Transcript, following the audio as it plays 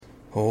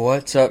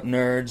What's up,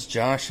 nerds?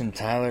 Josh and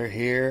Tyler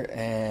here,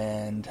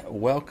 and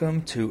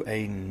welcome to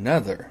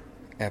another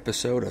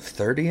episode of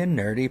 30 and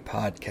Nerdy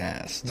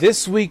Podcast.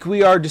 This week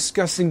we are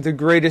discussing the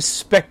greatest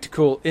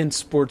spectacle in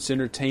sports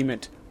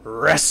entertainment,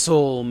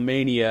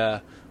 WrestleMania.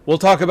 We'll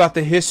talk about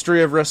the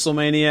history of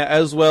WrestleMania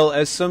as well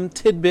as some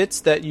tidbits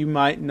that you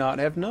might not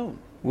have known.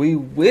 We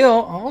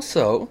will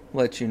also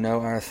let you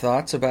know our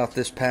thoughts about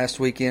this past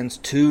weekend's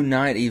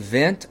two-night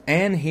event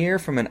and hear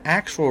from an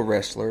actual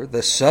wrestler,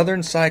 the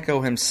Southern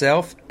Psycho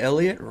himself,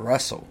 Elliot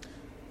Russell.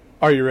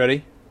 Are you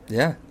ready?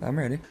 Yeah, I'm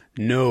ready.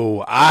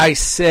 No, I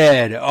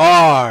said,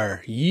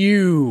 are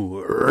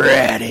you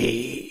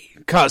ready?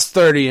 'Cause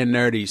 30 and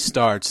Nerdy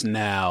starts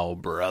now,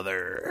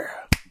 brother.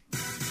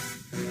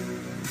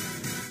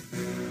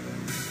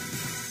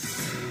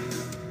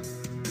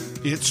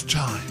 It's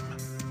time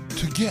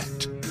to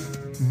get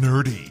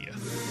nerdy.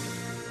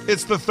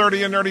 It's the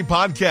 30 and Nerdy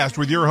Podcast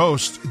with your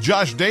hosts,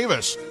 Josh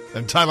Davis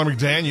and Tyler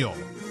McDaniel.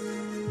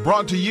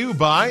 Brought to you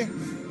by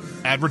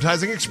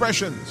Advertising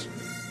Expressions,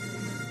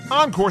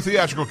 Encore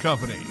Theatrical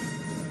Company.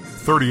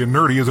 30 and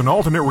Nerdy is an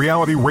alternate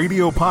reality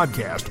radio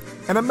podcast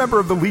and a member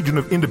of the Legion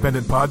of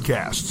Independent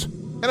Podcasts.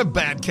 And a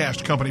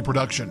Badcast Company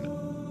production.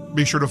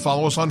 Be sure to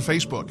follow us on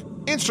Facebook,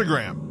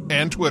 Instagram,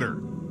 and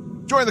Twitter.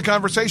 Join the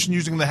conversation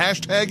using the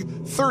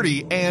hashtag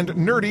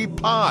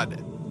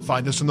 30andNerdyPod.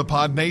 Find us in the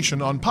Pod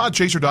Nation on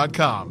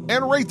podchaser.com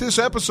and rate this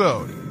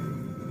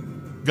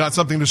episode. Got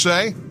something to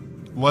say?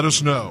 Let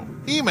us know.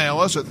 Email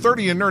us at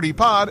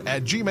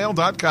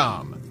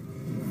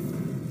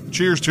 30andnerdypod@gmail.com.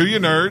 Cheers to you,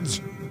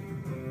 nerds.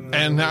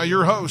 And now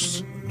your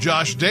hosts,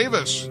 Josh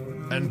Davis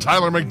and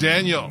Tyler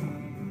McDaniel.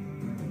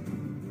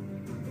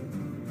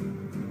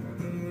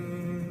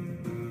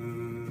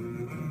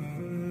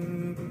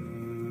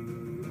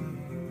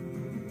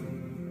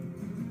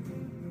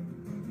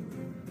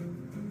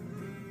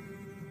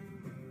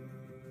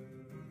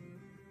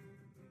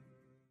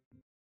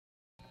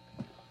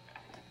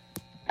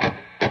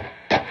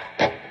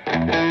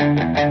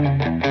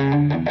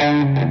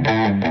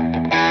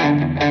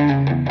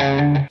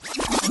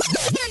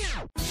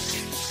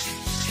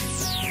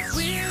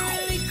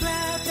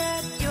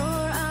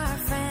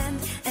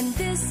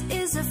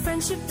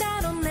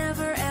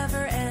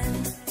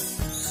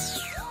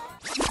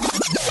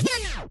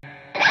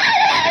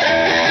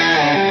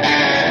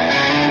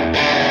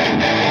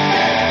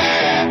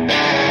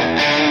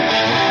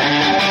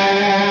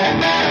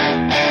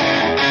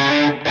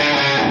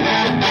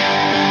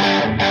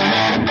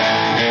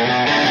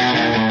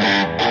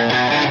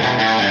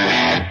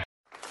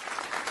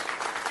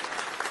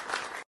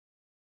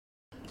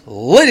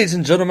 Ladies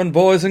and gentlemen,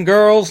 boys and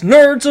girls,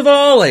 nerds of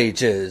all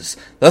ages,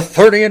 the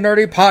 30 and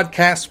Nerdy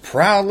Podcast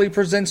proudly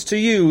presents to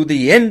you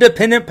the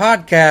independent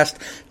podcast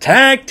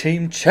tag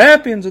team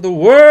champions of the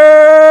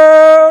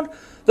world,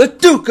 the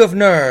Duke of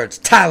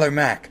Nerds, Tyler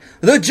Mack,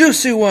 the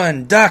Juicy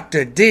One,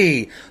 Dr.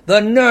 D,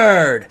 the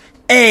Nerd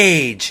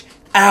Age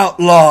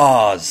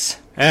Outlaws.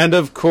 And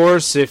of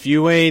course, if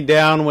you ain't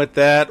down with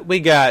that, we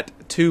got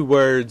 2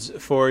 words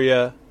for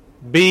you.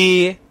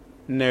 Be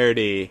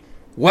nerdy.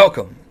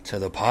 Welcome to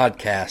the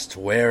podcast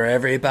where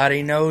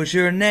everybody knows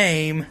your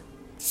name.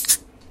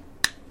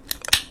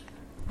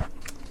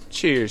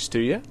 Cheers to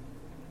you.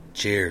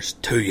 Cheers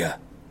to ya.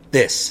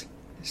 This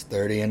is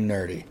 30 and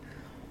Nerdy.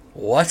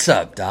 What's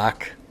up,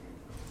 Doc?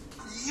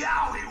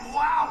 Yowie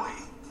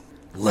wowie!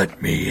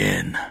 Let me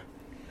in.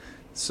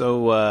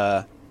 So,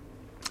 I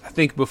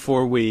think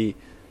before we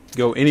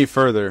go any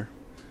further,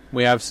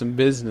 we have some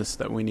business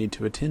that we need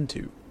to attend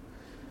to.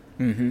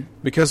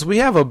 Because we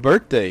have a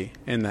birthday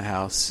in the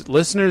house.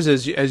 Listeners,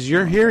 as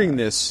you're hearing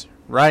this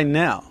right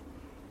now,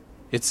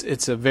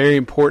 it's a very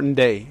important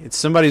day. It's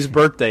somebody's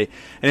birthday.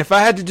 And if I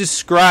had to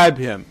describe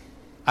him,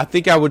 I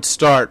think I would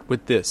start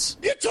with this.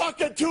 You're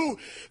talking to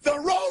the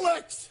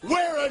Rolex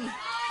wearing,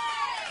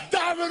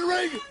 diamond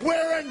ring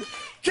wearing,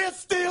 kiss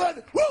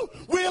stealing, woo,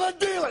 wheeling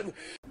dealing.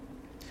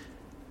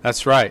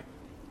 That's right.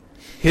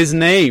 His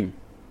name.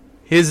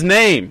 And his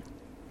name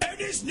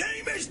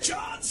is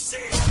John C.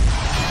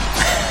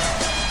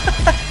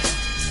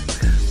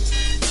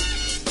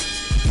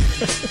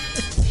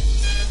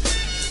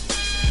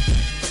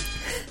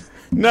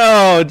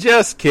 No,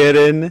 just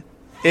kidding.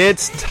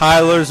 It's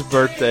Tyler's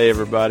birthday,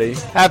 everybody.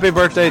 Happy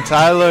birthday,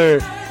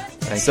 Tyler.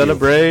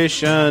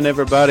 Celebration,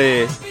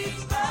 everybody.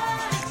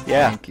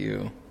 Yeah. Thank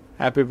you.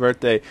 Happy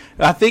birthday.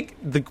 I think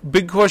the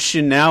big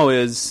question now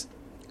is,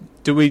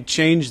 do we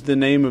change the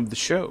name of the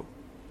show?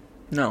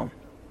 No.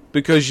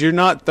 Because you're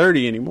not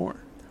 30 anymore.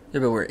 Yeah,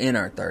 but we're in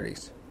our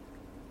 30s.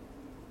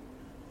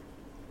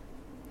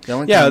 The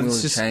only thing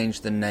we'll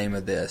change the name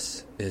of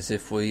this is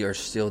if we are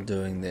still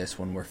doing this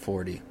when we're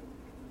 40.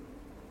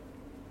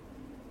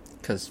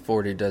 Because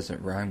 40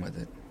 doesn't rhyme with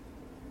it.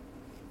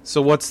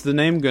 So what's the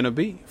name going to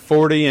be?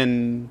 40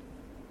 and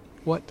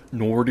what?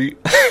 Nordy.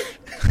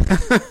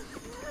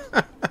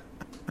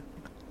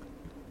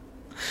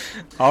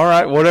 All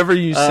right, whatever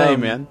you say,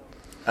 man.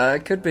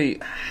 It could be,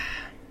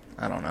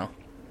 I don't know.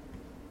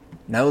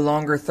 No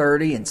longer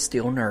 30 and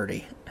still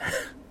nerdy.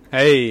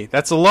 Hey,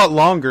 that's a lot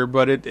longer,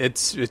 but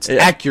it's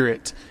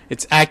accurate.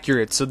 It's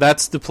accurate. So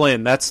that's the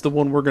plan. That's the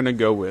one we're going to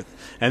go with.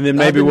 And then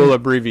maybe we'll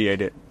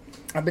abbreviate it.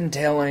 I've been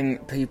telling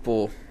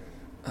people,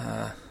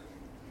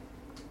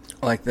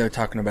 like they're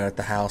talking about at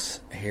the house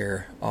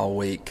here all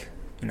week,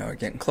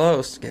 getting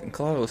close.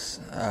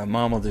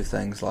 Mom will do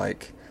things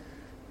like,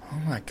 oh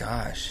my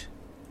gosh,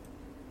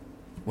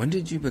 when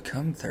did you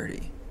become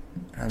 30?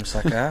 And I'm just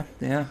like, yeah,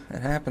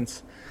 it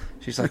happens.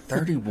 She's like,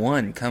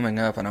 31 coming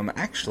up, and I'm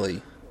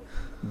actually,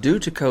 due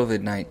to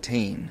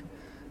COVID-19,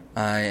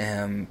 I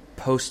am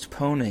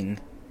postponing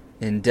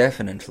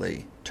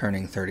indefinitely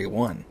turning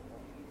 31.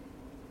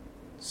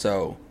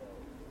 So,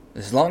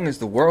 as long as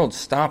the world's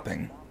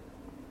stopping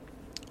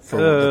for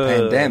the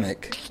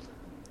pandemic,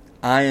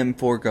 I am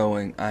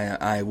foregoing,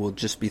 I will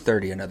just be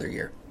 30 another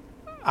year.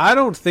 I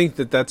don't think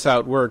that's how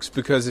it works,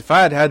 because if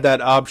I had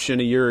that option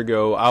a year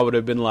ago, I would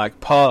have been like,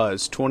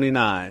 pause,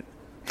 29.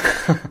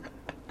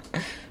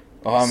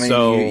 Well, I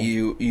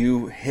mean,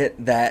 you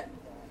hit that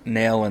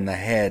nail in the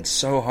head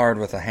so hard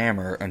with a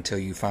hammer until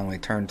you finally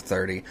turned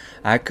 30.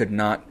 I could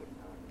not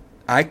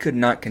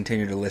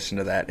continue to listen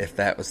to that if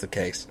that was the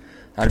case.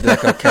 I'd be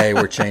like, okay,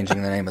 we're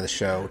changing the name of the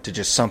show to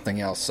just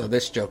something else, so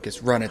this joke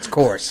has run its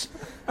course.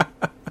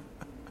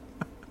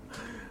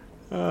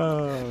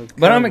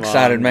 But I'm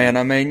excited, man.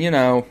 I mean,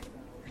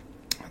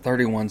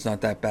 31's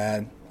not that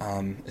bad,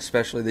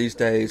 especially these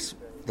days.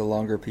 The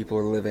longer people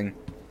are living,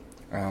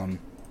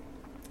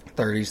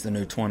 30's the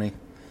new 20.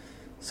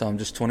 So I'm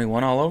just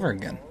 21 all over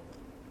again.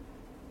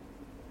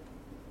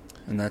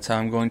 And that's how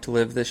I'm going to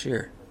live this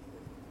year.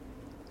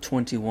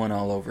 21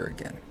 all over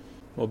again.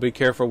 Well, be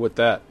careful with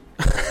that.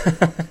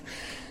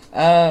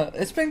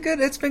 It's been good.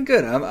 It's been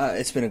good.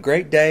 It's been a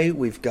great day.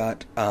 We've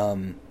got...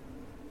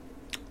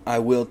 I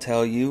will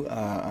tell you,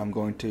 I'm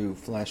going to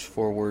flash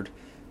forward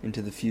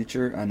into the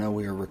future. I know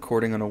we are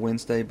recording on a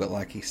Wednesday, but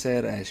like he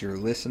said, as you're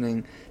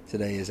listening,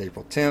 today is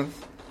April 10th.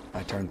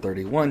 I turned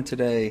 31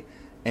 today,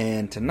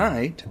 and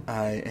tonight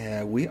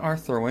we are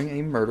throwing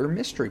a murder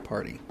mystery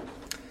party.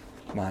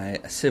 My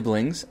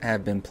siblings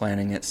have been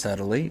planning it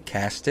subtly,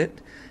 cast it,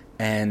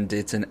 and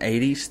it's an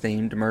 80s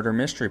themed murder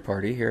mystery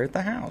party here at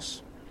the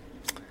house.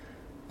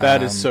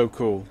 That is so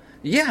cool.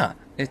 Yeah,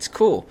 it's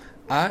cool.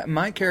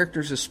 My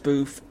character's a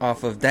spoof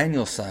off of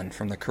Daniel-san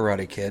from The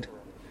Karate Kid.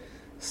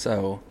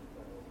 So,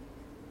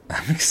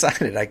 I'm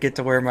excited. I get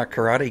to wear my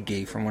karate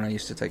gi from when I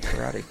used to take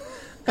karate.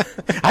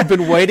 I've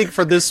been waiting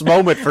for this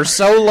moment for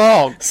so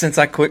long. Since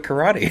I quit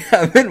karate.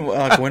 I've been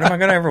like, when am I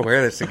going to ever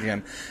wear this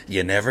again?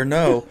 You never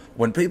know.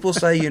 When people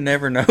say you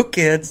never know,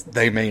 kids,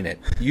 they mean it.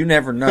 You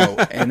never know.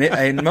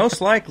 And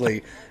most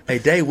likely, a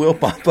day will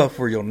pop up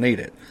where you'll need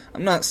it.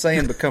 I'm not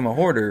saying become a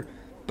hoarder,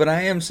 but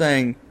I am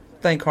saying...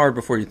 think hard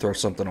before you throw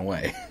something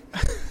away.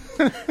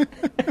 But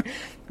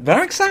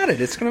I'm excited.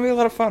 It's going to be a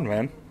lot of fun,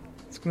 man.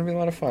 It's going to be a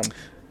lot of fun.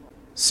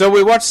 So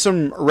we watched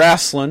some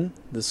wrestling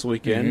this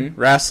weekend. Mm-hmm.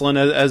 Wrestling,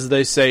 as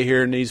they say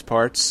here in these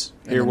parts,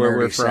 here where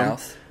we're from.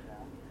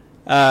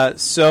 South.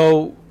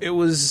 So it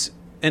was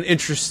an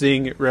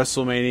interesting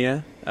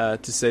WrestleMania,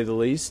 to say the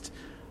least.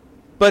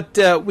 But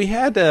we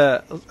had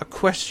a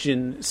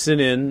question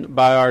sent in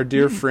by our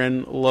dear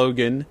friend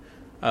Logan.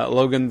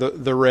 Logan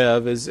the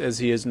Rev, as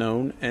he is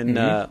known. And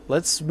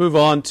let's move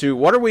on to,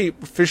 what are we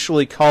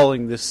officially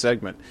calling this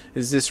segment?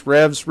 Is this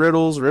Rev's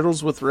Riddles,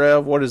 Riddles with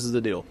Rev? What is the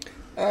deal?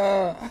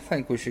 I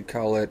think we should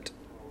call it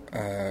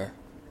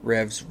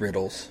Rev's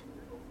Riddles.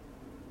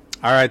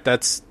 All right,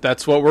 that's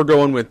what we're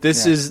going with.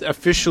 This is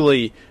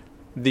officially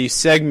the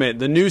segment,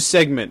 the new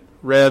segment,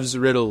 Rev's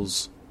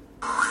Riddles.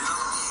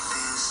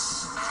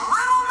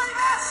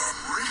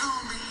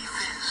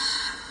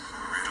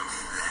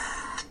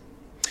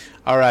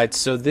 All right,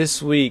 so this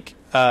week,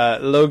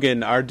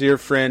 Logan, our dear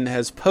friend,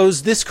 has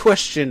posed this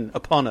question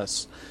upon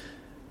us.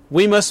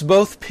 We must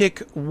both pick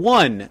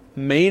one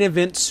main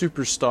event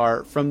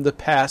superstar from the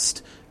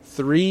past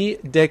 3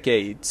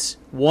 decades.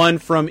 One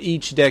from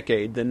each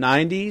decade, the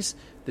 90s,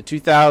 the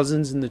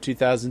 2000s, and the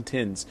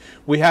 2010s.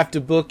 We have to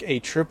book a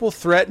triple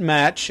threat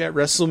match at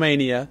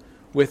WrestleMania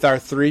with our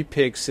 3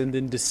 picks and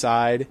then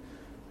decide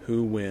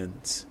who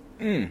wins.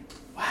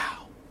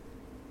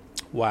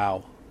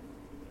 Wow.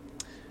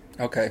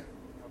 Okay.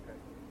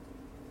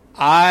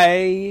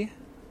 I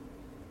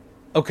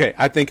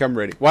think I'm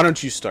ready. Why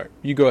don't you start?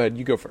 You go ahead.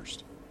 You go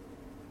first.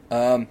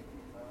 From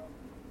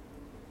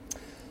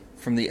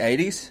the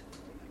 80s?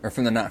 Or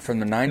from the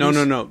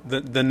 90s? No.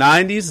 The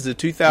 90s, the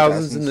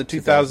 2000s, and the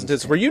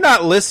 2010s. Were you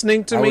not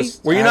listening to me?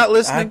 Were you not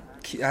listening?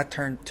 I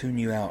tune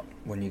you out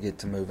when you get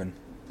to moving.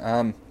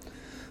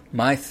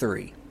 My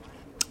 3.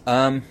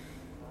 90s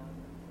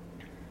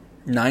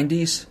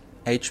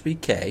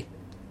HBK.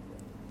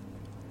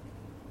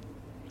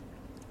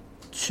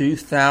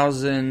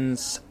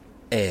 2000s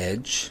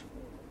Edge.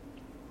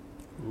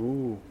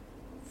 Ooh.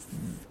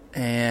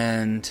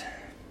 And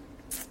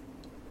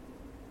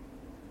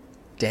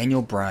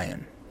Daniel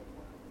Bryan.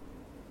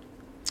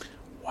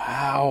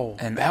 Wow.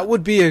 And that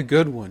would be a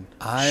good one.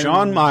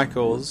 Shawn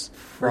Michaels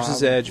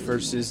versus Edge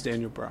versus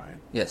Daniel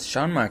Bryan. Yes,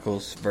 Shawn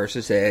Michaels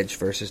versus Edge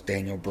versus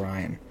Daniel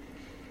Bryan.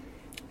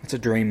 It's a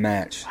dream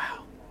match. Wow.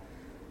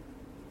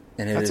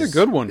 And That's a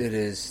good one. It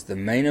is the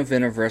main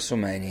event of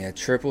WrestleMania,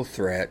 triple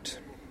threat.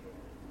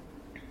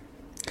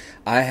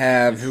 I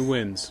have And who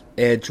wins?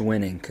 Edge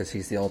winning because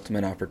he's the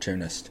ultimate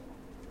opportunist.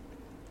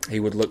 He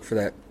would look for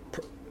that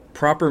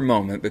proper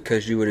moment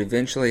because you would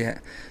eventually,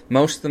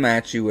 most of the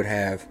match you would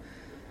have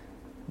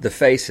the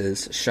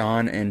faces,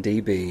 Shawn and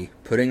DB,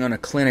 putting on a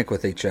clinic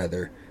with each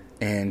other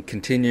and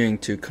continuing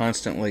to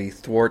constantly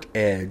thwart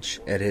Edge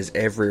at his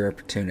every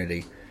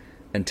opportunity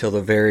until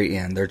the very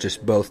end. They're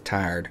just both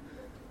tired.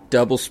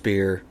 Double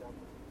spear,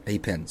 he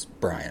pins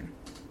Bryan.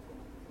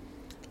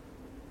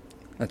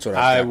 That's what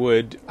I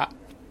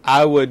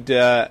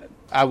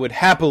would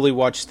happily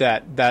watch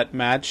that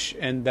match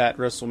and that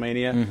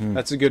WrestleMania. Mm-hmm.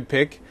 That's a good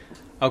pick.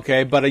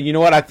 Okay, but you know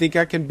what? I think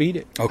I can beat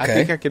it. Okay. I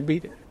think I can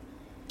beat it.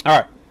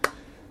 All right.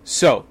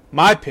 So,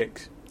 my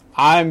pick.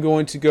 I'm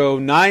going to go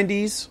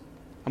 90s.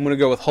 I'm going to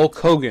go with Hulk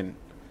Hogan,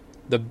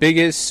 the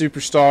biggest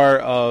superstar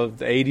of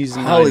the 80s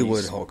and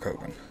Hollywood 90s. Hulk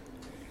Hogan.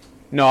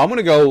 No, I'm going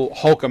to go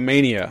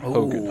Hulkamania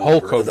Hogan. Ooh,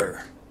 Hulk brother.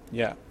 Hogan.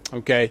 Yeah,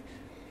 okay.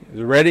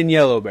 The red and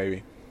yellow,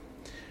 baby.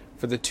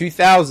 For the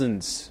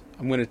 2000s,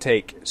 I'm going to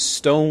take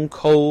Stone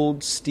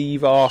Cold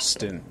Steve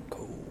Austin.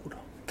 Cold.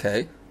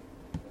 Okay.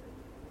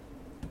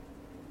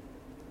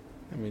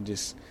 Let me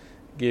just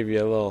give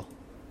you a little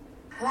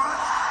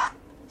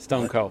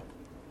Stone Cold.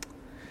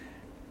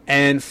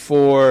 And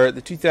for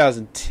the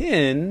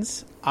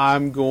 2010s,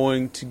 I'm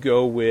going to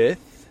go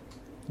with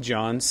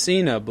John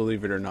Cena,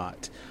 believe it or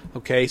not.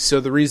 Okay, so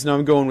the reason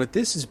I'm going with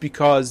this is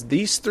because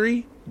these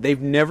three,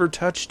 they've never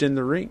touched in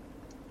the ring.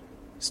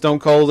 Stone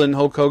Cold and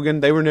Hulk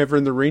Hogan, they were never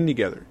in the ring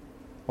together.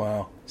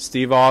 Wow.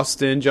 Steve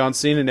Austin, John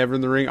Cena, never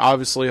in the ring.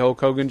 Obviously, Hulk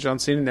Hogan, John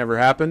Cena, never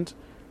happened.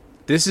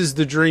 This is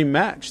the dream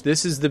match.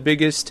 This is the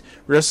biggest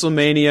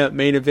WrestleMania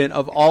main event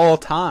of all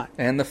time.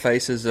 And the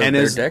faces of And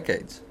their as-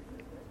 decades.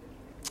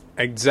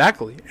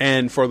 Exactly.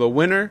 And for the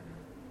winner,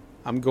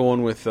 I'm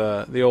going with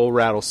the old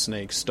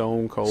rattlesnake,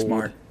 Stone Cold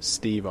Smart.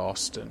 Steve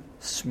Austin.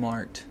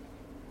 Smart.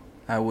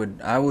 I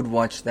would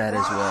watch that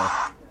as well.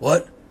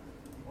 What?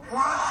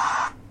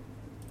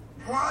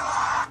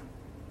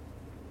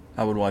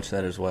 I would watch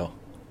that as well.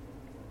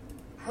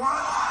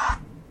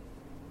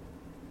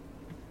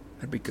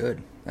 That'd be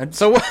good.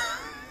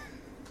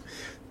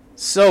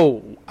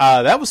 So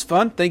that was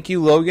fun. Thank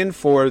you, Logan,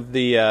 for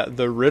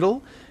the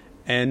riddle,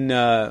 and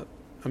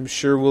I'm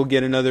sure we'll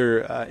get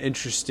another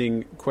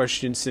interesting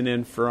question sent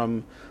in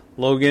from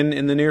Logan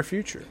in the near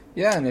future.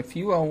 Yeah, and if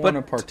you all want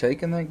to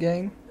partake in that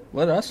game,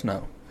 let us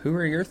know. Who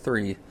are your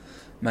three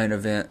main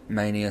event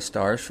Mania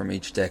stars from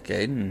each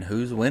decade, and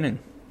who's winning?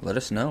 Let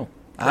us know.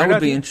 I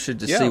would be interested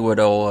to see what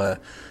old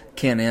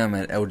Ken M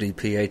at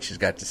ODPH has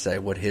got to say,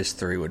 what his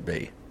three would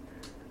be.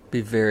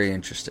 Be very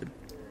interested.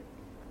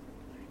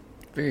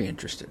 Very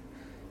interested.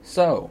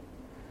 So,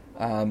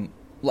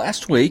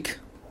 last week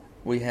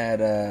we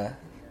had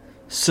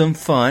some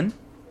fun,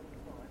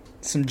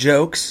 some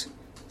jokes,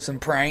 some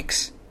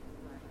pranks.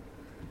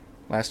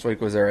 Last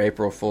week was our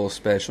April Fool's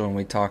special, and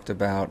we talked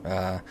about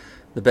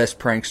the best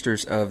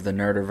pranksters of the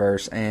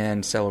Nerdiverse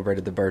and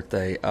celebrated the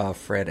birthday of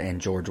Fred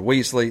and George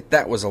Weasley.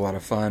 That was a lot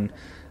of fun.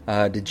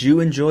 Did you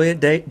enjoy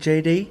it,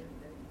 JD?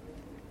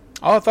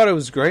 Oh, I thought it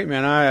was great,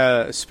 man.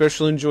 I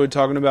especially enjoyed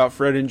talking about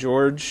Fred and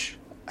George.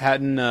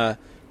 Hadn't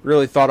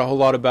really thought a whole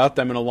lot about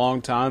them in a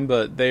long time,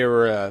 but they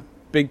were a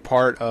big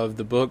part of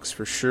the books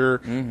for sure.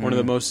 Mm-hmm. One of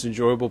the most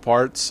enjoyable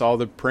parts, all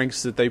the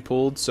pranks that they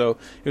pulled. So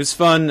it was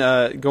fun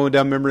going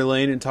down memory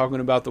lane and talking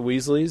about the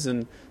Weasleys,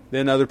 and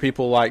then other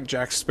people like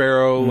Jack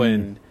Sparrow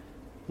and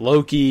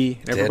Loki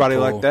and everybody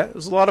Deadpool. like that. It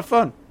was a lot of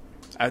fun,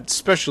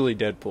 especially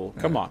Deadpool.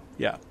 Come on,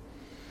 yeah.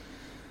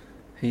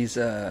 He's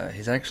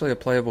actually a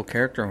playable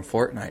character on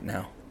Fortnite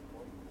now.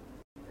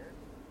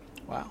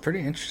 Wow. Pretty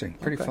interesting.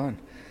 Pretty fun.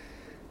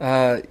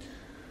 But,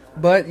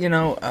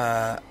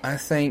 I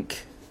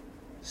think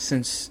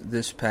since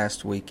this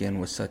past weekend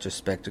was such a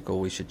spectacle,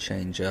 we should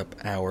change up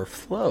our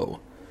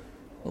flow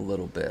a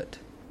little bit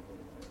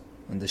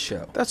on the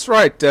show. That's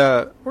right.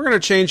 We're going to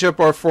change up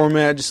our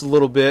format just a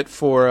little bit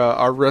for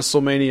our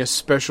WrestleMania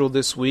special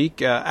this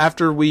week.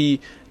 After we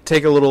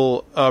take a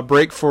little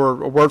break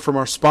for a word from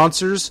our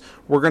sponsors,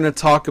 we're going to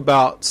talk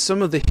about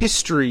some of the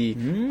history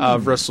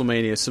of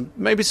WrestleMania.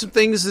 Maybe some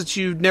things that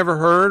you've never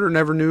heard or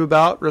never knew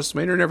about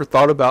WrestleMania or never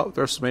thought about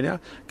WrestleMania.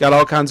 Got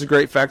all kinds of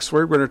great facts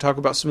for you. We're going to talk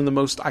about some of the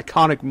most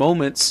iconic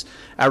moments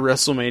at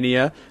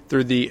WrestleMania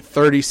through the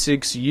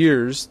 36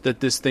 years that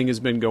this thing has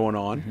been going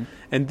on. Mm-hmm.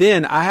 And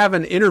then I have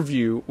an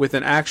interview with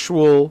an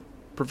actual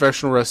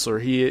professional wrestler.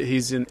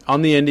 He's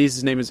on the Indies.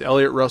 His name is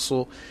Elliot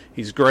Russell.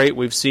 He's great.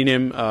 We've seen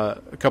him a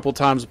couple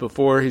times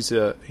before. He's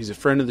a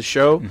friend of the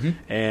show,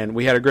 and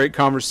we had a great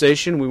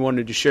conversation. We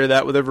wanted to share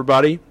that with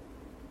everybody.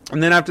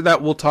 And then after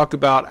that, we'll talk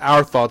about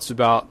our thoughts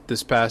about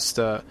this past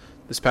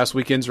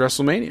weekend's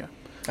WrestleMania.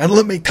 And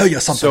let me tell you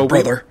something, So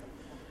brother.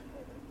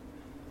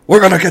 We're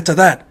going to get to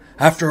that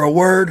after a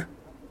word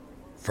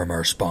from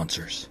our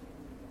sponsors.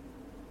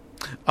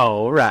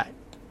 All right.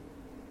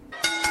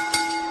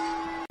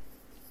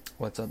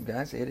 What's up,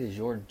 guys? It is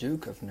your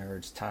Duke of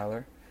Nerds,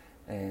 Tyler.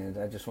 and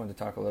I just wanted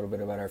to talk a little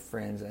bit about our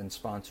friends and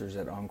sponsors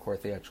at Encore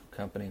Theatrical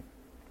Company.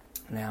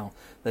 Now,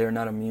 they are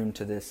not immune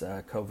to this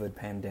COVID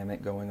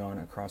pandemic going on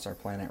across our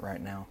planet right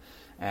now.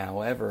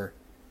 However,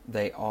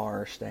 they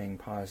are staying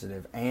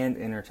positive and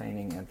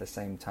entertaining at the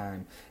same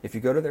time. If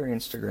you go to their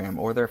Instagram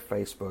or their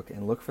Facebook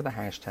and look for the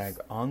hashtag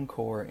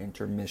Encore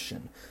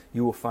Intermission,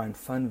 you will find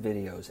fun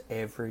videos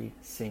every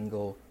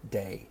single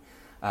day.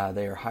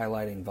 They are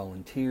highlighting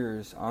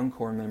volunteers,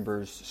 Encore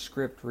members,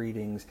 script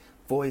readings,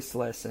 voice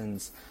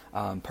lessons,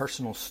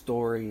 personal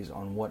stories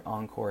on what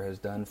Encore has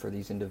done for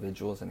these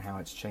individuals and how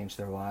it's changed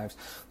their lives.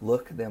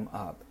 Look them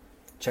up.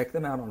 Check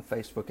them out on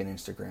Facebook and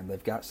Instagram.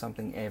 They've got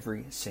something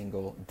every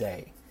single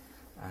day.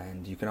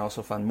 And you can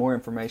also find more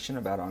information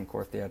about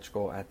Encore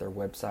Theatrical at their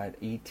website,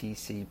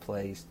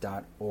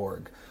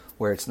 etcplays.org,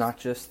 where it's not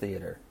just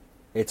theater,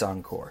 it's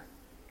Encore.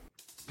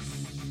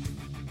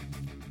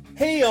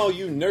 Hey, all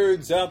you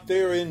nerds out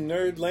there in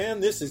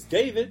Nerdland, this is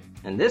David.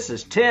 And this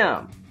is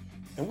Tim.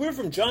 And we're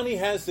from Johnny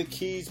Has the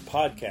Keys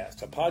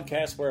podcast, a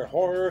podcast where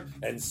horror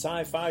and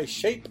sci-fi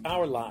shape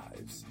our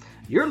lives.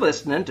 You're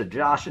listening to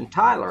Josh and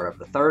Tyler of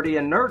the 30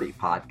 and Nerdy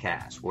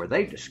podcast, where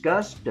they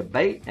discuss,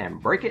 debate, and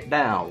break it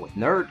down with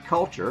nerd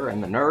culture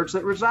and the nerds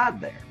that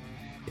reside there.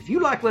 If you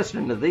like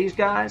listening to these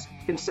guys,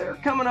 consider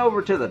coming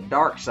over to the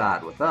dark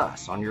side with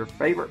us on your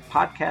favorite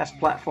podcast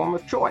platform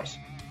of choice.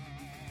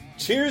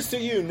 Cheers to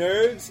you,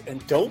 nerds,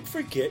 and don't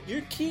forget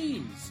your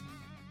keys.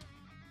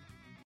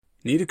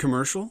 Need a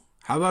commercial?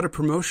 How about a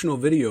promotional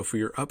video for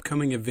your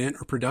upcoming event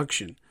or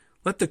production?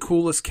 Let the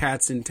coolest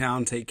cats in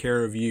town take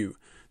care of you.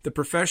 The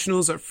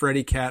professionals at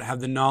Freddy Cat have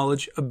the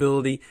knowledge,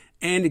 ability,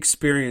 and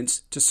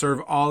experience to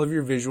serve all of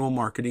your visual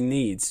marketing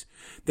needs.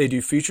 They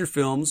do feature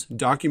films,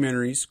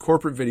 documentaries,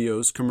 corporate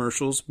videos,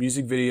 commercials,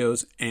 music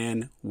videos,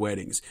 and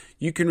weddings.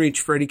 You can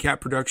reach Freddy Cat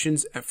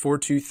Productions at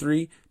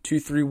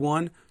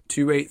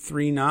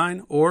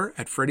 423-231-2839 or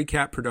at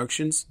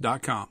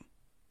freddycatproductions.com.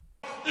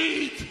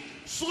 Eat,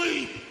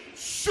 sleep,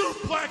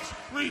 suplex,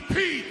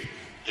 repeat.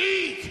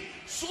 Eat,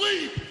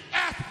 sleep,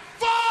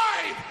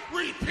 F5,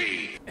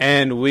 repeat.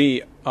 And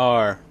we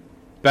are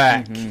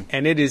back.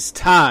 And it is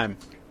time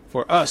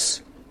for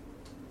us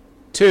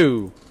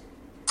to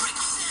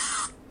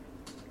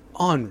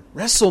on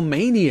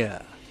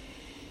WrestleMania.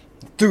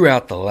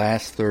 Throughout the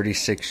last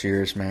 36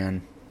 years,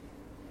 man,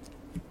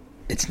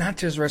 it's not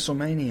just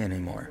WrestleMania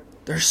anymore.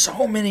 There's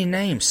so many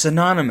names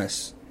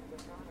synonymous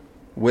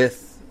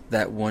with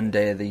that one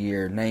day of the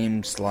year.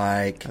 Names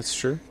like... That's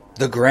true.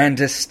 The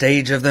grandest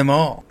stage of them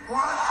all.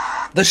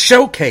 The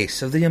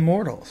showcase of the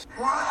immortals.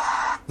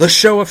 The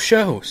show of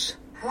shows.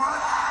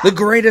 The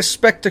greatest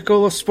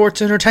spectacle of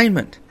sports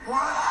entertainment.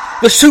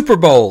 The Super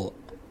Bowl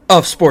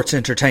of sports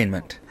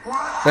entertainment.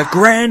 The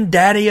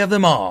granddaddy of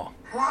them all.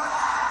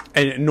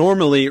 And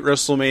normally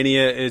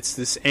WrestleMania, it's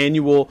this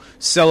annual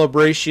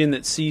celebration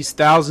that sees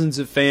thousands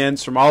of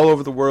fans from all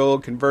over the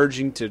world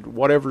converging to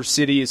whatever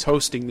city is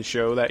hosting the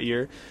show that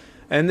year.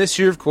 And this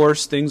year, of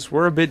course, things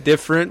were a bit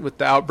different with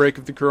the outbreak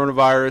of the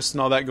coronavirus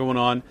and all that going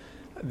on.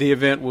 The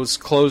event was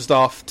closed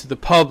off to the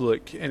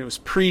public, and it was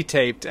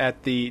pre-taped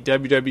at the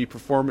WWE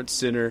Performance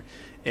Center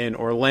in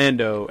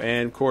Orlando.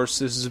 And, of course,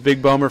 this is a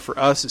big bummer for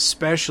us,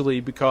 especially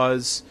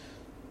because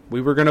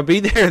we were going to be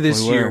there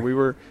this year.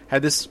 We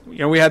had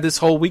this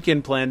whole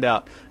weekend planned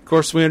out. Of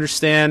course, we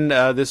understand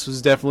this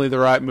was definitely the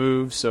right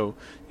move, so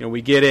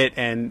we get it.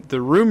 And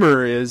the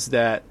rumor is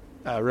that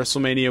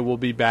WrestleMania will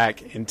be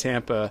back in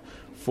Tampa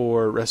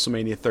for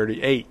WrestleMania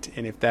 38,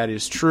 and if that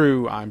is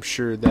true, I'm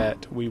sure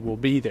that we will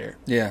be there.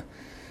 Yeah.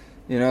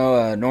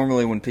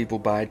 Normally when people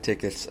buy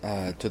tickets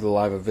to the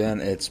live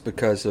event, it's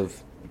because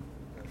of,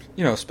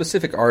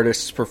 specific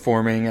artists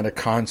performing at a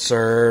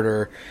concert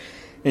or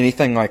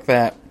anything like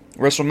that.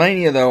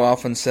 WrestleMania, though,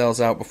 often sells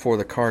out before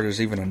the card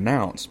is even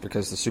announced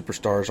because the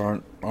superstars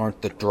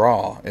aren't the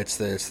draw. It's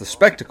the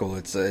spectacle.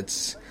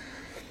 It's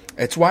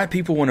why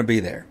people want to be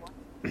there.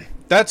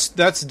 That's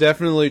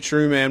definitely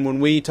true, man.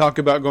 When we talk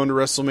about going to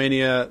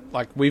WrestleMania,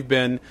 like we've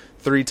been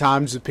 3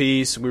 times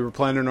apiece, we were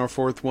planning our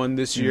 4th one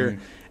this year,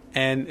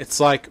 and it's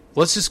like,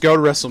 let's just go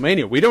to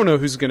WrestleMania. We don't know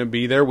who's going to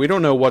be there. We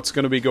don't know what's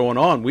going to be going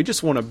on. We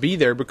just want to be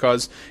there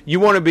because you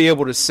want to be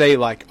able to say,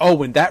 like, oh,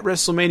 when that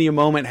WrestleMania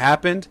moment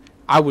happened,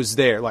 I was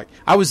there. Like,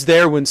 I was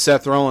there when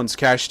Seth Rollins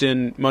cashed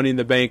in Money in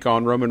the Bank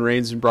on Roman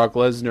Reigns and Brock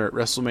Lesnar at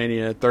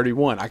WrestleMania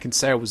 31. I can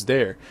say I was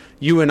there.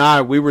 You and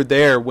I, we were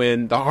there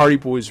when the Hardy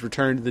Boys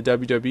returned to the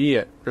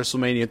WWE at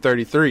WrestleMania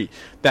 33.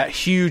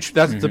 That's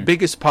the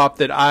biggest pop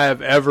that I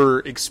have ever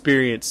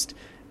experienced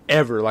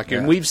ever. Like,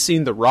 and we've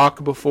seen The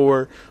Rock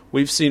before.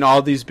 We've seen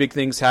all these big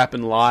things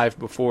happen live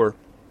before.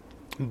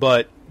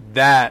 But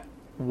that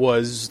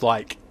was,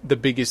 like, the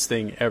biggest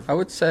thing ever. I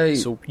would say...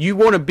 So you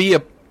want to be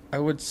a... I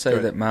would say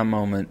that my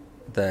moment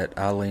that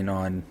I lean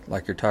on,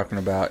 like you're talking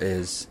about,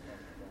 is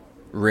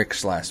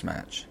Rick's last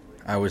match.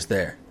 I was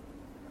there.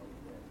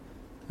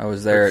 I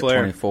was there at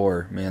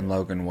 24, me and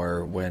Logan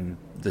were, when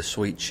the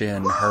Sweet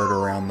Chin heard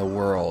around the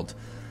world,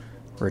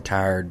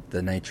 retired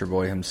the Nature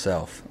Boy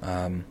himself.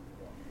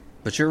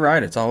 But you're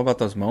right, it's all about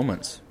those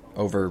moments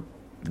over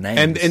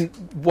names. And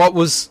what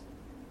was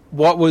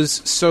what was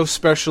so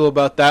special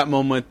about that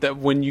moment, that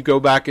when you go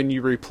back and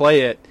you replay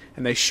it,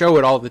 and they show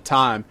it all the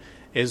time,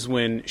 is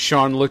when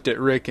Shawn looked at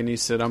Rick and he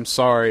said, "I'm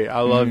sorry,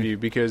 I love you,"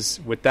 because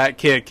with that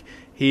kick,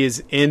 he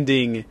is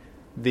ending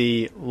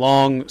the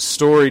long,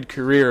 storied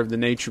career of the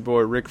Nature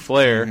Boy Ric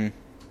Flair. Mm-hmm.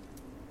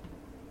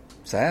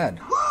 Sad.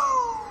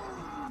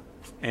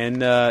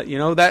 And,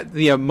 that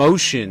the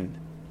emotion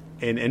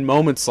in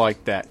moments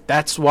like that,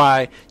 that's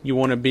why you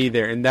want to be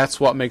there, and that's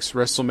what makes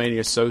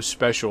WrestleMania so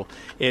special.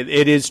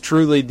 It is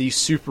truly the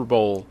Super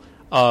Bowl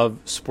of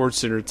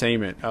sports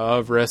entertainment,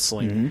 of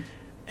wrestling,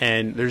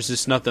 and there's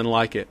just nothing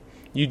like it.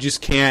 You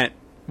just can't,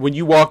 when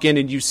you walk in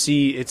and you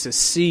see it's a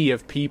sea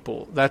of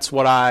people, that's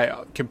what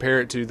I compare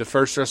it to. The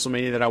first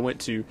WrestleMania that I went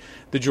to,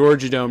 the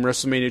Georgia Dome,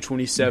 WrestleMania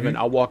 27,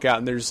 I walk out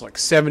and there's like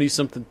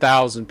 70-something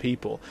thousand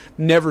people.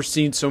 Never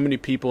seen so many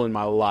people in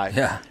my life.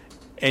 Yeah.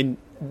 And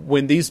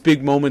when these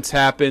big moments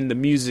happen, the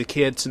music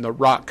hits and The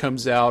Rock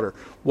comes out or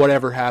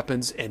whatever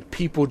happens, and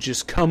people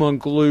just come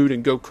unglued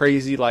and go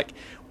crazy. Like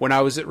when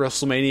I was at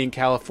WrestleMania in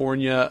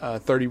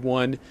California,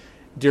 31,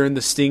 during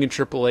the Sting and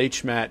Triple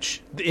H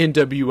match, the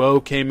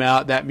NWO came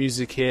out, that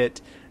music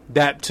hit.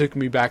 That took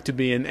me back to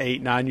being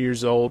 8, 9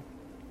 years old.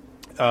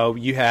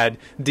 You had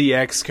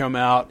DX come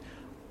out.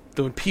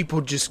 When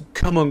people just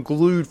come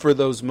unglued for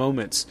those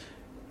moments,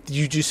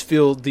 you just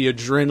feel the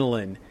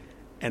adrenaline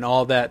and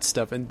all that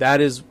stuff. And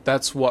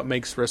that's what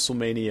makes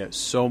WrestleMania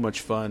so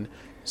much fun,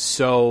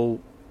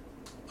 so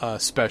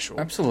special.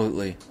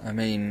 Absolutely. I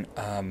mean,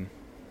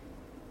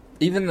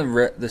 even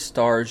the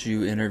stars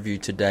you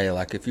interviewed today,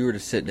 like if you were to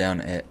sit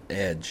down at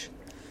Edge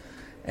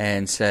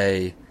and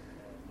say,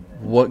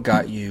 what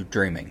got you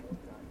dreaming,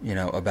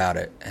 about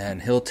it?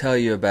 And he'll tell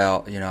you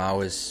about, I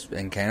was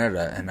in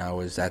Canada and I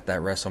was at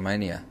that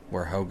WrestleMania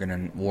where Hogan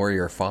and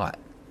Warrior fought.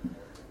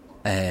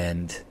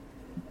 And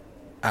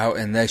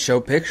they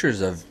show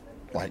pictures of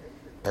like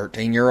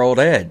 13-year-old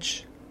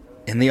Edge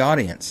in the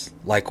audience,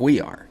 like we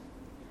are.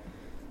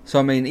 So,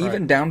 I mean,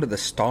 even down to the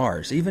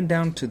stars, even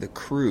down to the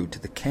crew, to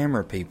the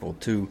camera people,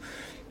 to,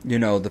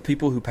 the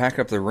people who pack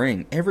up the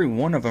ring, every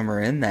one of them are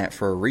in that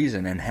for a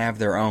reason and have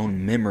their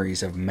own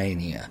memories of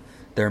Mania,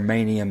 their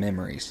Mania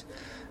memories.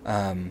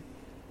 I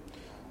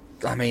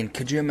mean,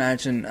 could you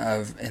imagine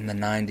in the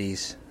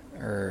 90s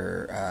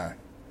or,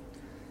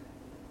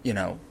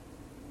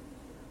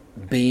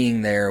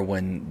 being there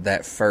when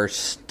that first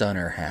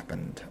stunner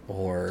happened,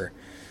 or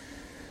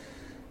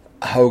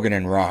Hogan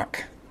and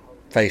Rock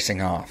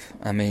facing off?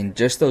 I mean,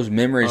 just those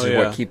memories are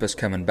what keep us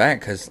coming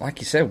back, because like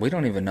you said, we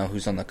don't even know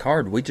who's on the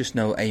card. We just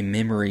know a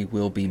memory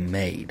will be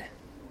made.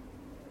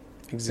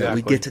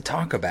 Exactly. That we get to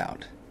talk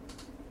about.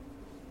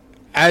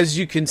 As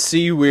you can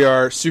see, we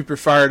are super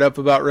fired up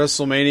about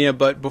WrestleMania,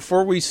 but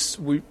before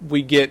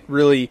we get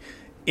really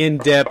in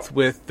depth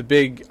with the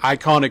big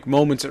iconic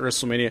moments at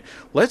WrestleMania,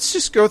 let's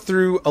just go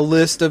through a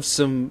list of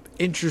some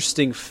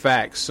interesting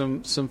facts,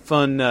 some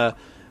fun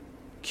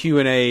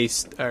Q&A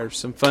or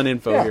some fun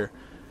info here.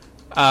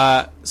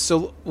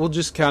 So we'll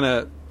just kind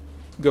of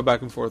go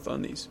back and forth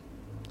on these.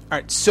 All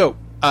right, so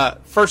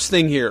first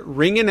thing here,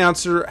 ring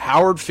announcer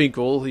Howard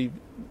Finkel, he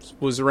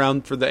was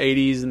around for the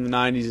 80s and the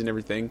 90s and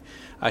everything.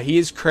 He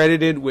is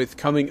credited with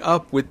coming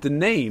up with the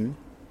name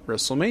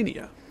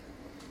WrestleMania.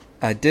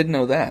 I did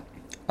know that.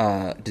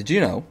 Did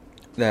you know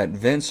that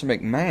Vince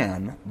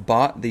McMahon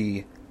bought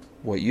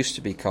what used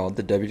to be called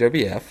the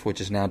WWF, which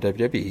is now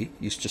WWE,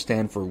 used to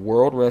stand for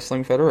World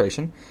Wrestling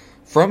Federation,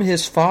 from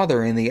his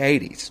father in the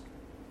 80s?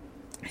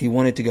 He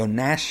wanted to go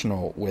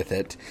national with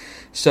it,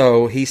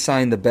 so he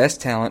signed the best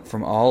talent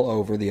from all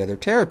over the other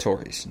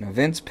territories. Now,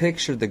 Vince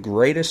pictured the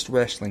greatest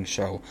wrestling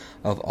show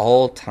of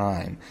all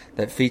time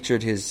that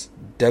featured his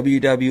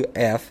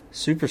WWF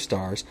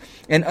superstars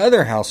and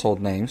other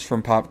household names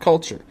from pop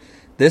culture.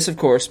 This, of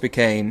course,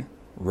 became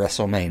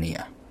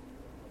WrestleMania.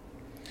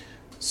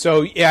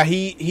 So, yeah,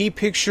 he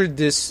pictured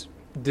this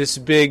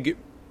big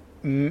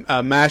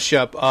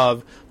mashup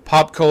of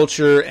pop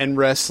culture and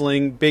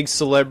wrestling, big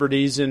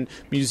celebrities and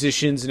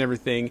musicians and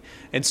everything.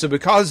 And so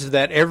because of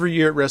that, every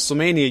year at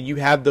WrestleMania, you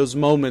have those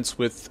moments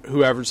with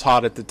whoever's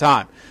hot at the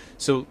time.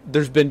 So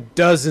there's been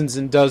dozens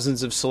and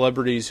dozens of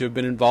celebrities who have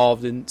been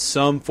involved in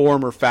some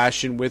form or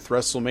fashion with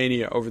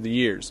WrestleMania over the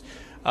years,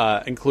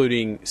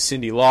 including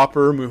Cyndi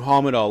Lauper,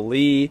 Muhammad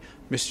Ali,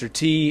 Mr.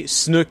 T,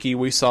 Snooki,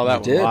 we saw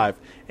that one live,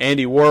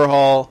 Andy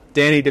Warhol,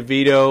 Danny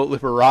DeVito,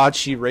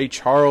 Liberace, Ray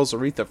Charles,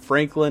 Aretha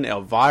Franklin,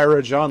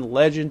 Elvira, John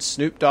Legend,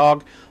 Snoop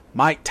Dogg,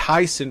 Mike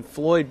Tyson,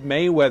 Floyd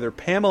Mayweather,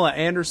 Pamela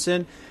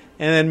Anderson,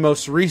 and then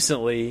most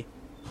recently,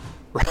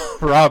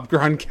 Rob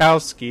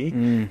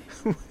Gronkowski,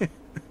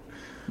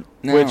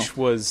 which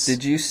was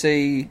did you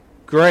see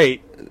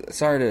great.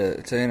 Sorry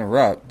to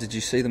interrupt. Did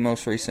you see the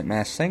most recent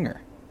Masked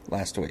Singer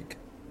last week?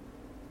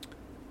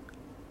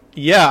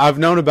 Yeah, I've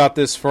known about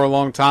this for a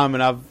long time,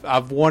 and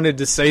I've wanted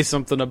to say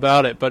something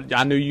about it, but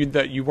I knew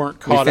that you weren't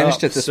caught up. We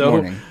finished it this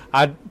morning.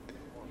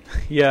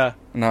 Yeah.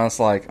 And I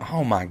was like,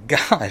 oh my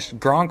gosh,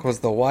 Gronk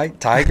was the white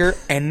tiger,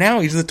 and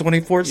now he's the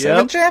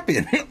 24/7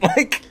 champion.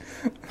 Like,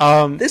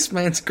 this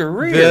man's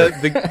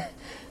career.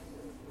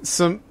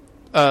 Some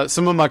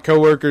some of my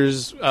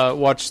coworkers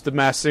watch The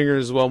Masked Singer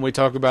as well, and we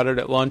talk about it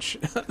at lunch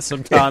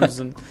sometimes.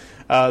 And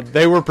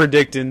they were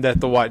predicting that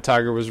the White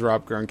Tiger was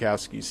Rob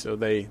Gronkowski, so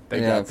they got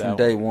that from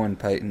day one,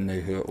 Peyton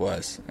knew who it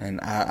was,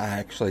 and I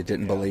actually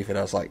didn't believe it.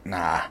 I was like,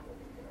 nah.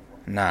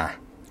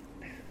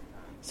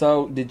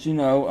 So, did you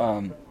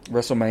know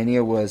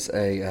WrestleMania was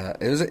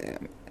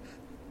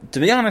to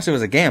be honest, it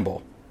was a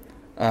gamble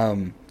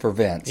for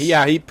Vince.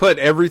 Yeah, he put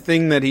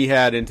everything that he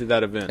had into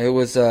that event. It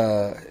was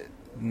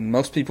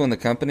most people in the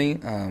company.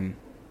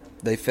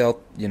 They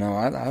felt,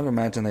 I would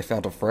imagine they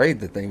felt afraid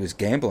that they was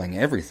gambling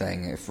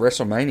everything. If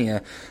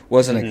WrestleMania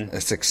wasn't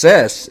a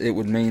success, it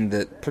would mean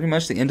that pretty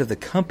much the end of the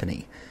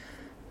company.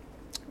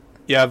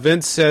 Yeah,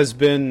 Vince has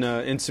been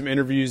in some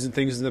interviews and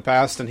things in the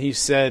past, and he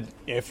said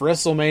if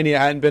WrestleMania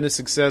hadn't been a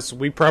success,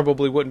 we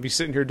probably wouldn't be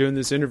sitting here doing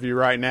this interview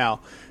right now.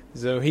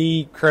 So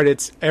he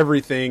credits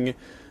everything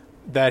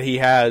that he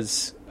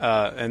has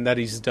and that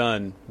he's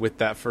done with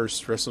that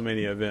first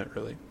WrestleMania event,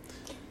 really.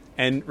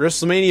 And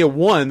WrestleMania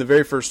 1, the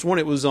very first one,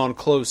 it was on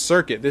closed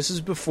circuit. This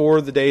is before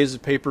the days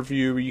of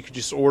pay-per-view where you could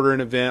just order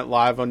an event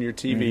live on your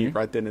TV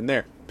right then and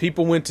there.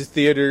 People went to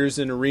theaters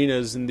and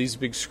arenas, and these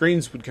big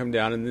screens would come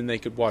down, and then they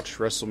could watch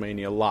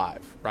WrestleMania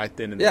live right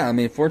then and there. Yeah, I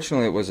mean,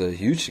 fortunately, it was a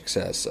huge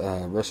success.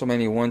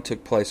 WrestleMania 1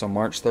 took place on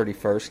March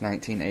 31st,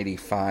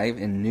 1985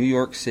 in New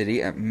York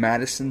City at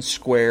Madison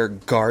Square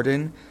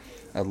Garden,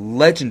 a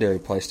legendary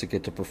place to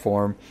get to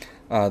perform.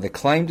 The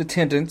claimed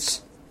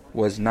attendance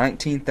was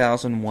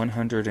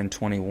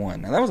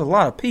 19,121. Now, that was a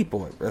lot of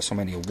people at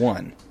WrestleMania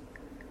 1.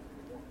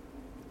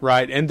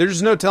 Right, and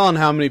there's no telling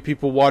how many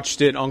people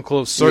watched it on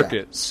closed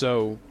circuit,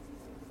 so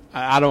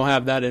I don't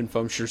have that info.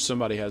 I'm sure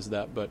somebody has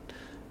that, but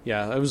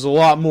yeah, it was a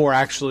lot more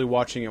actually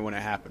watching it when it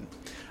happened.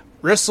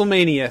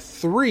 WrestleMania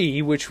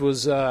 3, which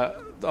was a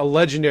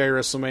legendary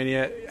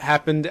WrestleMania,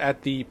 happened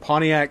at the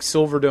Pontiac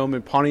Silverdome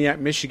in Pontiac,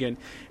 Michigan,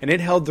 and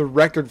it held the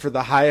record for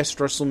the highest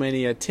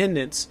WrestleMania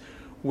attendance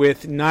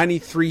with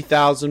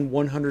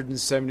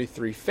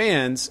 93,173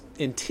 fans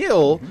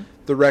until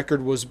the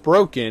record was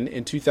broken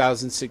in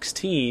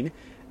 2016.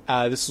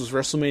 This was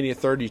WrestleMania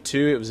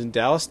 32. It was in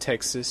Dallas,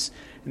 Texas,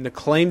 and the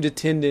claimed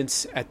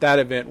attendance at that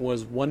event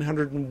was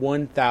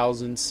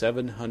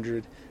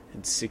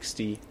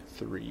 101,763.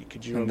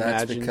 Could you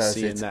imagine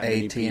seeing that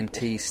many people? That's because it's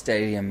AT&T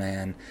Stadium,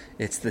 man.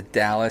 It's the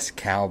Dallas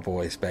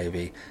Cowboys,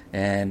 baby.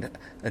 And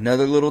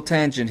another little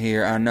tangent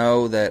here. I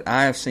know that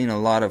I have seen a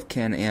lot of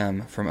Ken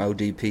M. from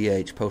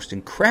ODPH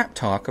posting crap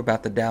talk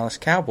about the Dallas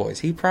Cowboys.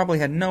 He probably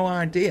had no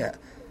idea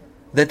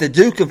that the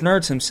Duke of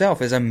Nerds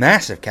himself is a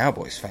massive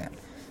Cowboys fan.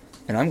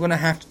 And I'm going to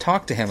have to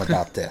talk to him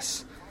about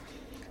this.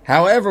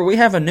 However, we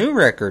have a new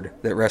record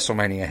that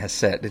WrestleMania has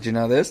set. Did you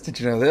know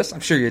this?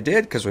 I'm sure you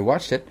did because we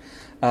watched it.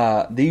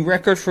 The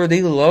record for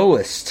the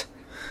lowest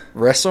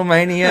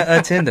WrestleMania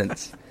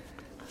attendance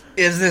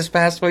is this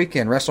past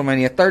weekend.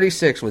 WrestleMania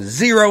 36 with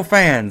 0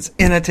 fans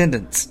in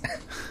attendance.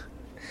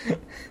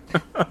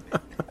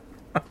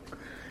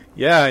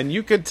 Yeah, and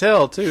you could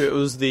tell, too. It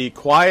was the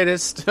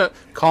quietest,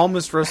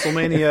 calmest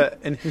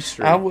WrestleMania in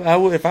history.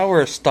 If I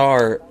were a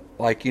star,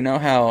 like, you know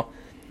how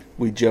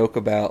we joke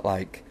about,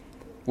 like,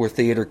 we're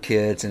theater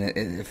kids, and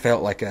it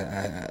felt like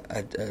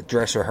a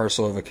dress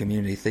rehearsal of a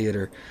community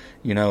theater.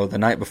 You know, the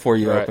night before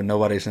you open,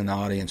 nobody's in the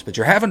audience, but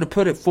you're having to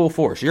put it full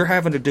force. You're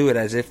having to do it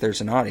as if there's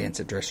an audience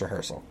at dress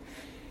rehearsal.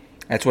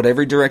 That's what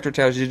every director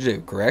tells you to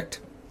do, correct?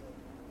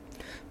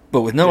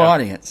 But with no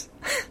audience,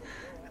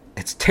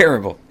 it's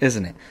terrible,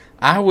 isn't it?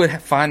 I would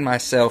find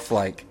myself,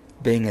 like,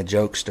 being a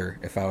jokester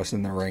if I was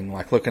in the ring,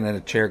 like looking at a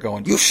chair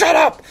going, "You shut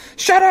up!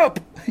 Shut up!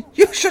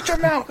 You shut your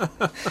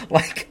mouth!"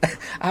 Like,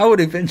 I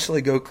would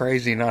eventually go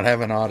crazy and not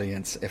have an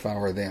audience if I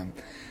were them.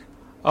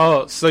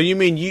 Oh, so you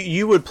mean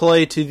you would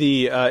play to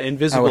the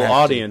invisible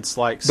audience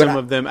like some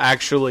of them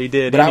actually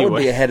did But anyway. I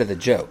would be ahead of the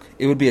joke.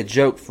 It would be a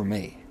joke for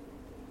me.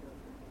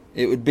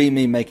 It would be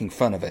me making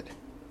fun of it.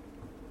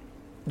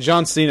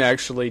 John Cena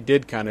actually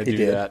did kind of do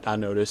that, I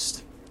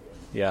noticed.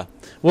 Yeah.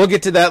 We'll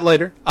get to that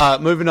later.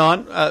 Moving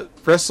on.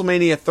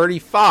 WrestleMania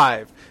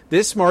 35.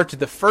 This marked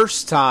the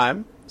first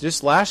time,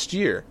 just last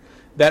year,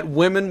 that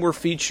women were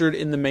featured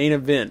in the main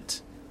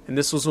event. And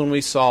this was when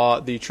we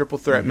saw the triple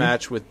threat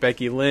match with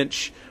Becky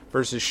Lynch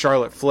versus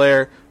Charlotte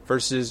Flair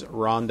versus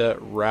Ronda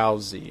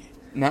Rousey.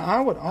 Now, I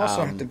would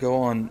also have to go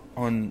on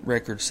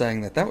record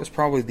saying that was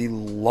probably the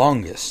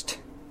longest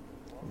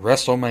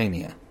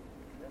WrestleMania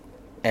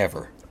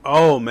ever.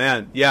 Oh,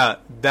 man. Yeah,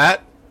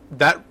 that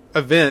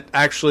event,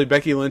 actually,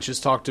 Becky Lynch has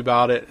talked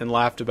about it and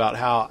laughed about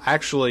how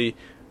actually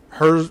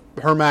her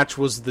match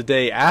was the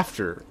day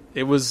after.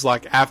 It was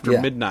like after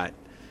midnight.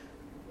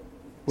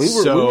 We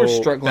were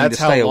struggling to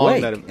stay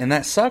awake, and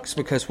that sucks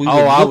because we were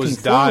looking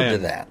forward to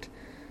that.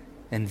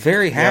 And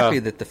very happy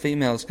that the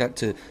females got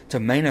to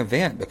main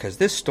event because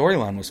this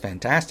storyline was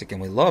fantastic,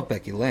 and we love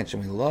Becky Lynch,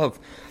 and we love,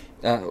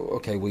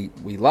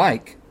 we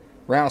like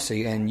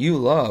Rousey, and you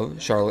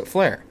love Charlotte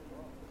Flair.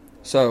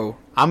 So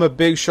I'm a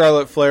big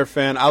Charlotte Flair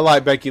fan. I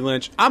like Becky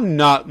Lynch. I'm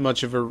not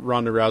much of a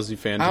Ronda Rousey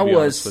fan, to be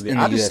honest with you.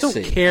 I just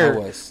don't care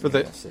for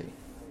the UFC.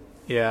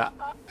 Yeah,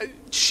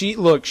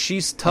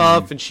 she's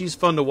tough and she's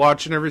fun to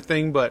watch and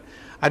everything, but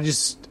I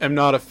just am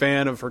not a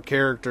fan of her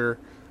character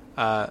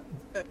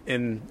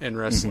in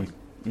wrestling.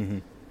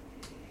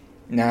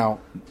 Now,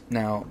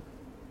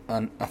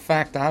 a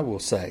fact I will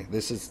say.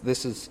 This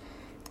is.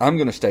 I'm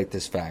going to state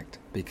this fact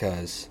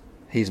because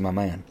he's my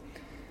man.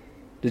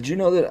 Did you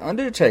know that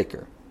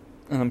Undertaker,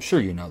 and I'm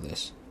sure you know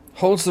this,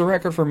 holds the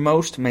record for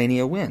most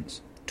Mania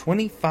wins,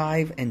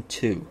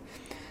 25-2.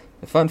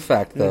 The fun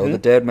fact, though, the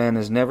dead man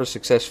has never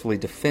successfully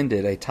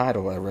defended a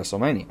title at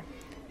WrestleMania.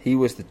 He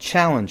was the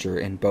challenger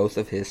in both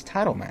of his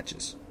title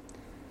matches.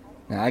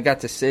 Now, I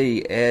got to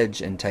see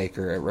Edge and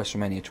Taker at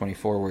WrestleMania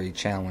 24 where he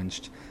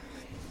challenged,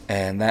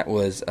 and that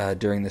was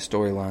during the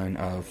storyline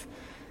of,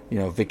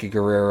 Vicky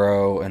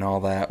Guerrero and all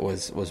that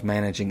was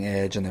managing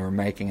Edge, and they were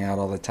making out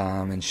all the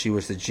time, and she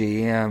was the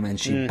GM, and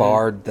she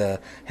barred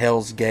the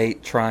Hell's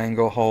Gate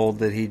triangle hold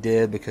that he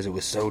did because it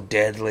was so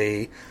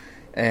deadly,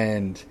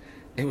 and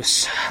it was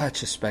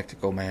such a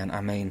spectacle, man.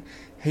 I mean,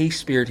 he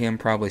speared him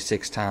probably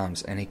 6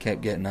 times, and he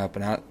kept getting up,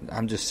 and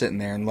I'm just sitting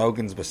there, and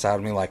Logan's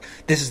beside me like,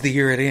 this is the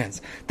year it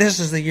ends. This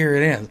is the year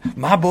it ends.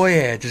 My boy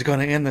Edge is going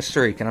to end the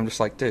streak. And I'm just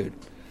like, dude,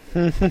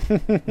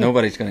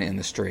 nobody's going to end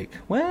the streak.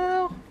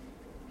 Well,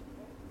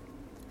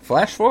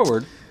 flash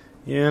forward.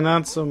 Yeah,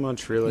 not so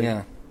much, really.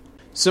 Yeah.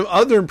 Some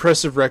other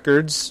impressive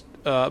records,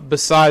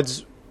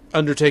 besides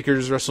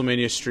Undertaker's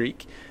WrestleMania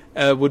streak,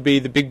 would be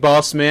the Big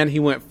Boss Man. He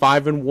went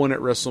 5-1 at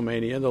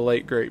WrestleMania, the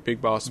late, great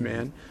Big Boss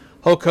Man.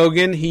 Hulk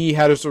Hogan, he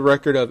had a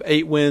record of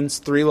 8 wins,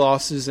 3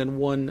 losses, and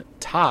 1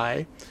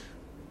 tie.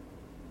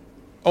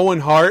 Owen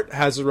Hart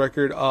has a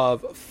record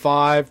of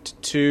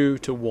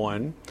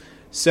 5-2-1.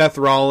 Seth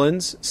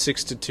Rollins,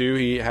 6-2.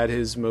 He had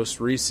his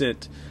most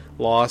recent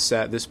loss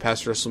at this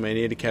past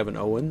WrestleMania to Kevin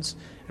Owens.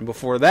 And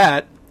before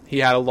that, he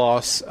had a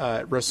loss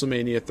at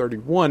WrestleMania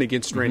 31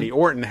 against Randy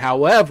Orton.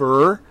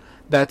 However,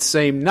 that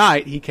same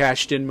night, he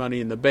cashed in Money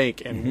in the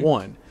Bank and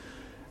won.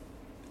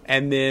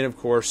 And then, of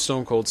course,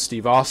 Stone Cold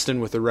Steve Austin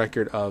with a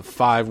record of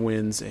 5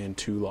 wins and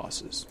 2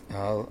 losses.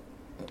 A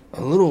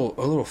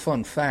little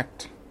fun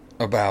fact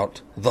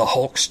about the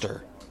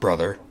Hulkster,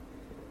 brother.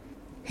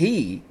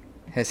 He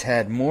has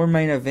had more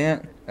main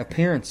event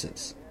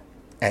appearances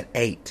at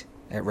 8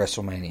 at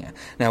WrestleMania.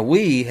 Now,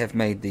 we have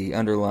made the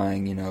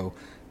underlying,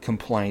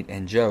 complaint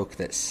and joke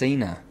that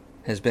Cena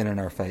has been in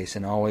our face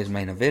and always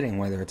main eventing,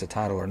 whether it's a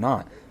title or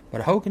not.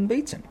 But Hogan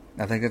beats him.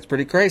 I think that's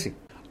pretty crazy.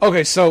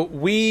 Okay, so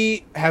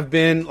we have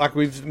been, like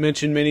we've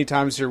mentioned many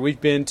times here, we've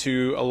been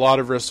to a lot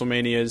of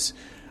WrestleManias.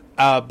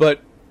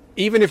 But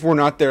even if we're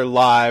not there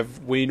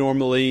live, we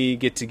normally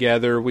get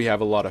together. We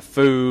have a lot of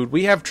food.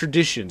 We have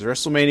traditions.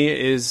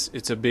 WrestleMania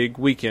it's a big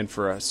weekend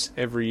for us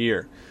every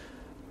year.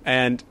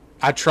 And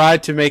I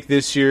tried to make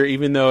this year,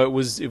 even though it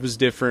was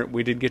different,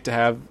 we did get to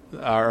have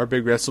our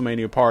big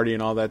WrestleMania party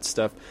and all that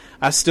stuff.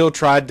 I still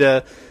tried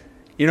to,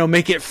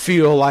 make it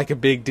feel like a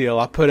big deal.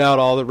 I put out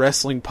all the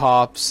wrestling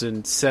pops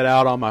and set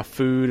out all my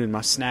food and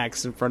my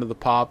snacks in front of the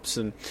pops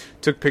and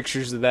took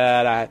pictures of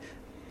that. I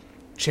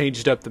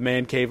changed up the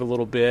man cave a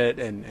little bit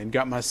and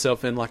got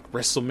myself in like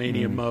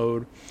WrestleMania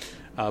mode.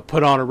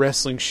 Put on a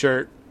wrestling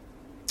shirt.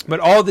 But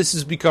all this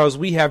is because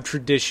we have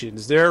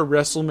traditions. There are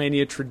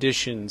WrestleMania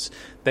traditions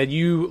that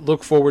you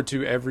look forward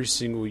to every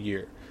single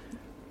year.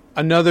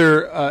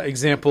 Another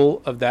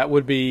example of that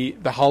would be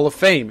the Hall of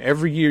Fame.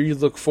 Every year you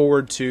look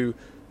forward to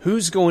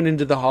who's going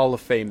into the Hall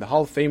of Fame. The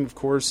Hall of Fame, of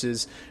course,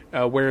 is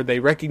where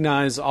they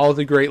recognize all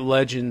the great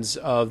legends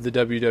of the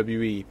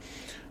WWE.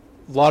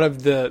 A lot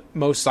of the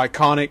most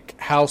iconic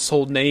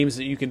household names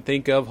that you can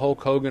think of,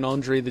 Hulk Hogan,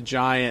 Andre the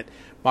Giant,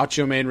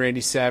 Macho Man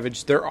Randy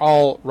Savage, they're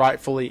all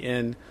rightfully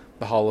in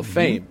the Hall of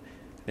Fame.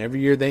 And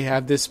every year they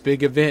have this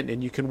big event,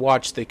 and you can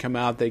watch. They come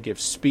out, they give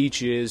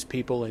speeches,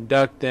 people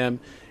induct them.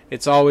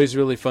 It's always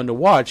really fun to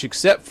watch,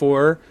 except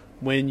for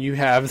when you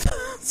have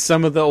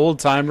some of the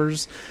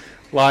old-timers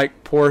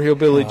like poor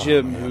Hillbilly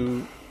Jim,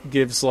 who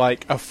gives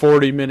like a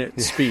 40-minute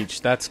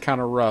speech. That's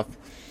kind of rough.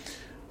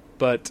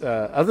 But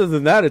other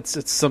than that,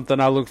 it's something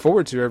I look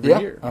forward to every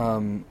year.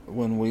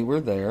 When we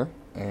were there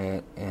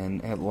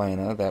in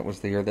Atlanta, that was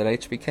the year that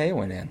HBK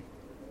went in.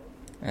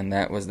 And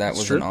that was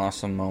an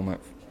awesome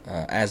moment.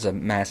 As a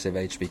massive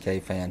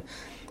HBK fan,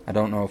 I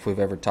don't know if we've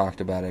ever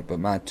talked about it, but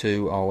my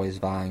 2 always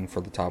vying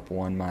for the top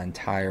 1 my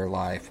entire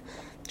life,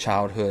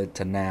 childhood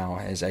to now,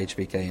 is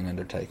HBK and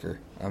Undertaker.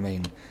 I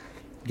mean,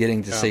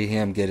 getting to see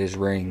him get his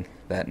ring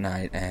that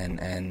night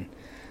and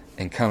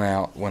come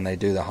out when they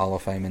do the Hall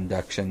of Fame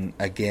induction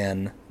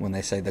again, when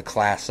they say the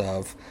class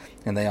of,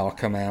 and they all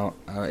come out,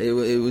 it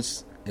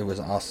was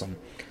awesome.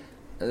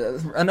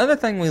 Another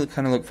thing we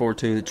kind of look forward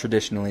to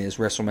traditionally is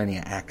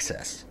WrestleMania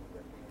Access.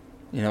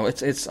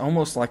 It's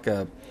almost like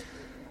a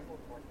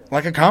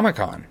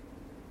Comic-Con.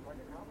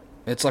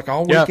 It's like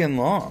all weekend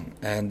long,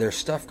 and there's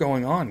stuff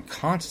going on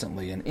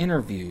constantly, and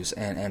interviews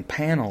and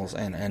panels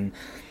and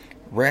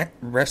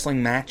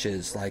wrestling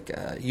matches. Like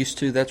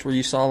that's where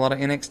you saw a lot of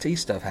NXT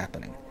stuff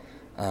happening.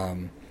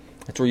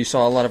 That's where you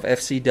saw a lot of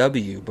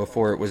FCW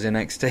before it was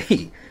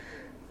NXT.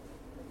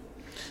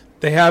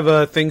 They have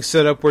a thing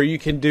set up where you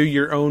can do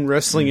your own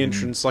wrestling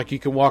entrance. Like you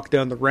can walk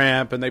down the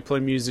ramp and they play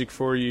music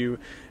for you.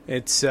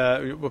 It's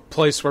a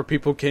place where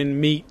people can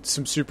meet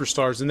some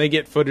superstars, and they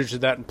get footage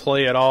of that and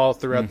play it all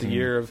throughout the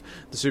year of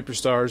the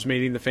superstars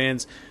meeting the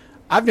fans.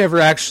 I've never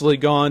actually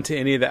gone to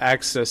any of the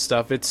Access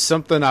stuff. It's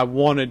something I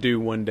want to do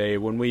one day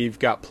when we've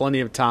got plenty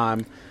of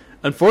time.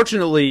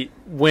 Unfortunately,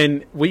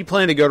 when we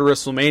plan to go to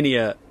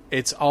WrestleMania,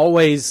 it's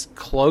always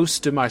close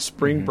to my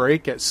spring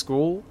break at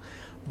school.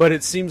 But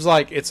it seems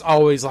like it's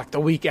always like the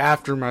week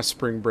after my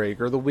spring break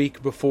or the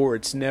week before.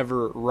 It's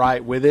never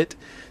right with it.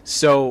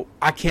 So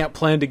I can't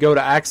plan to go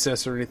to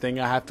Access or anything.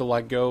 I have to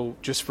like go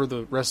just for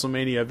the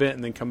WrestleMania event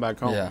and then come back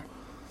home.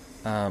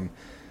 Yeah.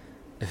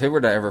 If it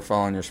were to ever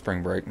fall on your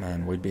spring break,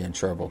 man, we'd be in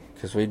trouble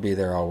because we'd be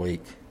there all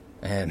week.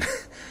 And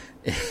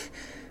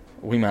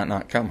we might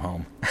not come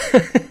home.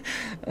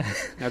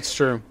 That's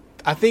true.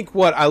 I think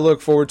what I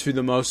look forward to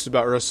the most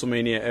about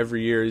WrestleMania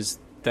every year is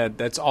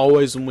that's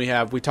always when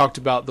we talked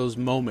about those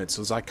moments,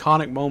 those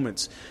iconic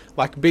moments,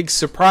 like big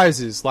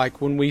surprises, like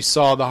when we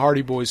saw the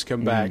Hardy Boys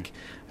come back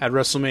at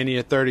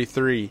WrestleMania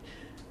 33.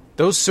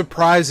 Those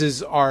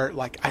surprises are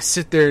like, I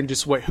sit there and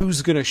just wait,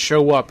 who's going to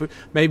show up?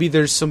 Maybe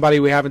there's somebody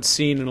we haven't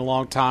seen in a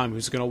long time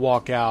who's going to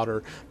walk out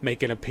or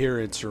make an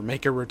appearance or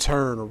make a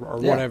return or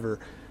whatever.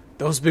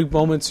 Those big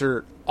moments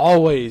are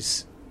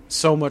always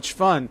so much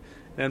fun.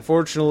 And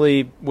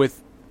unfortunately,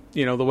 with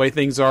the way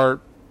things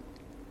are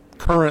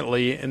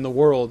currently in the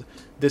world,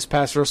 this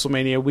past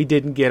WrestleMania, we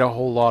didn't get a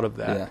whole lot of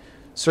that.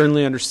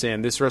 Certainly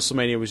understand this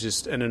WrestleMania was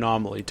just an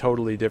anomaly,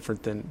 totally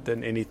different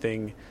than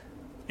anything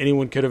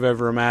anyone could have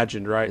ever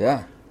imagined, right?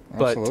 Yeah,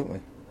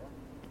 absolutely.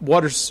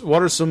 But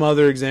what are some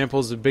other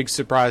examples of big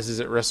surprises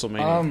at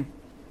WrestleMania?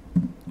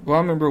 Well,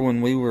 I remember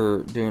when we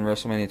were doing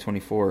WrestleMania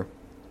 24,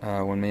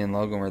 when me and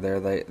Logan were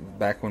there,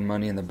 back when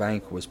Money in the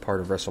Bank was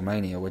part of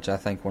WrestleMania, which I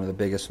think one of the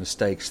biggest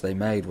mistakes they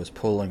made was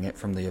pulling it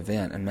from the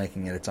event and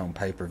making it its own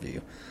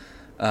pay-per-view.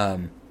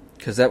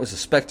 Because that was a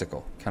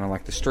spectacle, kind of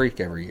like the Streak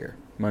every year.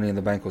 Money in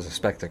the Bank was a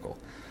spectacle.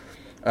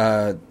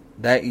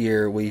 That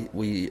year,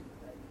 we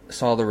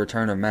saw the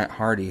return of Matt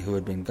Hardy, who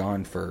had been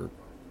gone for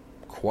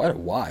quite a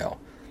while,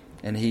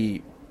 and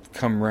he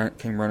came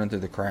running through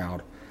the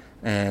crowd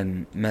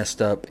and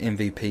messed up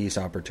MVP's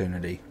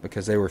opportunity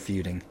because they were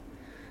feuding.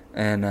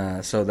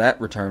 And so that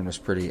return was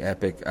pretty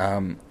epic.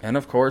 And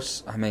of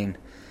course, I mean,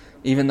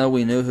 even though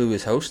we knew who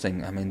was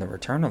hosting, I mean, the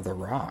return of The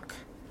Rock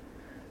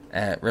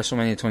at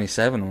WrestleMania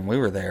 27 when we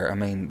were there, I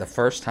mean, the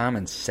first time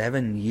in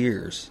 7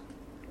 years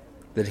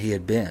that he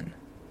had been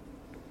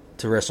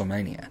to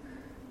WrestleMania,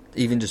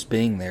 even just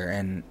being there,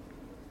 and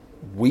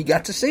we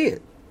got to see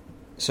it.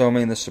 So, I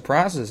mean, the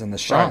surprises and the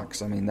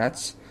shocks, I mean,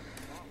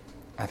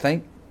 I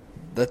think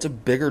that's a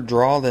bigger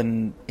draw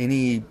than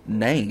any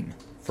name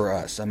for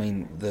us. I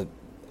mean, the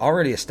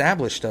already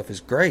established stuff is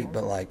great,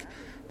 but, like,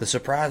 the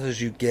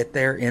surprises you get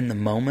there in the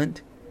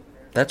moment,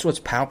 that's what's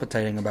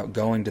palpitating about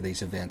going to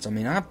these events. I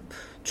mean, I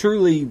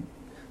truly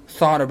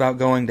thought about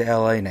going to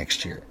LA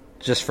next year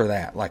just for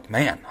that. Like,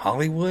 man,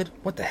 Hollywood?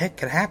 What the heck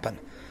could happen?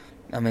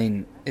 I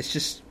mean,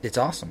 it's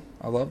awesome.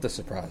 I love the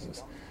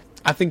surprises.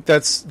 I think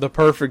that's the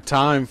perfect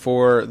time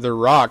for The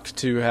Rock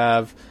to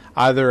have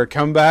either a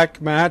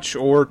comeback match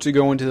or to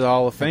go into the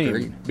Hall of Fame.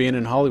 Agreed. Being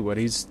in Hollywood,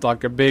 he's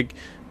like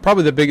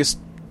probably the biggest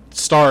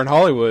star in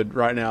Hollywood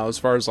right now as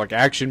far as like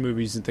action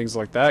movies and things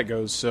like that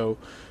goes. So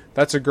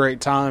that's a great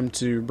time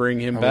to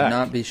bring him back. I would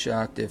not be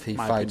shocked if he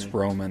fights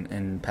opinion. Roman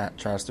and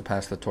tries to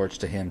pass the torch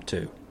to him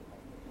too,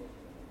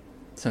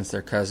 since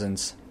they're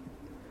cousins.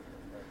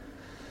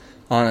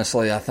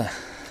 Honestly,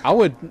 I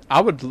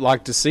would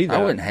like to see that.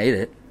 I wouldn't hate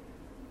it.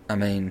 I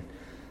mean,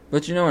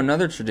 but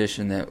another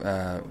tradition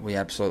that we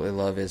absolutely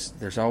love is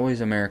there's always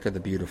America the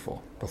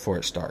Beautiful before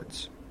it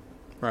starts.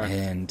 Right.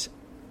 And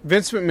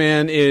Vince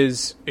McMahon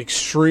is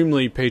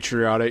extremely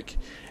patriotic,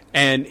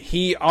 and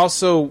he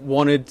also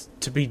wanted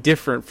to be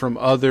different from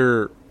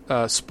other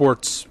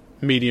sports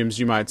mediums,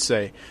 you might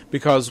say,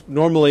 because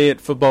normally at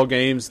football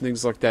games and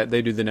things like that,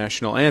 they do the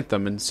national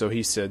anthem, and so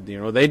he said,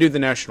 they do the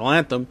national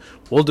anthem,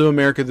 we'll do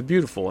America the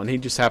Beautiful, and he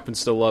just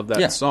happens to love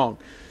that song.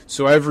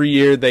 So every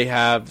year they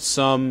have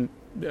some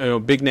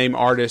big name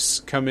artists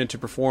come in to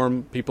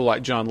perform, people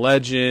like John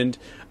Legend,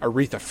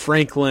 Aretha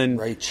Franklin,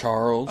 Ray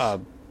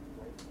Charles.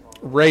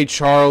 Ray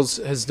Charles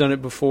has done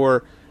it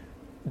before.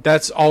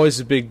 That's always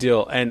a big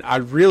deal, and I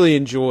really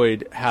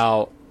enjoyed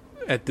how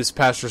at this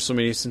past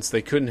WrestleMania, since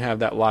they couldn't have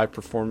that live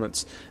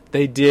performance,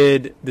 they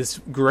did this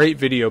great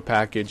video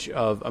package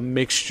of a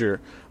mixture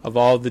of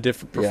all the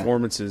different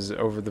performances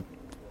over the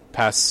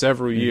past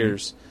several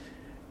years,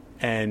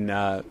 and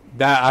that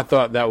I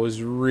thought that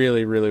was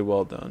really, really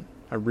well done.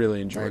 I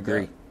really enjoyed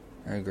that.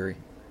 I agree.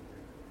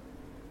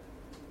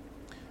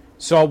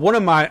 So one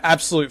of my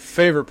absolute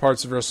favorite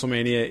parts of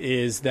WrestleMania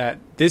is that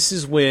this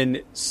is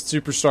when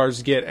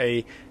superstars get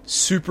a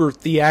super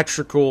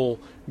theatrical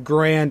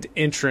grand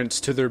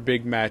entrance to their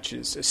big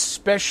matches,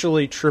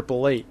 especially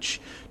Triple H.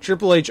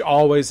 Triple H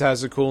always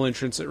has a cool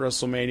entrance at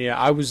WrestleMania.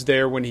 I was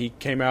there when he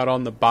came out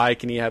on the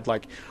bike and he had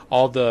like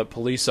all the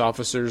police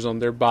officers on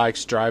their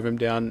bikes drive him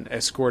down,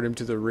 escort him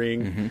to the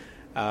ring.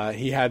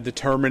 He had the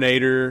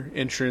Terminator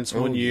entrance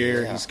one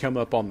year. Yeah. He's come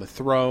up on the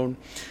throne.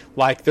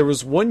 Like there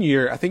was one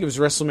year, I think it was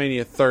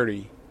WrestleMania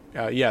 30.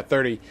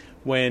 30,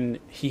 when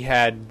he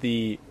had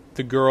the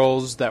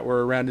girls that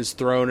were around his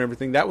throne and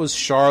everything. That was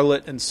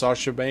Charlotte and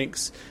Sasha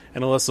Banks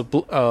and Alexa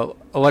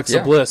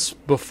Bliss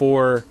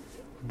before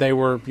they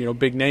were,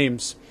 big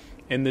names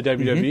in the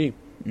WWE.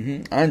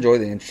 I enjoy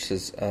the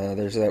entrances.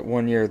 There's that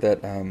one year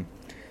that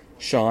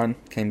Shawn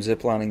came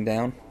ziplining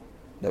down.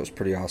 That was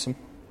pretty awesome.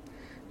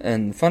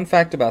 And fun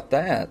fact about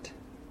that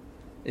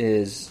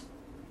is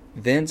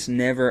Vince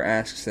never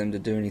asks them to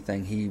do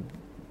anything he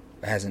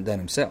hasn't done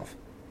himself.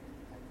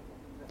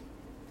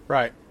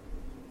 Right.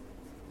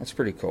 That's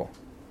pretty cool.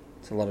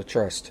 It's a lot of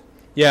trust.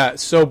 Yeah,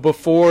 so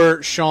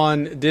before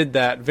Shawn did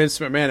that, Vince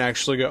McMahon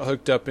actually got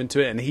hooked up into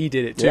it, and he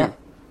did it too. Yeah.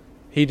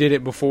 He did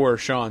it before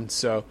Shawn.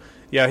 So,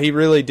 yeah, he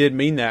really did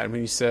mean that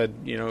when he said,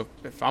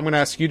 if I'm going to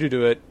ask you to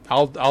do it,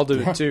 I'll do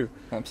it too.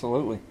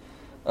 Absolutely.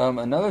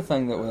 Another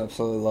thing that we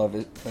absolutely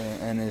love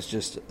and is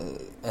just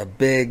a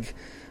big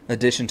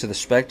addition to the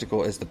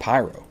spectacle is the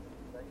pyro,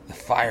 the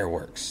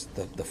fireworks,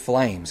 the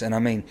flames. And I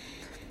mean,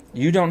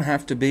 you don't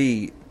have to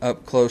be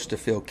up close to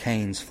feel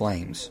Kane's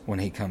flames when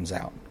he comes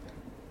out.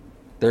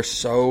 They're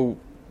so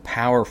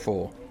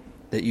powerful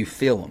that you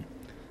feel them.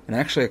 And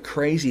actually a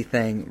crazy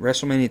thing,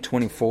 WrestleMania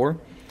 24,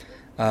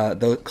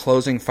 the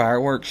closing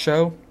fireworks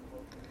show,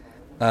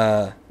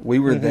 we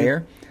were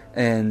there,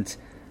 and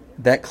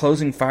that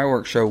closing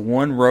fireworks show,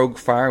 one rogue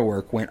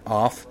firework went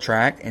off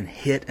track and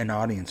hit an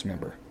audience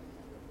member.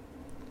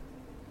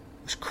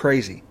 It was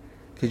crazy.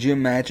 Could you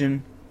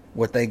imagine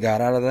what they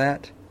got out of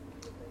that?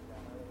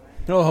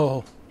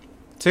 Oh,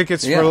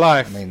 tickets for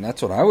life. I mean,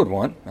 that's what I would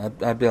want.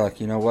 I'd be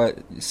like, you know what?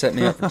 Set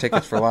me up for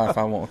tickets for life.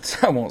 I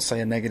won't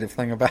say a negative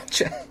thing about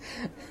you.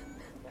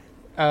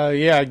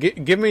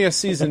 Give me a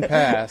season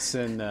pass,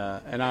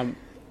 and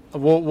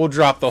we'll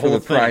drop the for whole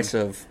the thing. price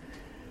of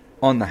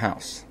on the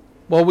house.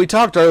 Well, we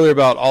talked earlier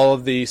about all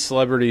of the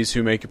celebrities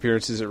who make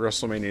appearances at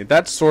WrestleMania.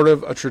 That's sort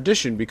of a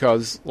tradition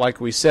because,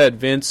 like we said,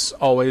 Vince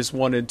always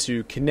wanted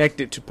to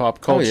connect it to pop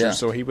culture,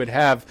 so he would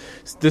have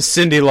the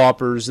Cyndi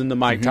Laupers and the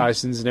Mike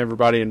Tysons and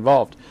everybody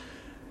involved.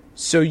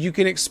 So you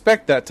can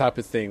expect that type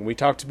of thing. We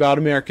talked about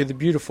America the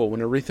Beautiful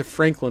when Aretha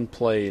Franklin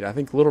played. I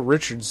think Little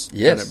Richard's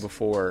done it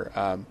before.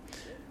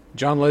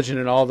 John Legend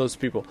and all those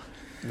people.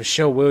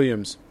 Michelle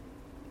Williams.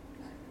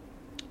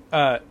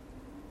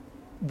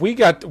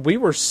 We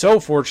were so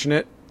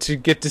fortunate to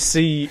get to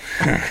see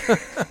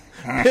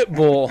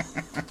Pitbull.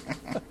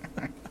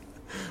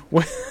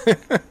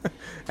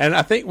 And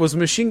I think was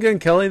Machine Gun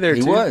Kelly there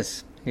too?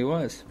 He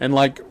was. And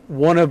like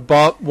one of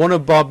Bob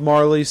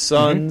Marley's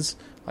sons,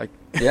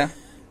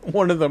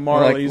 one of the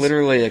Marleys. Like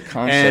literally a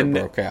concert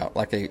broke out,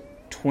 like a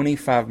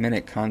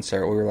 25-minute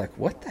concert. We were like,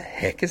 "What the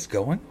heck is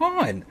going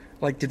on?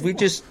 Like, did we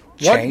just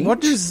change?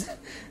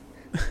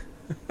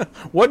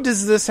 What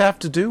does this have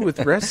to do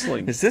with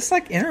wrestling? Is this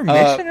like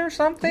intermission or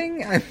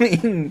something? I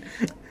mean,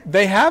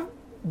 they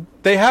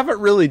haven't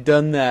really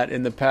done that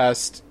in the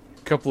past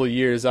couple of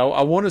years.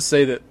 I want to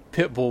say that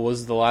Pitbull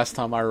was the last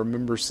time I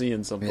remember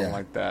seeing something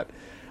like that.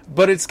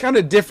 But it's kind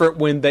of different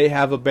when they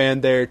have a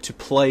band there to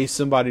play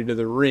somebody to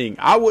the ring.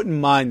 I wouldn't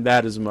mind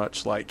that as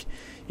much. Like,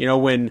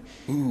 when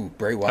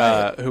Bray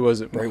Wyatt, who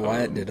was it? Bray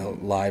Wyatt did a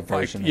live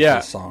version of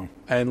this song,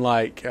 and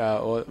like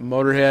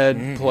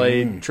Motorhead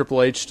played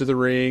Triple H to the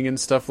ring and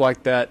stuff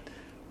like that.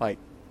 Like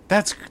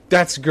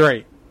that's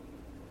great.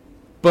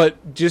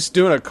 But just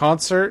doing a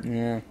concert,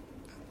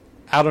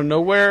 out of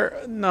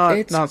nowhere,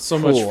 not so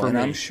cool, much for and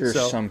me. I'm sure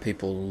some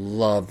people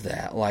love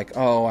that. Like,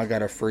 I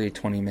got a free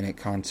 20-minute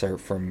concert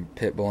from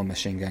Pitbull and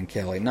Machine Gun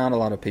Kelly. Not a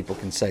lot of people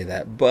can say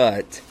that,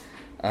 but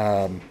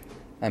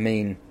I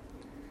mean,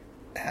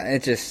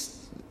 it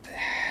just,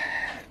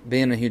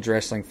 being a huge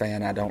wrestling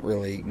fan, I don't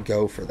really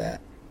go for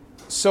that.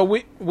 So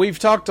we've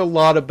talked a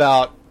lot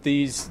about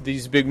these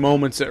big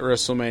moments at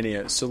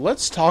WrestleMania. So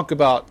let's talk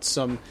about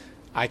some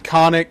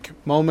iconic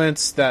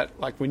moments that,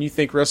 like, when you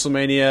think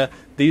WrestleMania,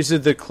 these are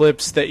the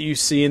clips that you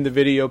see in the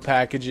video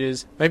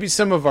packages. Maybe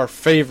some of our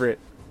favorite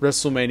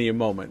WrestleMania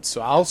moments.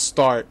 So I'll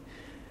start.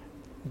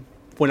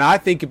 When I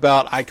think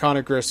about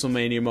iconic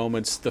WrestleMania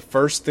moments, the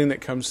first thing that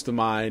comes to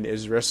mind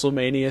is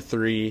WrestleMania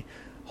 3,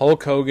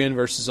 Hulk Hogan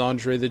versus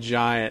Andre the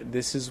Giant.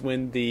 This is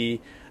when the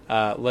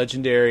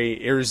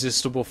legendary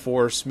irresistible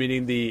force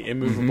meeting the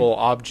immovable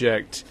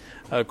object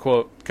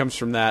quote comes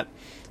from that.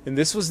 And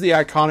this was the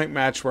iconic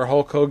match where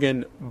Hulk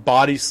Hogan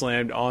body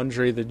slammed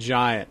Andre the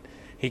Giant.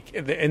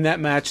 In that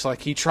match,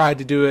 like, he tried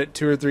to do it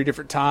 2 or 3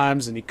 different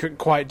times and he couldn't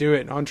quite do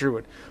it, and Andre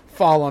would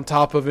fall on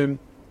top of him.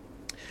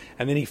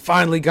 And then he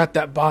finally got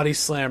that body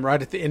slam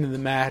right at the end of the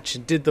match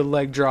and did the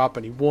leg drop,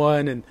 and he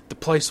won, and the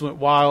place went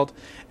wild.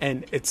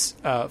 And it's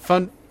a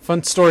fun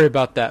story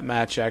about that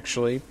match,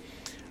 actually.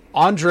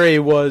 Andre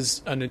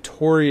was a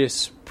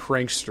notorious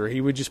prankster.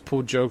 He would just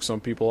pull jokes on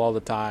people all the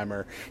time,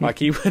 or like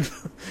he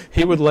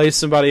would lay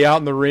somebody out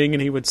in the ring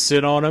and he would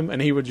sit on them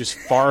and he would just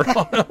fart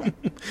on them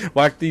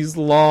like these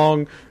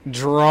long,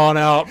 drawn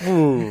out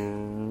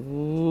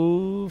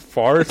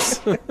farts.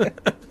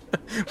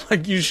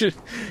 Like you should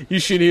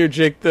hear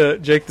Jake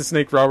the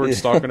Snake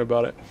Roberts talking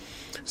about it.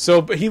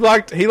 So, but he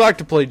liked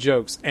to play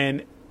jokes,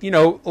 and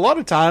a lot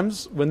of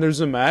times when there's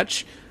a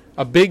match,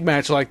 a big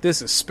match like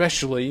this,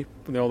 especially,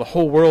 the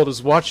whole world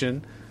is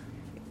watching,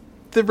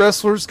 the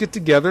wrestlers get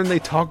together and they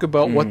talk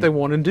about what they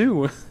want to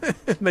do.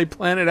 And they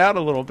plan it out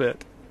a little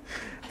bit.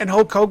 And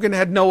Hulk Hogan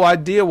had no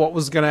idea what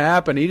was going to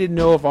happen. He didn't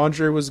know if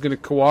Andre was going to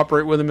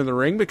cooperate with him in the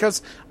ring,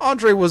 because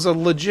Andre was a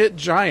legit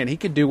giant. He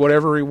could do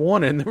whatever he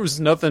wanted, and there was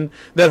nothing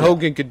that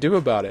Hogan could do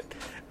about it.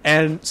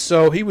 And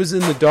so he was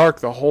in the dark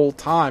the whole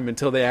time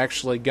until they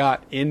actually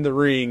got in the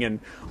ring, and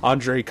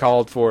Andre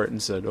called for it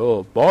and said,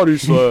 "Oh, body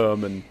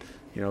slam," and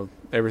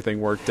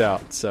everything worked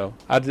out. So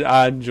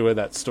I enjoy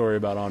that story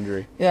about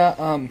Andre. Yeah,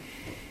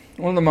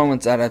 one of the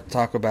moments that I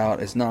talk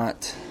about is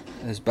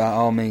by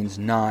all means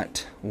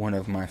not one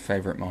of my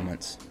favorite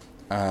moments.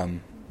 It's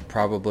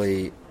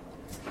probably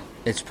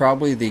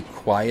the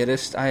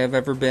quietest I have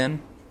ever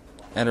been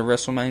at a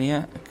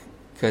WrestleMania.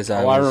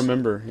 I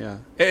remember. Yeah,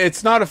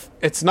 it's not a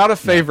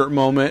favorite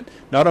moment,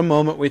 not a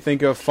moment we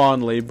think of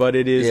fondly, but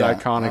it is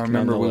iconic. I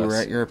remember nonetheless. we were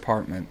at your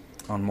apartment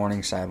on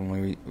Morningside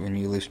when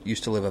you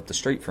used to live up the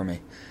street from me,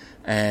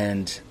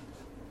 and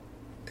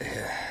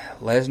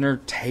Lesnar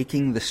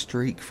taking the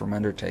streak from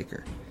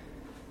Undertaker,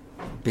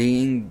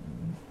 being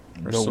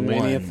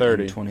WrestleMania the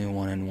 30,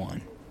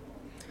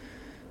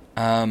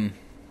 21-1.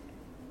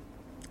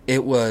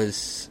 It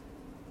was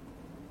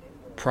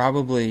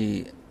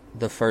probably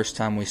the first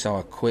time we saw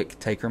a quick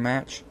Taker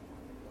match,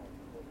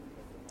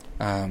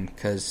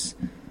 because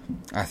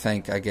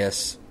I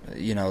guess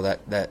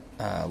that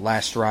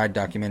Last Ride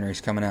documentary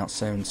is coming out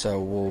soon, so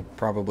we'll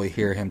probably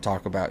hear him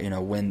talk about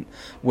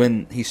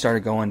when he started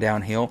going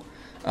downhill.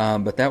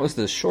 But that was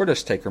the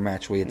shortest Taker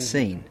match we had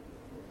seen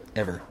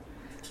ever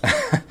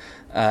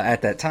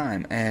at that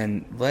time,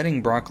 and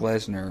letting Brock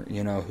Lesnar,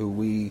 who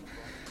we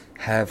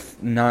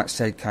have not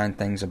said kind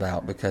things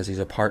about because he's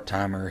a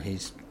part-timer,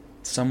 he's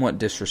somewhat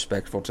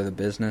disrespectful to the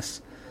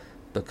business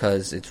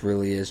because it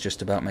really is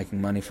just about making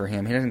money for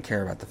him. He doesn't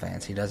care about the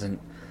fans. He doesn't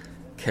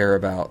care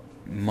about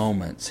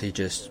moments. He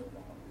just,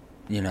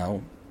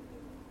 and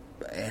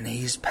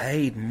he's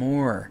paid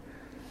more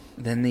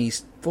than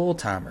these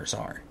full-timers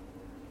are.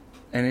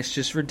 And it's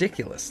just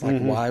ridiculous.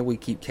 Like, why we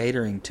keep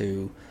catering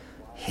to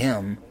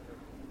him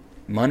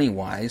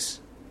money-wise.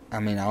 I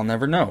mean, I'll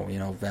never know.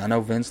 I know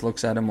Vince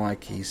looks at him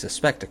like he's a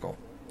spectacle.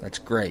 That's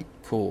great.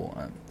 Cool.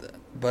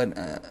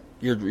 But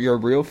your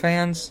real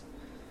fans,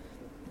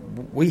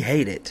 we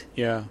hate it.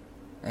 Yeah.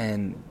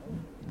 And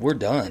we're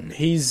done.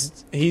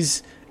 He's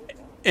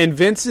in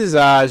Vince's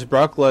eyes,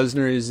 Brock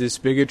Lesnar is this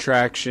big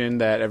attraction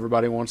that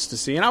everybody wants to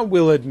see. And I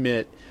will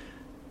admit,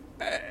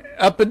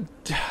 up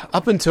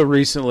until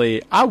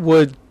recently, I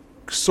would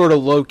sort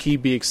of low-key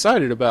be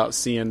excited about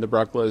seeing the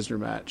Brock Lesnar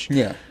match.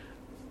 Yeah.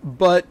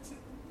 But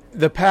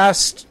the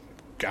past,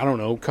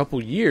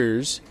 couple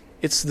years,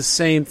 it's the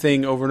same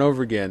thing over and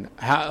over again.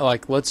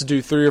 Let's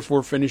do 3 or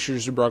 4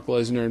 finishers to Brock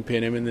Lesnar and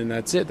pin him, and then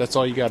that's it. That's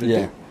all you got to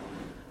do.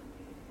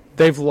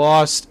 They've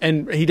lost,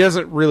 and he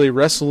doesn't really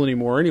wrestle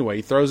anymore anyway.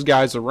 He throws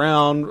guys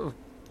around,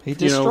 he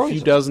destroys a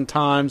few dozen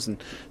times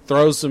and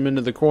throws them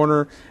into the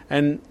corner,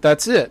 and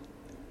that's it.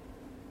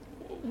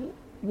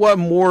 What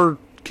more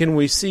can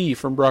we see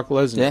from Brock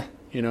Lesnar?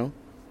 Yeah.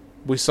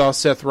 We saw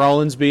Seth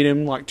Rollins beat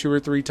him like 2 or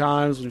 3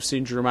 times. We've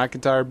seen Drew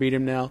McIntyre beat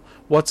him now.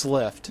 What's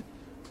left?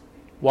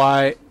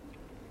 Why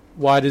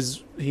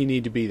does he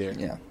need to be there?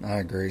 Yeah, I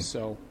agree.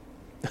 So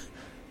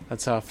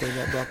that's how I feel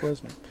about Brock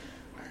Lesnar.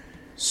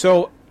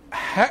 So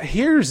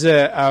here's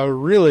a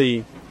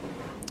really,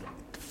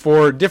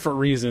 for different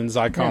reasons,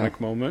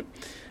 iconic moment.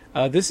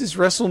 This is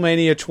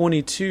WrestleMania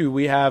 22.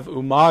 We have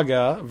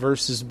Umaga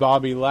versus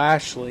Bobby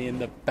Lashley in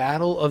the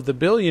Battle of the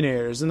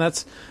Billionaires. And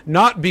that's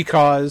not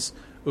because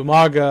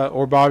Umaga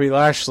or Bobby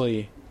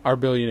Lashley are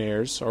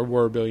billionaires or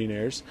were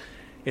billionaires.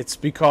 It's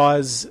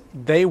because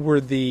they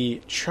were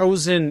the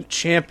chosen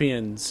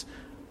champions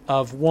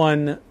of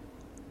one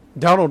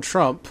Donald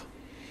Trump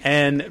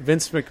and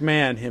Vince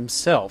McMahon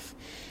himself.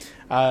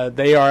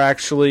 They are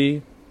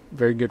actually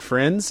very good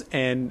friends,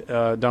 and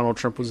Donald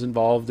Trump was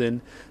involved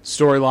in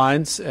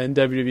storylines in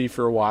WWE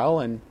for a while,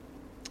 and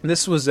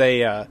this was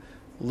a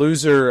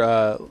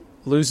loser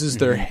loses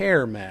their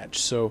hair match.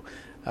 So,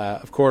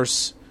 of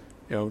course,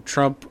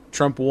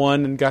 Trump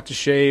won and got to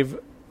shave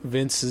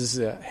Vince's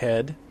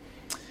head.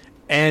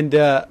 And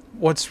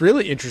what's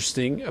really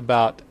interesting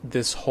about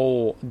this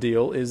whole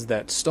deal is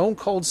that Stone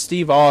Cold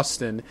Steve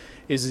Austin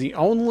is the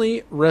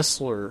only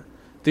wrestler,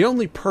 the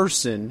only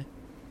person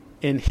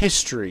in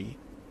history,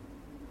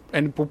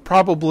 and will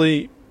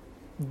probably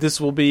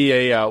this will be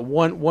a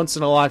once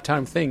in a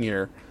lifetime thing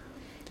here,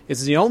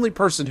 is the only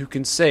person who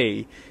can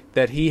say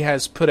that he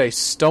has put a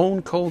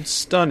stone cold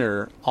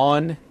stunner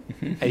on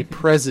a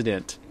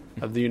president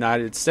of the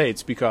United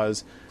States,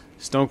 because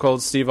Stone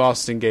Cold Steve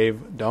Austin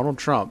gave Donald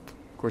Trump,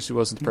 of course he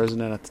wasn't the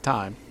president at the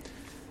time,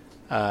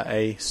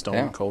 a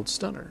stone cold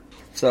stunner.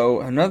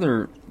 So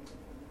another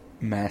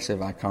massive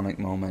iconic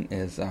moment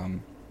is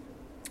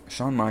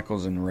Shawn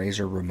Michaels and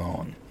Razor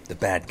Ramon, the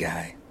bad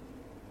guy,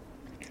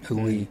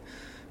 who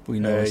we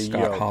know as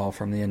Scott Hall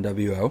from the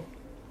NWO,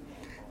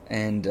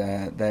 and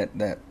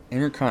that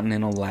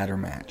Intercontinental ladder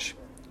match.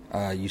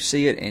 You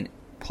see it in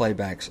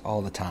playbacks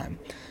all the time,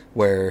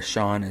 where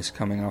Shawn is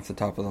coming off the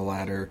top of the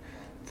ladder,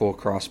 full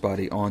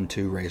crossbody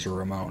onto Razor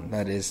Ramon.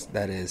 That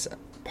is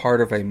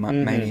part of a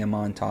Mania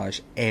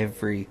montage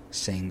every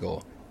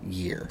single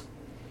year.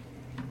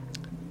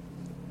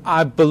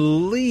 I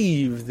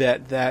believe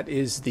that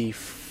is the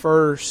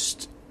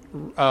first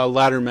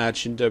ladder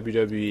match in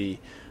WWE.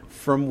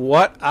 From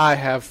what I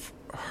have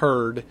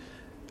heard,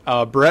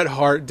 Bret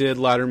Hart did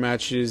ladder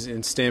matches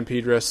in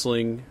Stampede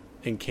Wrestling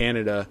in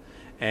Canada,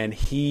 and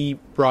he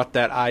brought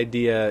that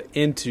idea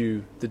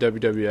into the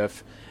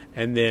WWF.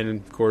 And then,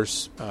 of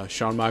course,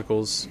 Shawn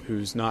Michaels,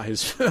 who's not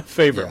his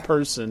favorite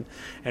person,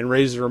 and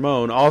Razor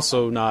Ramon,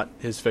 also not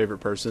his favorite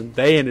person,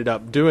 they ended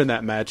up doing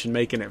that match and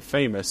making it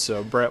famous.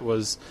 So Bret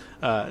was,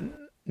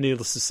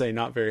 needless to say,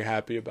 not very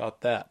happy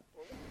about that.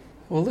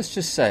 Well, let's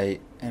just say,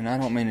 and I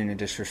don't mean any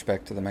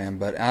disrespect to the man,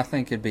 but I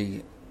think it'd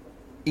be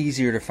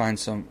easier to find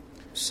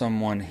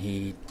someone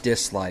he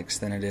dislikes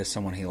than it is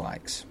someone he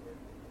likes.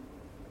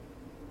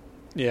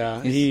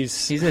 Yeah,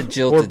 he's a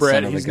jilted poor Bret,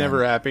 son of a he's gun.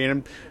 never happy.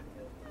 And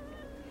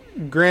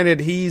granted,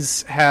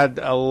 he's had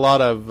a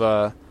lot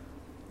of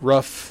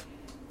rough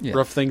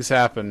things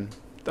happen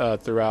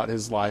throughout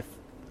his life.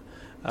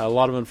 A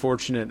lot of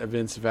unfortunate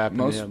events have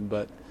happened to him,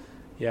 but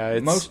yeah,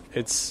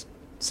 it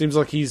seems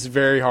like he's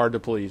very hard to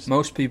please.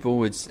 Most people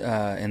would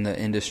in the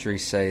industry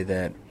say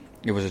that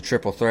it was a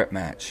triple threat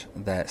match,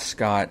 that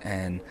Scott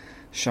and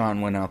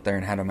Shawn went out there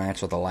and had a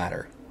match with a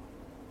ladder.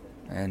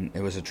 And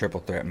it was a triple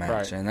threat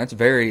match. Right. And that's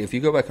if you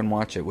go back and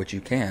watch it, which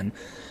you can,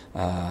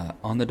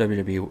 on the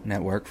WWE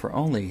Network for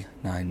only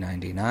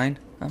 $9.99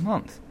 a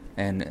month.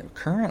 And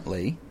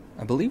currently,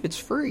 I believe it's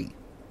free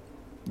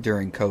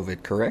during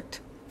COVID,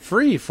 correct?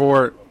 Free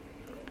for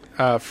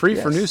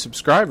new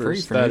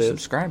subscribers. Free for new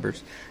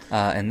subscribers.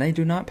 And they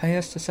do not pay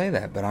us to say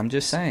that, but I'm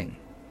just saying.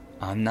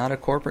 I'm not a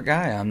corporate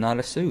guy. I'm not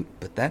a suit.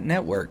 But that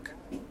network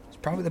is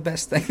probably the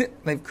best thing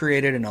that they've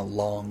created in a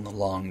long,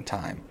 long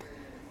time.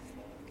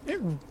 It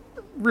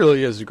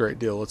really is a great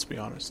deal, let's be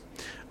honest.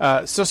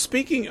 So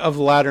speaking of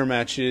ladder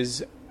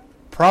matches,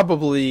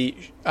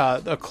 probably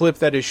a clip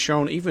that is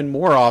shown even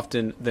more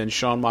often than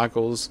Shawn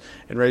Michaels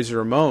and Razor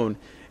Ramon,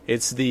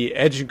 it's the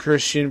Edge and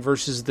Christian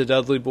versus the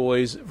Dudley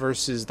Boys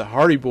versus the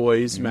Hardy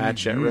Boys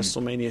match at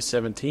WrestleMania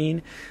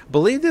 17. I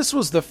believe this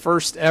was the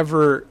first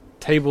ever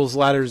tables,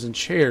 ladders, and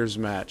chairs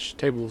match.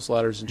 Tables,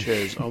 ladders, and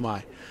chairs, oh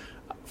my.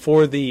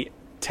 For the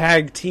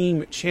tag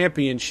team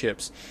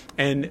championships.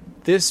 And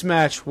this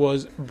match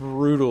was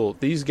brutal.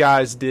 These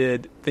guys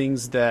did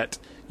things that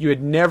you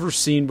had never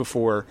seen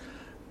before.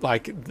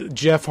 Like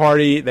Jeff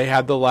Hardy, they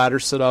had the ladder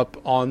set up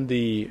on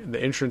the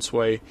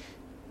entranceway.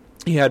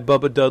 He had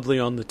Bubba Dudley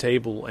on the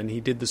table, and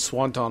he did the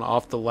swanton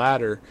off the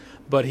ladder,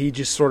 but he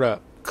just sort of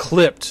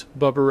clipped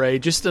Bubba Ray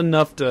just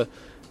enough to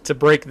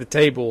break the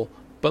table,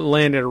 but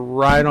landed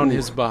right on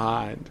his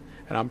behind.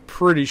 And I'm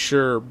pretty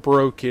sure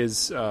broke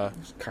his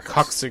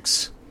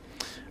coccyx.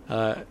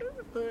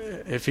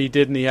 If he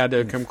didn't, he had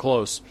to come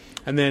close.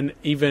 And then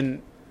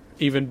even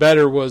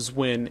better was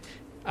when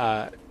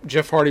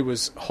Jeff Hardy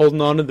was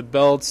holding on to the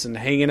belts and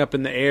hanging up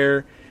in the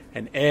air,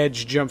 and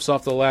Edge jumps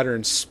off the ladder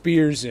and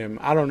spears him.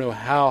 I don't know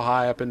how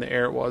high up in the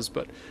air it was,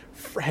 but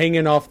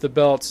hanging off the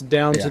belts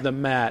down to the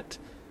mat.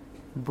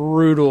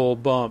 Brutal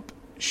bump.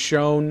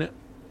 Shown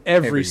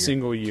every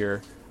single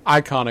year.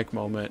 Iconic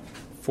moment,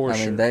 for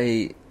sure. I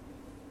mean,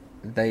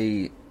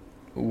 they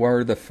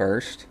were the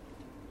first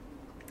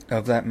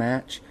of that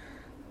match.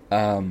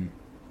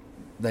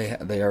 They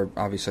are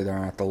obviously they're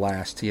not the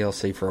last.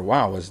 TLC for a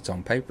while was its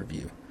own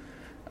pay-per-view,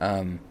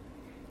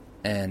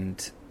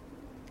 and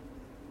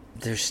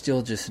there's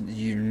still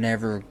you're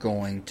never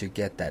going to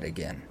get that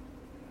again.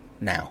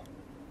 Now,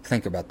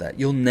 think about that.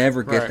 You'll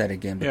never get that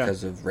again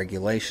because of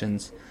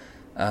regulations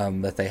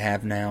that they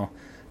have now,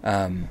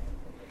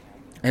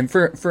 and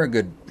for a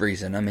good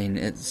reason. I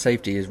mean,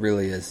 safety is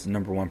really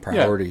number one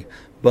priority,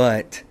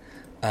 but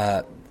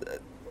that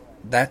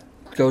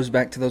goes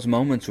back to those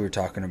moments we were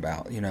talking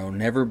about,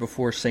 never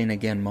before seen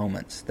again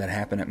moments that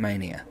happen at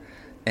Mania.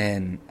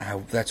 And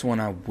that's one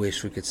I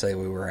wish we could say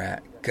we were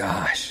at.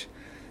 Gosh.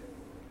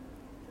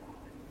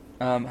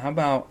 How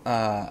about,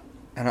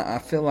 and I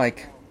feel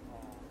like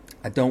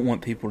I don't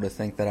want people to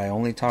think that I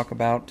only talk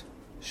about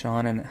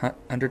Shawn and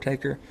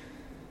Undertaker,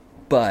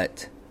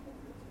 but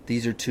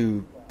these are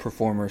two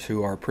performers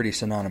who are pretty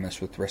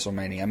synonymous with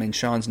WrestleMania. I mean,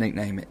 Shawn's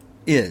nickname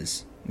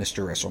is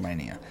Mr.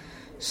 WrestleMania.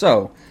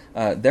 So,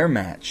 their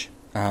match,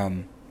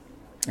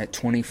 at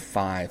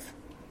 25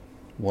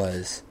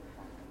 was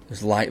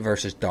light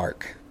versus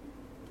dark,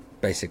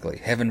 basically.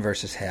 Heaven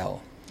versus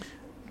hell.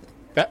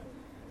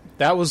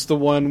 That was the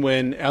one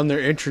when, on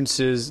their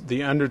entrances,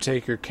 the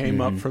Undertaker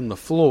came up from the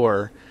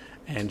floor,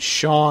 and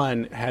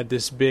Shawn had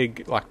this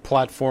big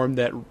platform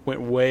that went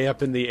way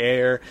up in the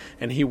air,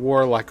 and he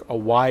wore a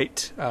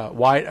white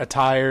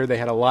attire. They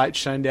had a light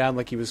shine down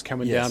like he was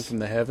coming down from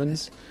the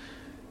heavens.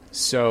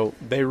 So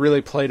they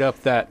really played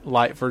up that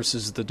light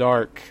versus the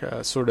dark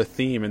sort of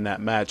theme in that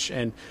match.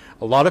 And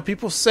a lot of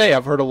people say,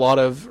 I've heard a lot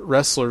of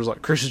wrestlers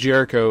like Chris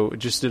Jericho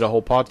just did a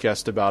whole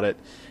podcast about it,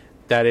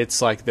 that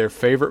it's like their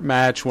favorite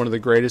match, one of the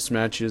greatest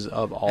matches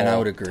of all time. And I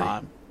would agree.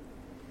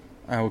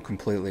 I would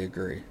completely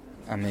agree.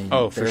 I mean,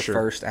 their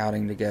first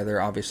outing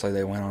together, obviously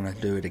they went on to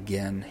do it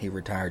again. He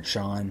retired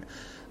Shawn,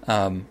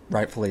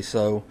 rightfully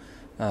so.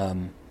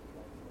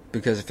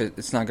 Because if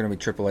it's not going to be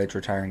Triple H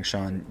retiring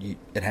Shawn,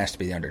 it has to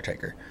be The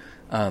Undertaker.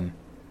 That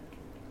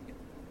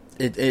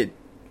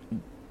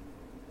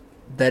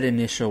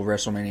initial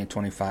WrestleMania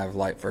 25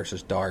 light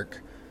versus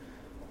dark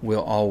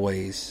will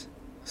always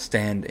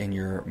stand in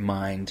your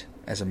mind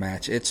as a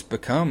match. It's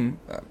become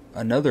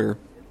another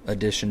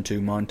addition to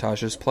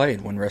montages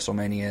played when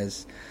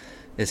WrestleMania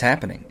is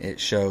happening. It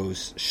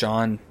shows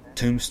Shawn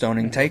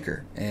tombstoning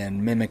Taker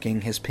and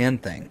mimicking his pin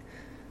thing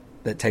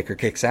that Taker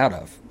kicks out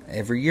of.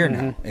 Every year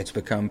now, it's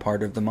become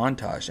part of the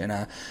montage.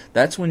 And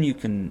that's when you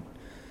can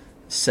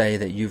say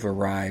that you've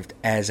arrived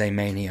as a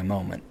Mania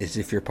moment, is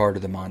if you're part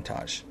of the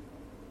montage.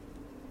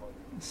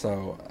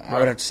 So I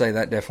would have to say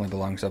that definitely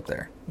belongs up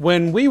there.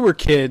 When we were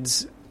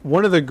kids,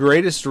 one of the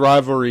greatest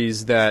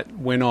rivalries that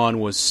went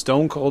on was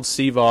Stone Cold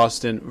Steve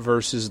Austin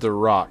versus The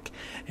Rock.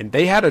 And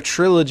they had a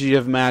trilogy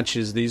of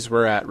matches. These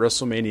were at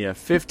WrestleMania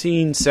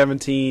 15,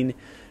 17,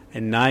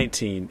 and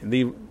 19.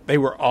 And they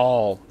were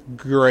all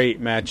great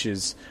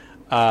matches.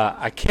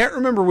 I can't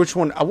remember which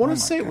one. I want to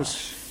say it was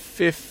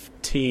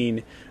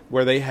 15,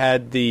 where they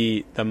had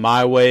the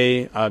My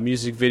Way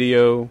music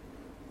video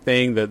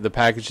thing, the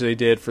package they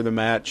did for the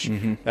match.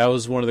 That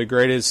was one of the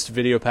greatest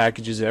video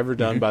packages ever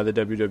done by the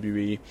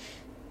WWE.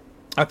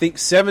 I think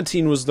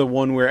 17 was the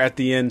one where at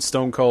the end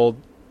Stone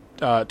Cold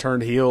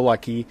turned heel,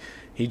 like he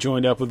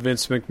joined up with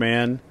Vince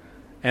McMahon,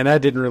 and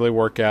that didn't really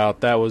work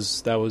out. That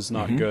was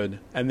not good.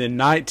 And then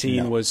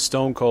 19 was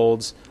Stone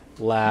Cold's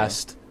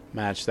last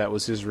match. That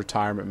was his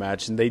retirement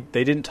match, and they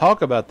didn't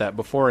talk about that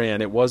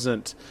beforehand. It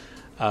wasn't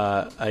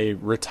a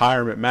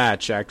retirement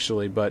match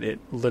actually, but it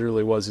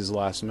literally was his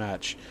last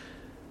match.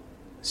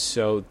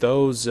 So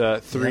those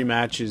three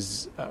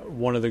matches,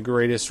 one of the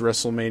greatest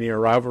WrestleMania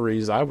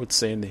rivalries, I would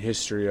say, in the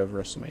history of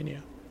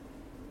WrestleMania.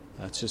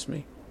 That's just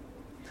me.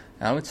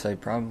 I would say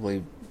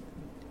probably,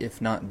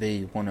 if not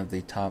the one of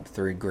the top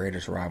three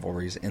greatest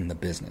rivalries in the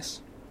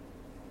business.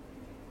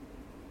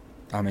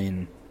 I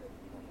mean,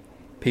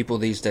 people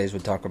these days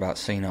would talk about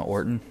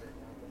Cena-Orton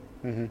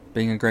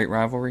being a great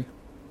rivalry.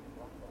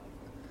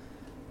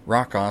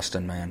 Rock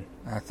Austin, man,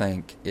 I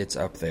think it's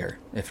up there,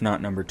 if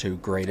not number 2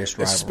 greatest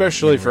rivalry.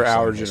 Especially for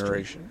our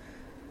generation.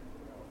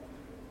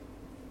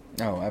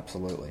 Oh,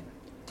 absolutely.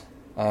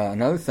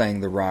 Another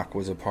thing The Rock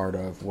was a part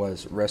of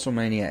was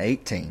WrestleMania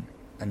 18.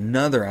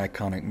 Another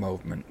iconic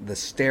moment, the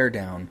stare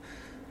down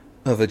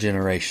of a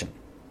generation.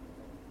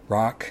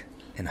 Rock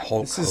and Hulk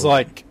Hogan. This is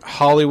like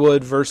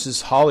Hollywood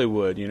versus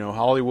Hollywood. You know,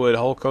 Hollywood,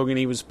 Hulk Hogan,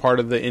 he was part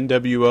of the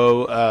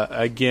NWO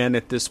again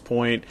at this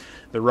point.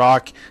 The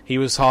Rock, he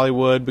was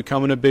Hollywood,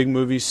 becoming a big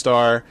movie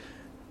star.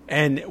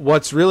 And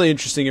what's really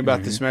interesting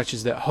about this match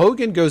is that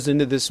Hogan goes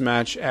into this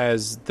match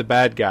as the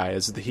bad guy,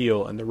 as the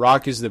heel, and The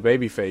Rock is the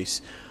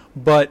babyface.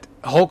 But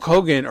Hulk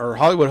Hogan, or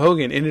Hollywood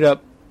Hogan, ended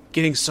up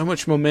getting so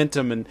much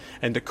momentum,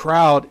 and the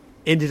crowd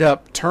ended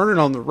up turning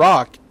on The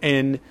Rock,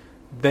 and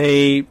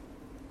they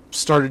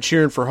started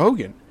cheering for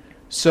Hogan.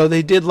 So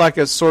they did like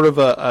a sort of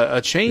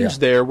a change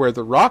there where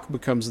The Rock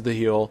becomes the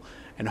heel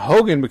and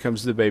Hogan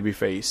becomes the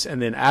babyface.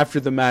 And then after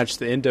the match,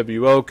 the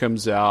NWO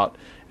comes out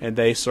and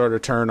they sort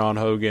of turn on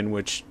Hogan,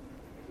 which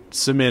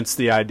cements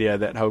the idea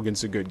that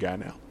Hogan's a good guy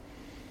now.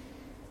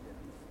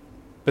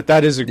 But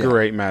that is a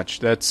great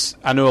match.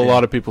 I know a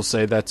lot of people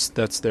say that's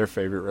their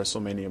favorite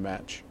WrestleMania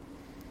match.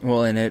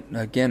 Well, and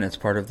it's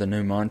part of the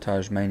new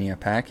Montage Mania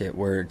packet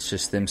where it's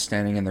just them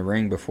standing in the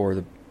ring before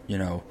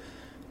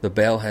the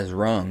bell has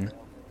rung,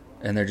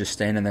 and they're just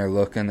standing there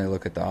looking. They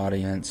look at the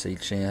audience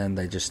each end.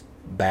 They just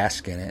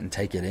bask in it and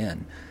take it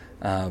in.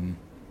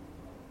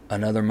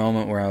 Another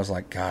moment where I was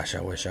like, gosh,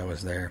 I wish I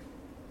was there.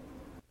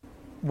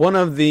 One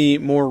of the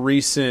more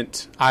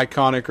recent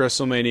iconic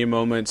WrestleMania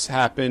moments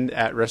happened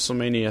at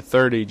WrestleMania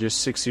 30 just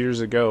 6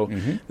 years ago.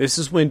 This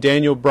is when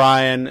Daniel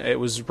Bryan, it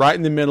was right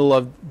in the middle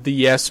of the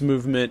Yes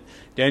movement.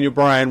 Daniel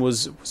Bryan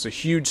was a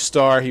huge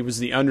star. He was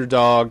the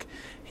underdog.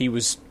 He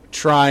was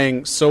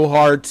trying so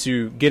hard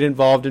to get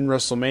involved in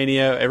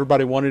WrestleMania.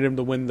 Everybody wanted him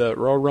to win the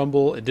Royal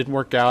Rumble. It didn't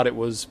work out. It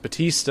was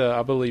Batista,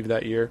 I believe,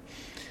 that year.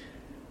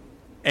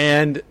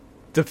 And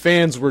the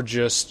fans were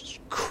just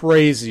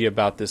crazy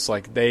about this.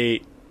 Like,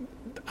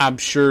 I'm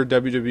sure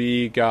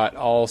WWE got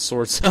all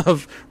sorts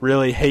of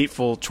really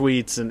hateful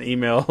tweets and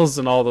emails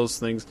and all those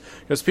things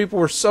because people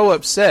were so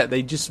upset.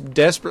 They just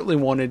desperately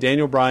wanted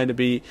Daniel Bryan to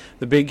be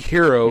the big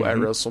hero at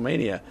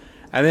WrestleMania.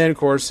 And then, of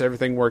course,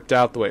 everything worked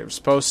out the way it was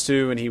supposed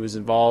to, and he was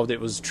involved. It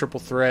was a triple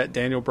threat,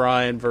 Daniel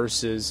Bryan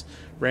versus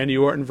Randy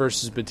Orton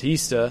versus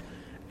Batista.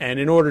 And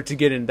in order to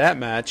get in that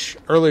match,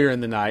 earlier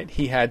in the night,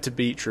 he had to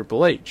beat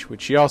Triple H,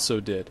 which he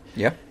also did.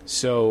 Yep.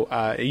 So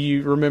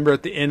you remember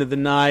at the end of the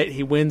night,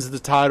 he wins the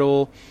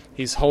title.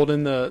 He's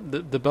holding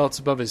the belts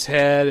above his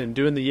head and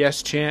doing the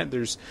yes chant.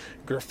 There's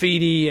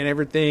graffiti and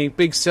everything.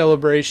 Big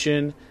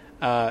celebration.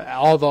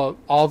 All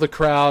the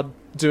crowd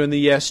doing the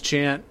yes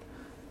chant.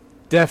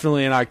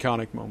 Definitely an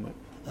iconic moment.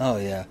 Oh,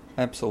 yeah,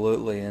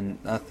 absolutely. And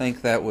I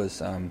think that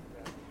was,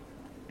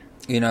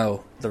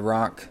 The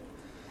Rock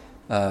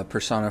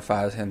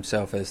personifies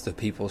himself as the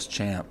people's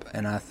champ.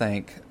 And I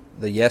think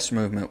the yes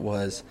movement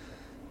was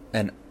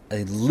a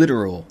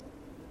literal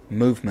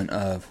movement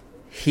of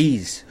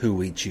he's who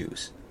we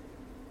choose.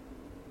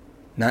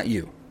 Not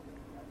you.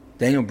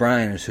 Daniel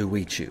Bryan is who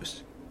we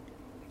choose.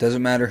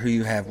 Doesn't matter who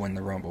you have win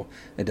the Rumble.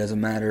 It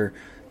doesn't matter,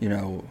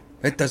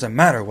 it doesn't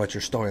matter what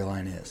your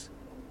storyline is.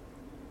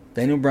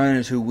 Daniel Bryan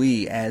is who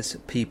we, as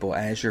people,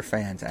 as your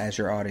fans, as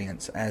your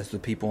audience, as the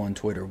people on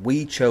Twitter,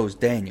 we chose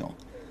Daniel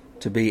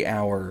to be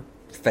our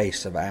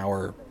face of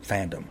our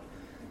fandom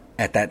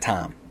at that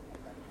time.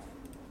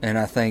 And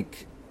I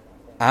think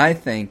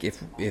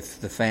if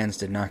the fans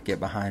did not get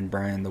behind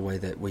Bryan the way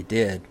that we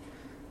did,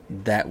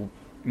 that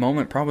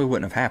moment probably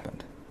wouldn't have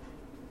happened.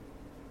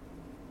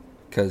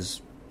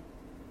 Because,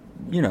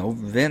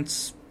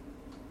 Vince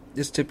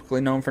is typically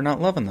known for not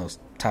loving those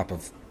type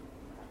of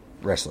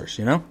wrestlers,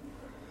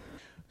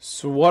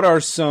 So what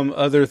are some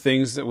other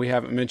things that we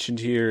haven't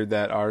mentioned here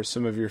that are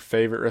some of your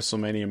favorite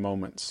WrestleMania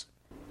moments?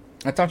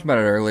 I talked about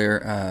it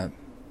earlier.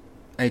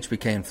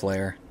 HBK and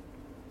Flair.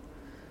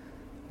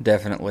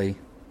 Definitely.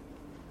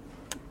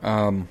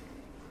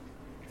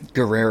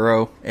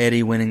 Guerrero,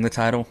 Eddie winning the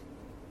title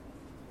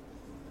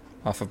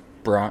off of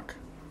Brock.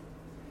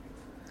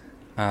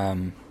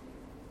 That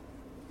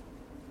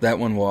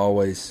one will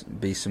always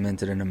be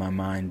cemented into my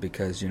mind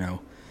because,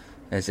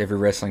 as every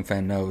wrestling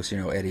fan knows,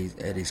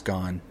 Eddie's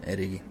gone.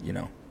 Eddie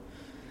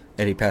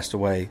passed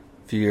away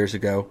a few years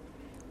ago.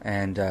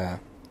 And,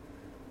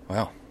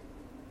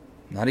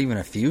 not even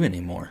a few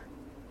anymore.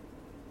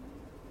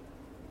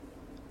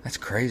 That's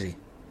crazy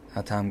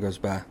how time goes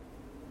by.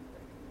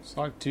 It's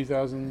like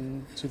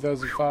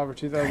 2005 or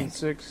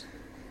 2006.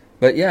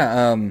 But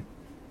yeah,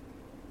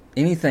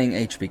 anything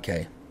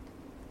HBK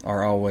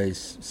are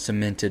always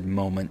cemented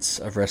moments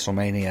of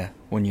WrestleMania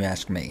when you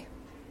ask me.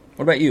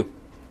 What about you?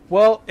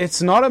 Well,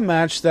 it's not a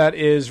match that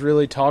is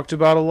really talked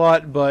about a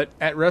lot, but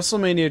at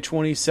WrestleMania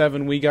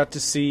 27, we got to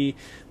see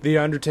The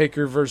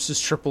Undertaker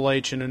versus Triple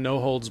H in a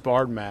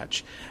no-holds-barred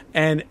match.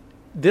 And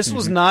this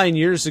was 9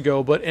 years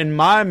ago, but in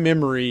my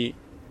memory,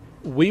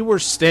 we were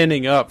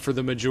standing up for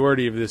the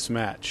majority of this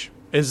match.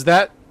 Is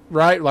that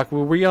right? Like,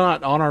 were we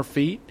not on our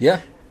feet? Yeah,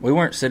 we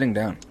weren't sitting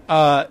down.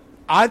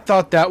 I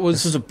thought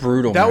this was a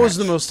brutal match. That was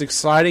the most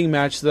exciting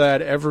match that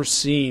I'd ever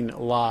seen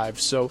live.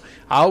 So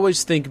I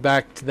always think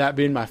back to that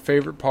being my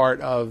favorite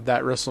part of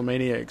that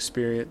WrestleMania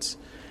experience.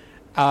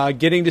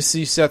 Getting to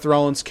see Seth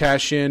Rollins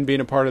cash in, being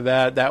a part of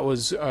that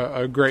was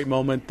a great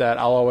moment that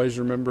I'll always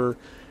remember.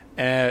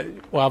 I've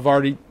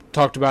already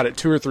talked about it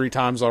 2 or 3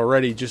 times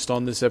already just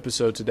on this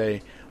episode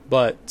today.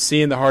 But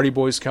seeing the Hardy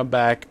Boys come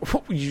back,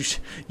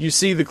 you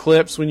see the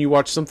clips when you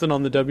watch something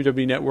on the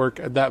WWE Network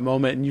at that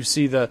moment, and you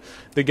see the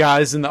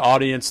guys in the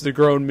audience, the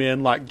grown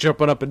men, like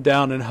jumping up and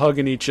down and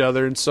hugging each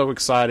other and so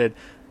excited.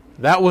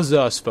 That was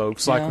us,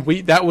 folks.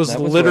 Like that was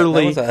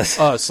literally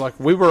us. Like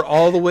we were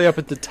all the way up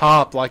at the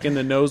top, like in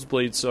the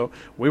nosebleed. So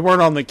we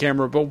weren't on the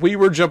camera, but we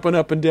were jumping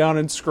up and down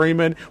and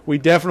screaming. We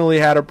definitely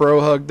had a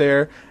bro hug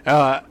there.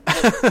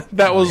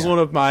 That was one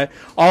of my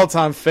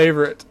all-time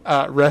favorite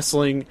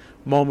wrestling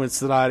moments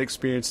that I had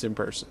experienced in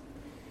person.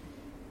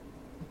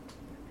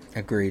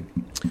 Agreed.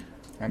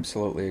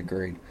 Absolutely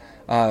agreed.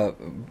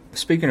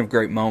 Speaking of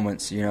great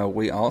moments,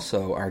 we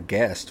also, our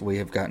guest, we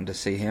have gotten to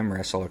see him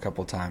wrestle a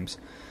couple times,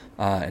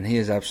 and he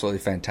is absolutely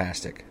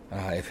fantastic.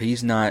 If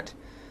he's not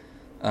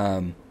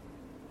on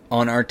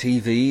our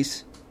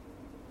TVs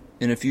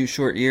in a few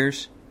short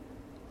years,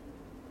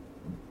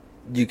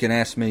 you can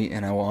ask me,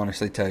 and I will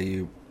honestly tell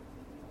you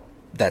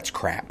that's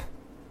crap,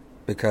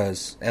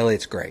 because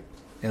Elliot's great.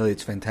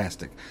 Elliot's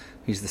fantastic.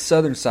 He's the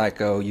Southern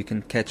Psycho. You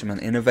can catch him on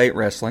Innovate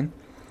Wrestling.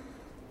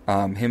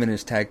 Him and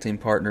his tag team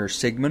partner,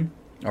 Sigmund,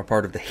 are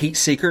part of the Heat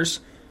Seekers.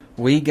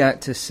 We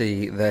got to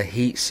see the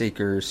Heat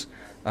Seekers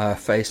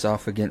face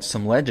off against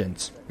some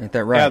legends. Ain't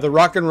that right? Yeah, the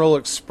Rock and Roll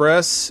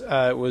Express.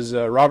 It was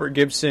Robert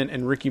Gibson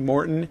and Ricky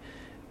Morton.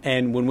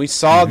 And when we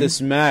saw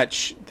this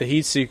match, the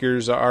Heat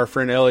Seekers, our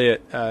friend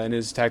Elliot and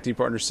his tag team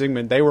partner,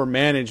 Sigmund, they were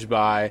managed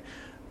by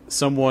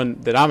someone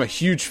that I'm a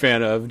huge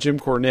fan of, Jim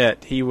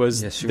Cornette. He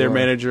was their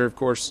manager, of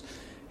course.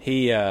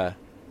 He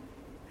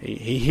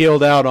he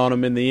healed out on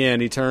him in the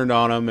end. He turned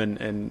on him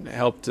and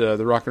helped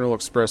the Rock and Roll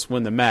Express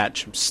win the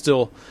match. I'm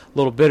still a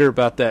little bitter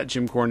about that,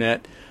 Jim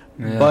Cornette.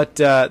 Yeah. But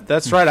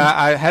that's right.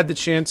 I had the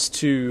chance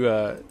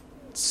to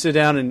sit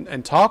down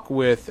and talk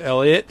with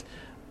Elliot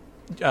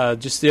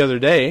just the other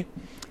day,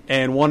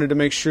 and wanted to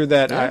make sure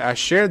that I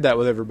shared that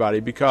with everybody,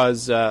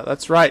 because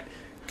that's right.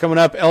 Coming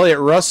up, Elliot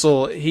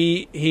Russell,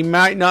 he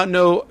might not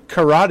know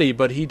karate,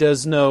 but he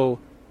does know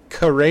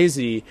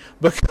crazy,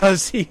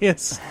 because he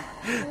is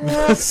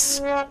the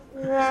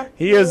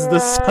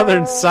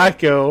Southern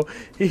Psycho.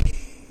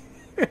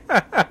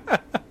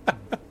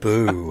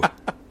 Boo.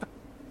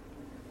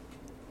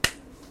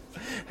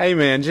 Hey,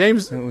 man,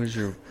 James... That was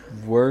your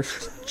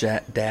worst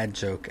dad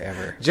joke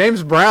ever.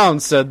 James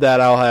Brown said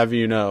that, I'll have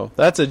you know.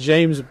 That's a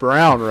James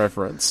Brown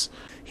reference.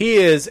 He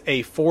is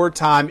a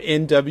 4-time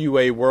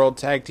NWA World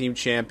Tag Team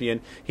Champion.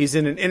 He's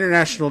in an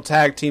international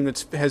tag team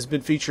that has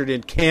been featured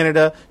in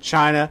Canada,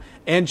 China,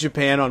 and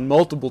Japan on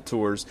multiple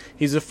tours.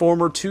 He's a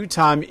former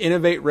 2-time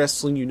Innovate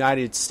Wrestling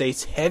United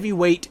States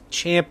Heavyweight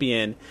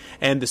Champion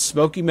and the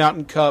Smoky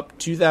Mountain Cup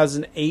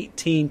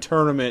 2018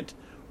 tournament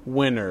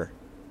winner.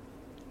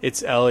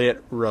 It's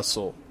Elliot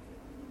Russell,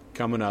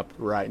 coming up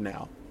right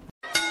now.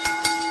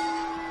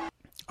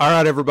 All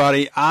right,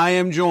 everybody, I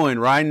am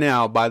joined right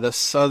now by the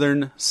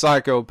Southern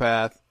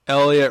Psychopath,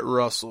 Elliot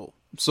Russell.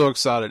 I'm so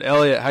excited.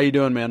 Elliot, how you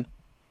doing, man?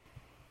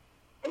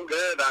 I'm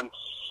good. I'm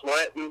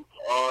sweating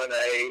on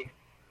a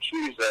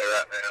Tuesday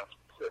right now.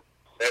 It's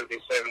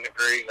 77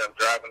 degrees. I'm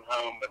driving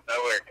home with no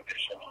air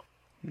conditioning.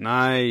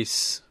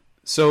 Nice.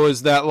 So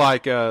is that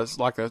like a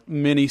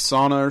mini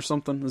sauna or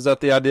something? Is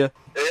that the idea?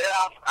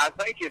 Yeah, I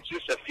think it's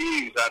just a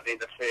fuse I need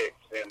to fix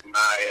in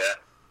my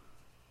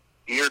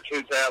year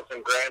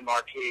 2000 Grand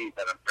Marquis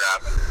that I'm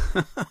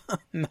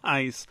driving.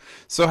 Nice.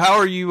 So how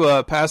are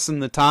you passing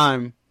the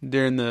time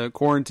during the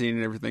quarantine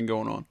and everything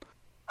going on?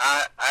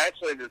 I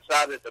actually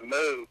decided to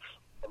move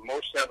from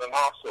Morristown to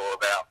Knoxville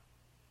about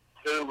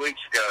 2 weeks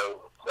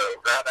ago. So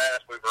right as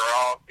we were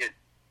all getting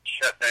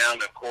shut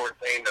down and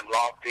quarantined and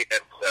locked in,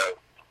 so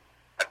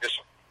I just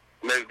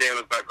moved in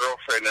with my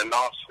girlfriend in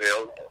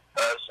Knoxville,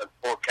 us and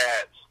 4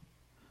 cats,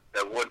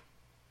 in a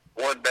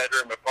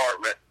one-bedroom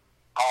apartment,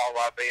 all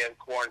while being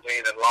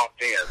quarantined and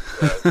locked in.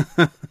 So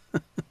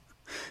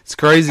it's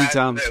crazy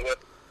times.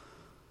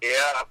 Yeah,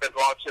 I've been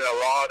watching a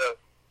lot of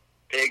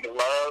Big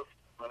Love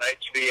on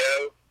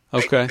HBO.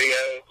 Okay.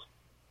 HBO's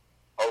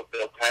Old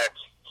Bill Pax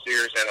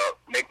series and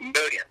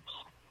McMillions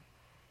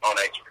on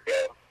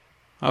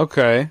HBO.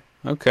 Okay.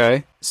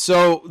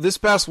 So this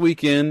past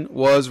weekend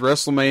was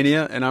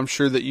WrestleMania, and I'm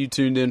sure that you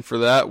tuned in for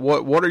that.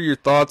 What are your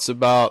thoughts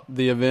about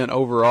the event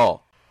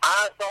overall?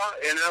 I thought,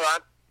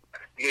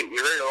 you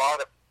read a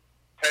lot of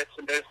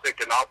pessimistic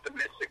and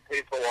optimistic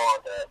people on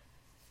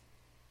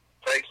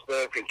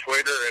Facebook and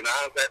Twitter, and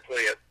I was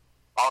actually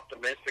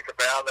optimistic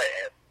about it.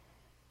 And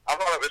I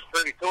thought it was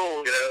pretty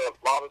cool. You know, a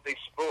lot of these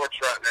sports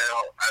right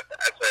now, I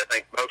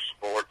think most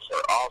sports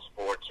or all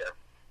sports are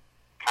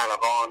kind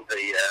of on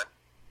the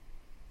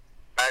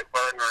back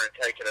burner and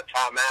taking a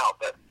timeout.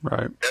 But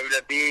right.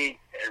 WWE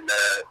and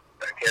I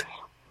guess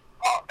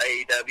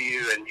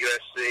AEW and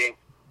UFC,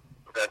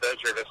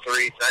 those are the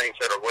 3 things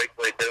that are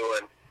weekly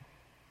doing,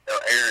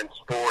 airing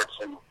sports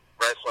and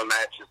wrestling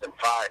matches and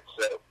fights.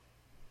 So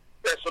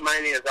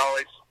WrestleMania is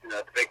always,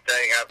 the big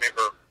thing. I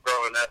remember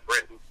growing up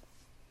renting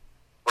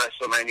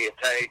WrestleMania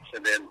tapes,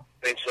 and then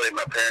eventually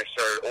my parents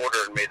started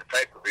ordering me the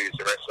pay-per-views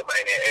of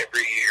WrestleMania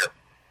every year.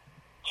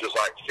 It was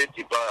like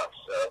 $50.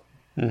 So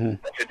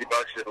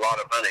 $50 is a lot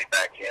of money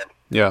back in.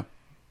 Yeah.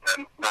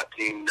 In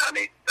 1999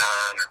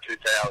 or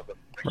 2000, we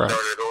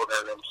started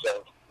ordering them.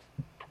 So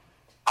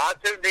I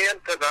tuned in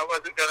because I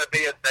wasn't going to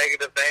be a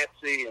negative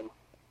Nancy, and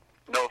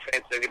no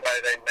offense to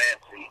anybody named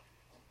Nancy,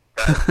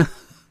 but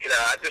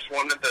I just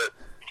wanted to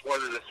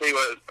see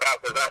what it was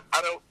about, because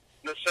I don't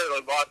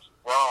necessarily watch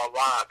Raw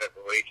live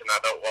every week, and I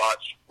don't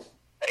watch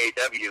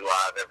AEW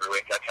live every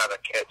week. I kind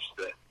of catch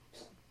the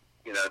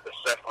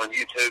stuff on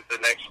YouTube the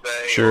next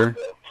day. Sure. Or if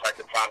I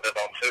can find it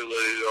on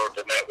Hulu or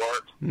the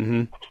network.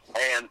 Mm-hmm.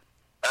 And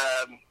I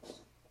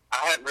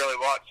hadn't really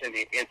watched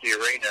any Empty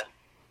Arena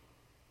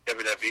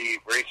WWE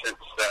recent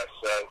stuff,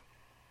 so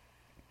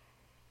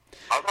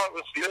I thought it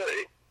was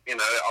good.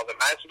 All the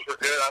matches were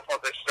good. I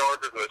thought they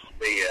started with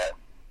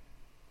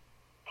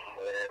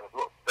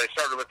they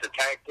started with the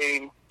tag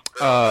team.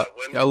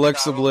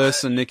 Alexa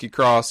Bliss and Nikki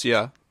Cross,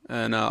 yeah,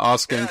 and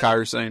Asuka and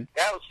Kairi Sane.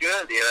 That was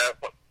good.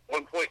 At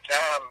one point in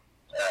time,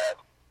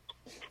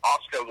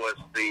 Asuka was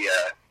the.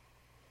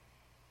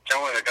 I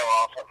want to go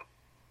off on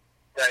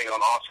thing on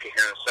Asuka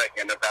here in a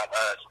second about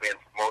us being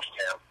from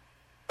Morristown,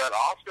 but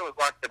Asuka was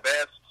like the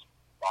best,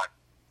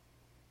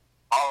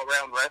 all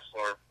around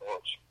wrestler,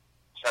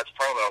 such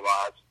promo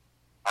wise,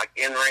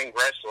 in-ring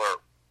wrestler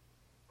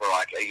for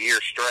a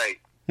year straight.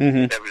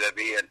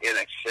 WWE and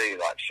NXT,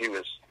 she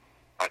was,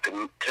 I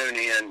could tune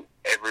in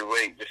every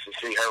week just to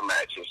see her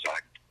matches.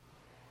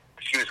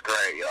 She was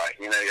great.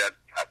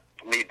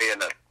 Me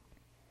being a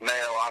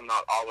male, I'm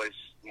not always,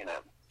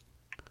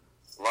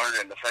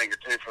 learning the thing or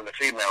two from the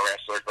female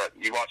wrestlers, but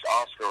you watch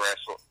Asuka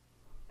wrestle,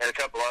 and a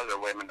couple other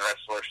women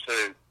wrestlers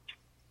too.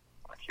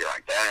 Like, you're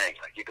like, dang,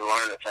 like you can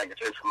learn a thing or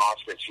two from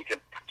Asuka. She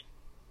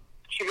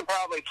could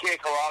probably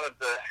kick a lot of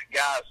the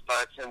guys'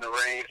 butts in the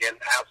ring and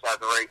outside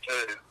the ring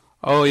too.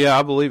 Oh yeah,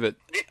 I believe it.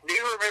 Do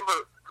you remember,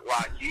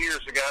 like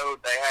years ago,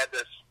 they had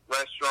this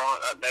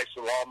restaurant up next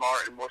to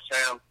Walmart in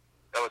Morristown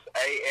that was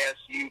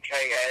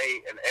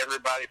Asuka, and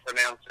everybody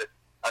pronounced it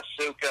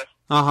Asuka.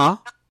 Uh-huh.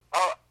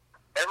 Oh,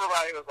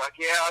 everybody was like,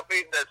 yeah, I've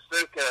eaten the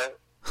Asuka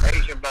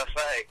Asian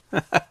buffet.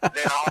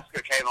 Then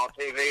Asuka came on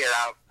TV, and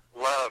I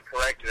love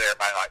corrected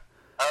everybody, like,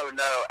 oh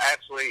no,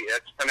 actually,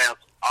 it's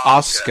pronounced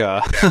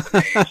Asuka.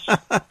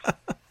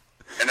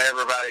 And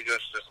everybody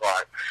just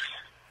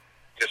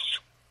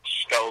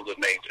scolded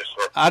me.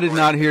 I did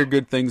not hear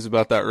good things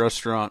about that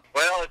restaurant.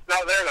 Well, it's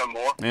not there no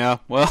more. Yeah,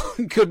 well,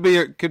 could be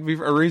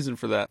a reason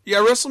for that. Yeah,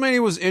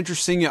 WrestleMania was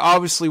interesting. It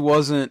obviously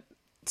wasn't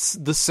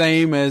the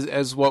same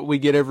as what we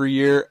get every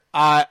year.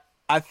 I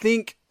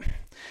think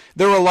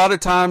there were a lot of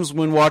times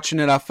when watching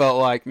it, I felt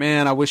like,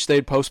 man, I wish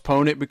they'd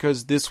postpone it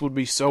because this would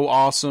be so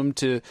awesome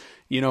to,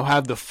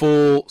 have the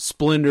full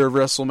splendor of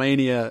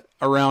WrestleMania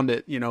around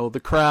it.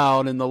 The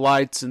crowd and the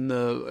lights and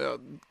the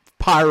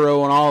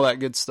pyro and all that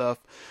good stuff.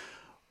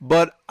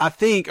 But I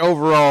think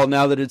overall,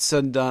 now that it's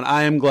said and done,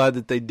 I am glad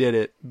that they did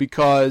it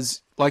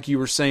because, like you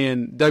were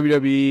saying,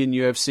 WWE and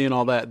UFC and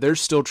all that, they're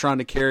still trying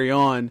to carry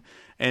on,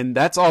 and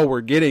that's all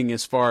we're getting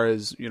as far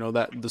as,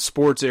 that the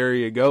sports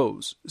area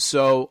goes.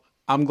 So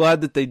I'm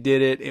glad that they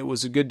did it. It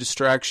was a good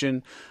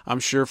distraction, I'm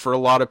sure, for a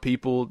lot of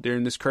people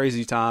during this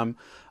crazy time.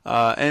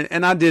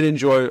 And I did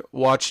enjoy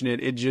watching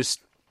it. It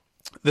just,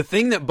 the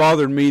thing that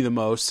bothered me the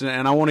most,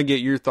 and I want to get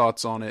your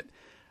thoughts on it,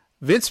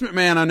 Vince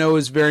McMahon, I know,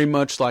 is very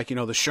much like,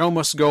 the show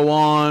must go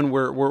on.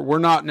 We're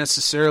not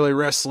necessarily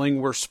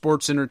wrestling. We're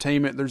sports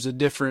entertainment. There's a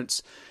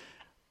difference.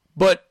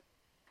 But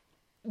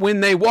when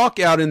they walk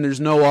out and there's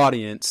no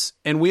audience,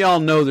 and we all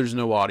know there's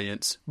no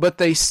audience, but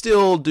they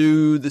still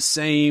do the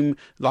same,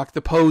 like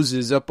the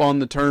poses up on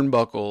the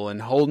turnbuckle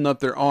and holding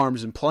up their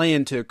arms and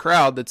playing to a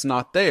crowd that's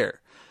not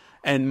there.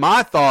 And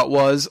my thought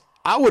was,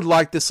 I would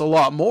like this a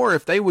lot more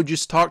if they would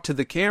just talk to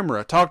the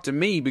camera, talk to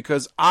me,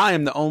 because I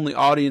am the only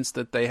audience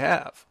that they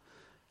have.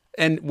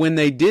 And when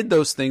they did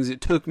those things,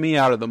 it took me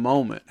out of the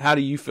moment. How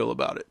do you feel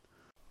about it?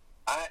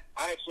 I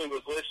actually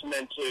was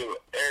listening to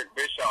Eric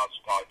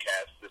Bischoff's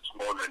podcast this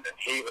morning, and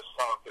he was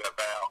talking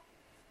about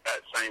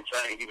that same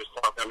thing. He was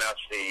talking about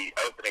the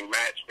opening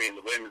match being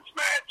the women's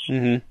match,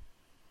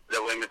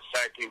 the women's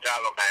tag team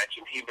title match,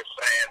 and he was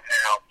saying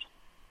how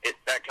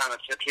that kind of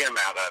took him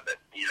out of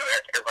it.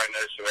 Everybody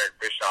knows who Eric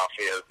Bischoff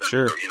is.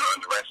 Sure. In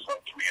the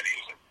wrestling community,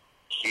 he's a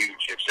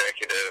huge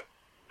executive,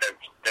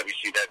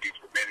 WCW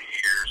for many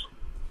years.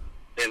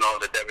 Been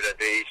on the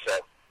WWE, so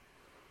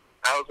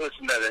I was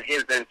listening to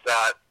his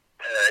insight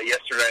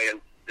yesterday and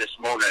this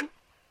morning.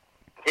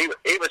 He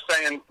was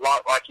saying,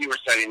 like you were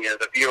saying,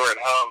 the viewer at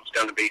home is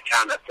going to be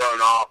kind of thrown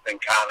off and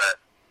kind of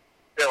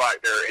feel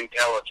like their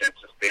intelligence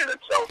is being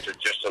insulted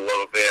just a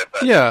little bit.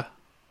 But yeah,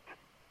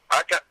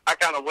 I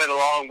kind of went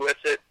along with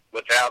it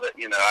without it.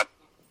 I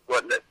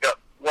wasn't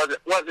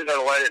going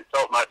to let it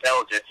insult my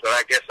intelligence, but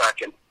I guess I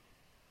can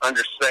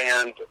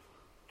understand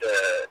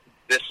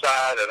this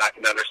side, and I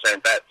can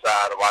understand that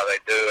side of why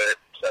they do it.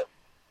 So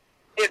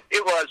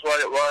it was what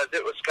it was.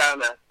 It was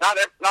kind of not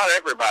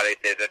everybody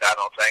did it. I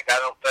don't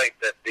think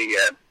that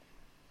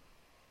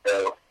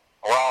the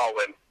Raw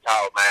Women's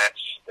title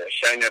match, the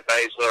Shayna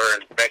Baszler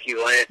and Becky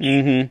Lynch.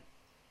 Mm-hmm.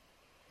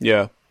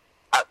 Yeah,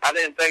 I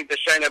didn't think the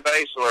Shayna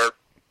Baszler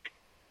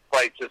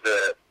played to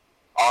the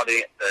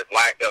audience, the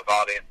lack of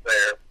audience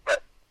there.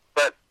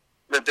 But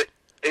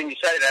and you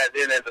say that,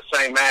 then in the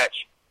same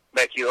match,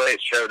 Becky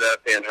Lynch showed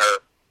up in her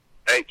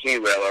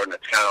 18-wheeler, and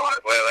it's kind of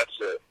like, well,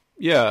 that's a...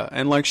 Yeah,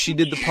 and like she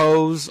did the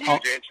pose... Huge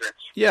entrance.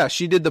 Yeah,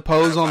 she did the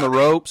pose on the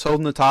ropes,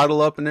 holding the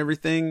title up and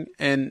everything,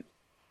 and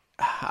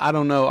I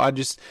don't know,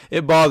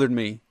 it bothered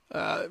me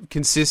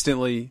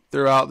consistently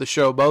throughout the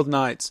show, both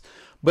nights.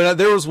 But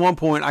there was one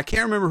point, I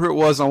can't remember who it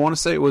was, I want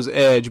to say it was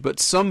Edge, but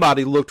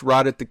somebody looked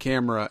right at the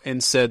camera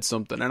and said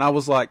something, and I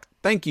was like,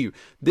 thank you,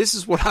 this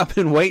is what I've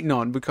been waiting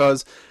on,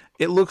 because...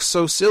 It looks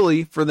so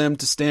silly for them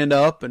to stand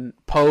up and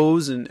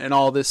pose and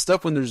all this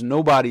stuff when there's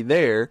nobody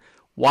there.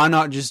 Why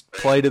not just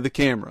play to the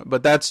camera?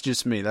 But that's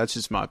just me. That's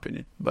just my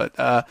opinion. But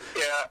yeah,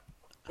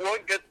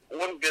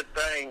 one good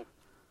thing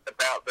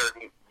about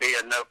there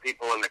being no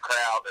people in the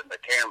crowd and the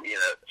camera,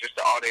 just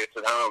the audience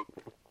at home,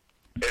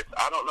 is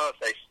I don't know if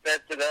they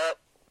stepped it up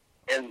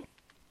in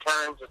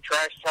terms of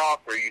trash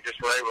talk or you just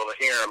were able to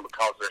hear them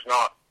because there's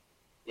not,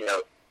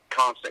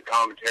 constant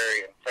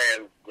commentary and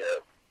fan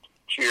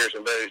cheers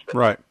and boos. But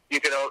right. You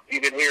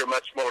can hear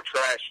much more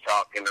trash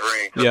talk in the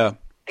ring. Yeah.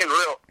 In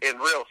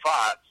real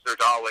fights,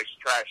 there's always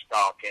trash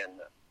talk, and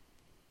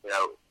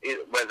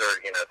whether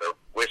they're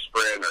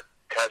whispering or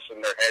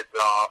cussing their heads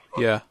off,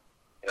 or,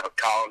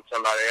 calling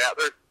somebody out.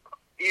 There's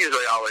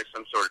usually always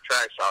some sort of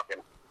trash talk,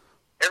 and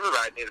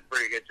everybody did a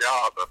pretty good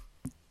job of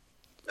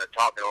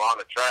talking a lot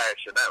of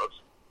trash, and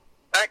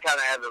that kind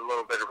of added a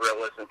little bit of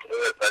realism to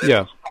it. But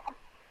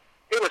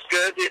it was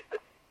good.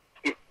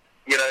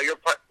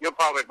 You'll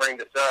probably bring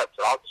this up,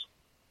 so I'll just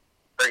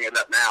bring it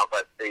up now.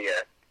 But the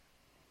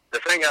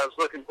thing I was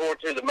looking forward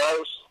to the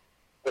most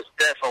was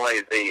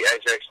definitely the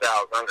AJ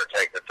Styles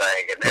Undertaker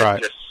thing, and it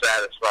Right. just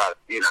satisfied.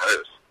 You know,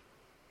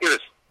 it was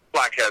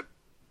like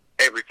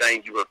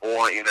everything you would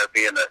want. You know,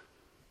 being a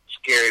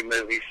scary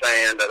movie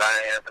fan that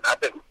I am, and I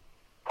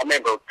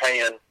remember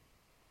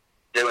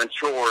doing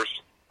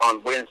chores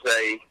on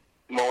Wednesday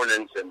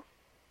mornings and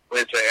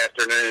Wednesday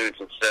afternoons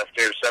and stuff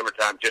during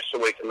summertime just so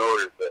we can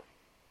order the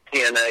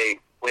TNA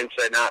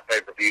Wednesday night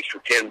pay-per-views for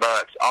 $10,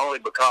 only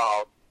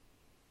because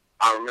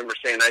I remember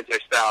seeing AJ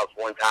Styles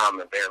one time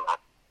and being like,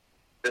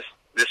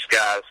 this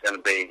guy's going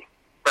to be,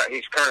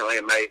 he's currently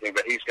amazing,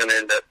 but he's going to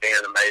end up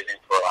being amazing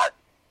for like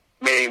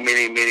many,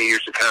 many, many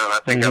years to come. I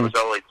think I was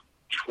only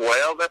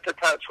 12 at the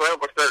time, 12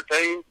 or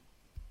 13.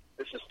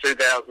 This is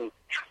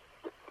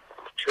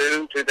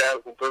 2002,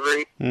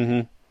 2003. Mm-hmm.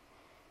 And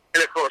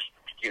of course,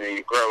 you know,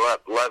 you grow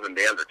up loving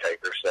The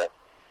Undertaker, so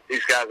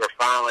these guys are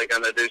finally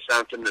going to do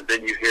something, and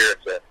then you hear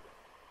it's a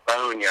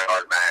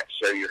boneyard match,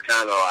 so you're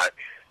kind of like,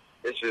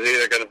 this is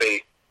either going to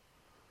be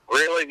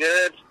really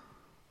good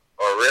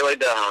or really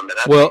dumb, and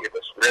I think it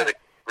was really,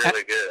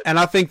 really good. And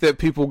I think that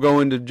people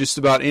go into just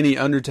about any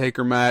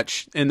Undertaker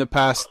match in the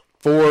past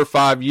 4 or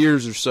 5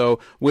 years or so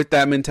with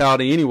that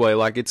mentality anyway.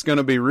 Like, it's going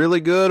to be really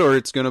good or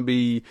it's going to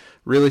be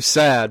really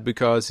sad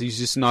because he's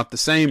just not the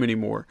same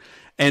anymore.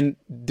 And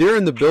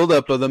during the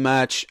build-up of the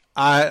match,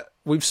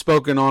 we've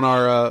spoken on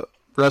our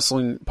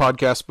wrestling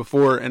podcast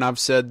before, and I've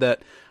said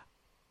that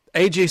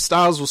AJ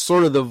Styles was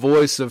sort of the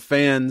voice of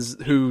fans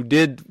who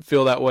did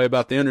feel that way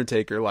about The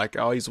Undertaker. Like,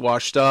 oh, he's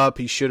washed up,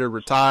 he should have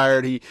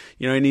retired, he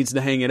needs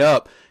to hang it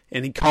up,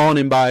 and he calling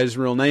him by his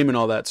real name and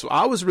all that. So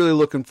I was really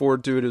looking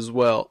forward to it as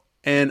well.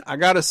 And I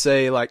gotta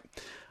say, like,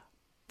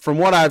 from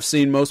what I've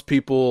seen, most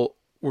people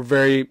were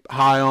very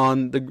high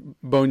on the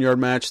Boneyard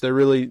match. They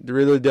really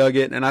dug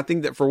it, and I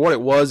think that for what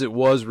it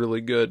was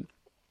really good.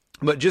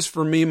 But just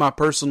for me, my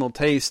personal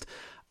taste,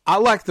 I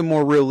like the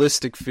more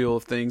realistic feel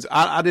of things.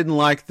 I didn't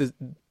like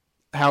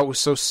how it was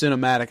so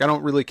cinematic. I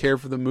don't really care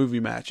for the movie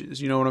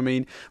matches. You know what I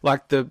mean?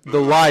 Like the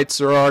lights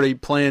are already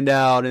planned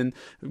out, and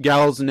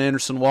Gallows and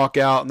Anderson walk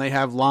out, and they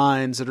have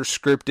lines that are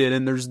scripted,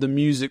 and there's the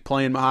music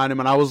playing behind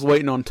them. And I was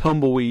waiting on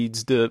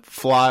tumbleweeds to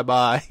fly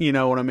by. You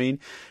know what I mean?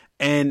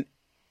 And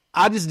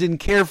I just didn't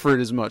care for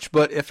it as much.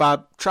 But if I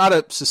try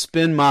to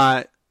suspend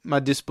my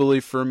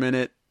disbelief for a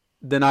minute,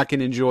 then I can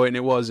enjoy it, and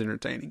it was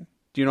entertaining.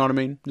 Do you know what I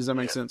mean? Does that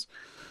make sense?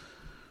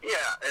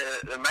 Yeah,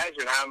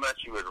 imagine how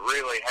much you would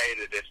really hate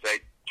it if they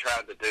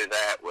tried to do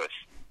that with,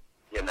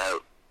 you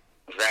know,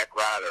 Zack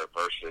Ryder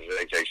versus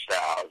AJ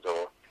Styles,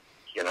 or,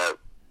 you know,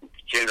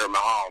 Jinder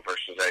Mahal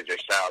versus AJ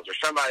Styles, or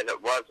somebody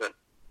that wasn't,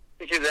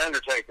 because the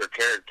Undertaker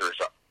characters,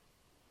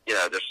 you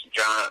know, this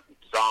giant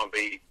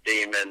zombie,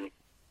 demon,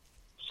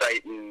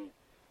 Satan,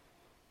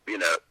 you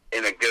know,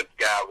 in a good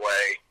guy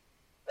way,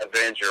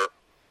 Avenger.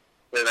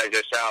 Then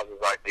AJ Styles is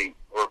like the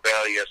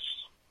rebellious,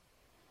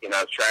 you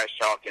know,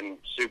 trash-talking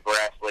super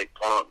athlete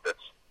punk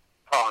that's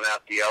calling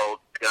out the old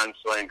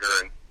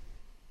gunslinger. And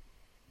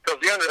because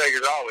the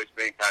Undertaker's always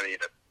been kind of, you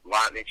know,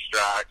 lightning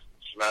strikes,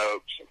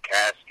 smokes, and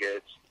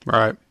caskets,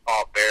 right,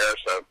 all there.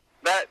 So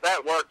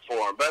that worked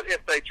for him. But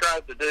if they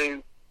tried to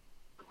do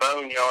the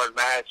Boneyard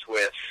match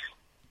with,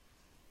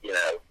 you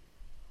know,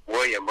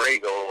 William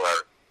Regal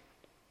or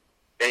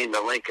Dean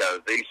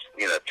Malenko, these,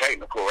 you know,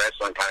 technical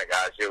wrestling kind of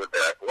guys, it would be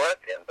like, what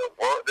in the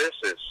world? This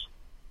is,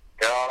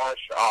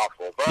 gosh,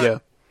 awful.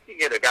 But you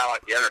get a guy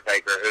like The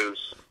Undertaker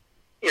who's,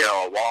 you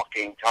know, a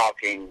walking,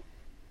 talking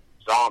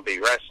zombie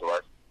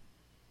wrestler.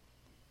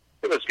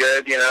 It was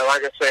good, you know.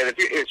 Like I said,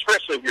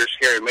 especially if you're a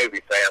scary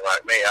movie fan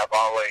like me, I've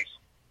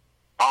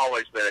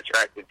always been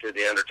attracted to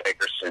The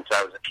Undertaker since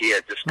I was a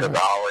kid, just because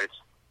I always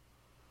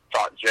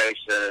thought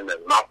Jason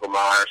and Michael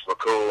Myers were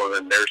cool, and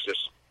then there's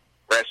this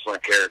wrestling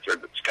character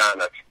that's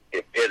kind of the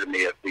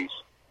epitome of these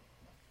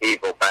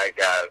evil bad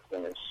guys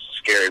in this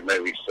scary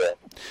movie set.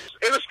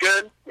 It was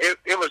good.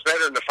 It was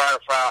better than the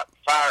Firefly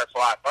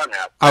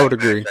Funhouse. I would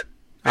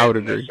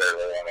agree.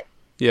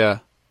 Yeah.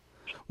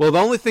 Well, the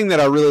only thing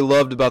that I really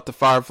loved about the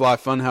Firefly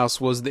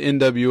Funhouse was the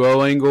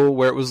NWO angle,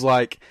 where it was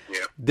like,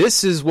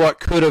 this is what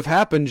could have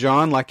happened,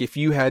 John. Like, if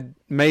you had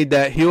made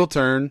that heel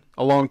turn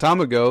a long time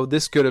ago,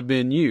 this could have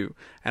been you.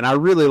 And I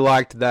really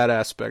liked that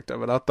aspect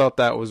of it. I thought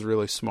that was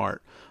really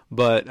smart.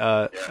 But,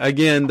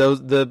 again,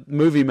 the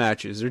movie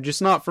matches, they're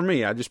just not for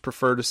me. I just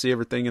prefer to see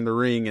everything in the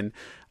ring. And,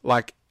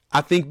 like, I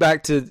think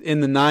back to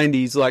in the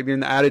 90s, like during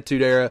the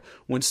Attitude Era,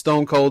 when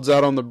Stone Cold's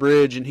out on the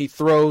bridge and he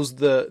throws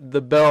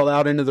the belt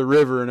out into the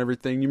river and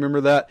everything. You remember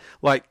that?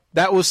 Like,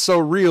 that was so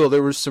real.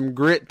 There was some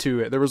grit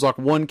to it. There was like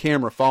one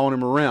camera following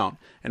him around,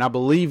 and I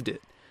believed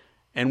it.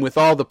 And with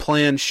all the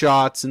planned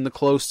shots and the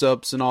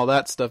close-ups and all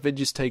that stuff, it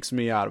just takes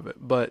me out of it.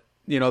 But,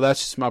 you know, that's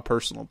just my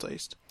personal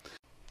taste.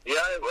 Yeah,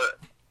 it was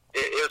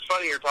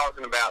funny you're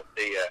talking about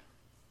the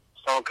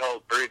Stone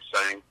Cold Bridge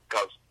thing,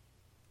 because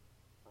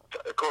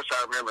of course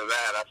I remember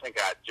that. I think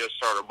I just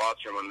started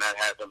watching when that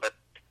happened, but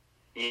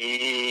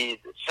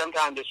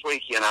sometime this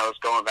weekend I was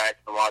going back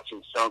and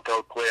watching Stone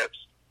Cold clips,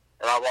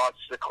 and I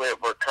watched the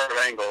clip where Kurt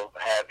Angle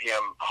had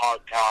him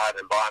hog-tied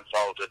and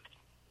blindfolded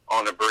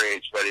on the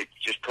bridge, but he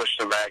just pushed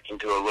him back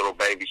into a little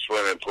baby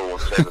swimming pool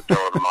instead of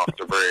throwing him off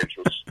the bridge.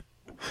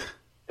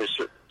 It's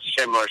a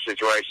similar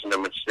situation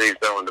than when Steve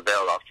throwing the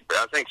belt off the bridge.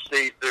 I think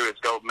Steve threw his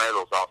gold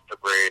medals off the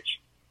bridge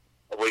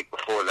a week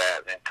before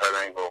that, and Kurt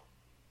Angle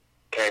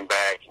came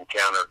back and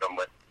countered him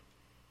with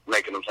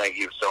making him think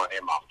he was throwing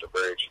him off the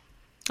bridge.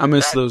 I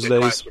miss those days.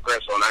 Classic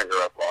wrestling I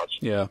grew up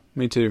watching. Yeah,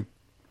 me too.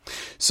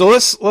 So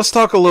let's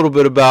talk a little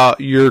bit about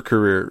your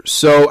career.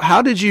 So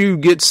how did you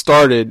get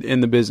started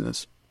in the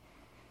business?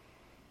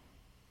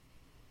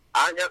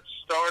 I got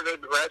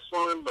started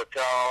wrestling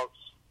because,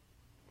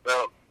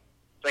 well,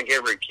 I think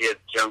every kid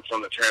jumps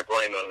on the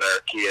trampoline when they're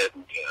a kid.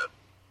 And,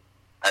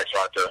 acts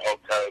like they're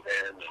Hulk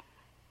Hogan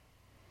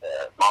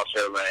and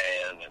Macho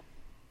Man and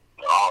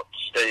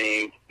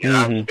Sting.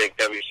 I was a big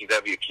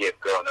WCW kid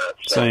growing up.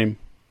 So same.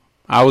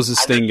 I was a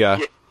Sting guy.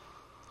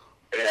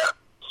 Yeah.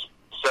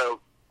 So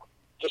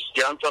just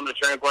jumped on the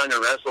trampoline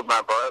and wrestled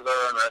my brother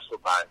and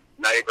wrestled my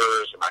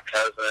neighbors and my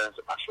cousins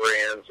and my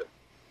friends. And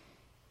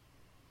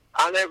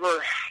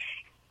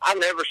I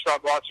never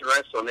stopped watching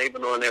wrestling,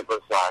 even when it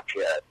was like,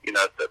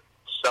 the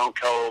Stone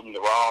Cold and The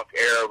Rock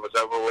era was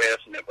over with,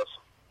 and it was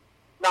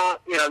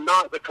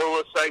not the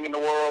coolest thing in the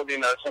world.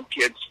 Some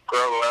kids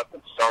grow up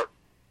and start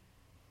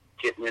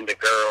getting into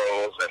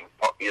girls and,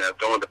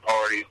 going to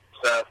parties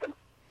and stuff. And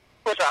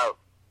which I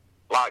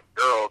like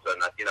girls,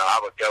 and, I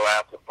would go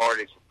out to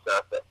parties and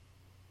stuff. But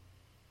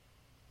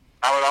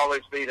I would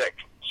always be that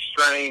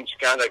strange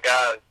kind of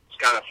guy. It's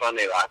kind of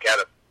funny, like,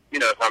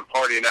 if I'm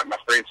partying at my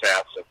friend's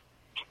house, and,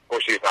 of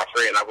course, she's my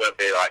friend, I wouldn't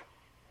be like,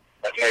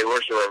 okay,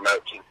 where's the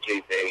remote to the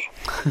TV?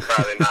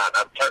 Friday night.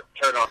 I'd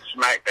turn on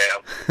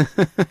SmackDown.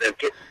 Then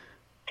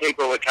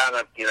people would kind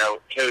of,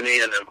 tune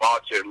in and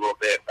watch it a little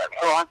bit. Like,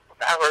 I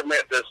heard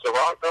does The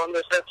Rock on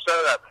this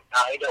episode?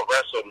 He don't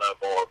wrestle no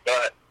more.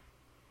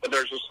 But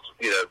there's this,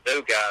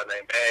 new guy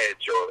named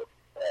Edge, or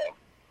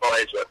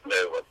Edge wasn't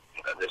new.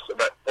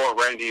 Or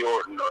Randy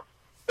Orton or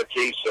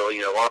Batista,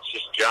 once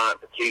this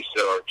giant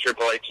Batista or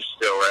Triple H is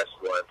still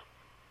wrestling.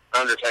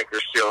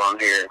 Undertaker's still on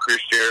here, and Chris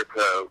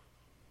Jericho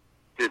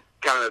did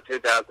kind of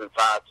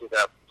 2005,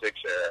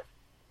 2006 era.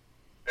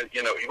 And,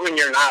 when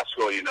you're in high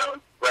school,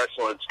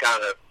 wrestling's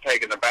kind of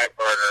taking the back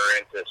burner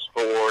into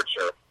sports,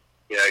 or,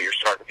 you're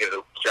starting to get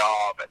a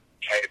job at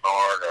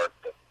Kmart or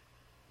the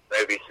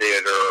movie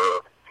theater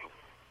or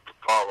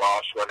car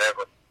wash,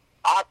 whatever.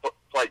 I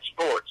played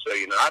sports, so,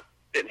 I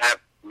didn't have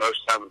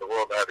most time in the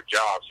world to have a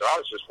job, so I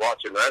was just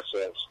watching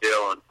wrestling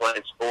still and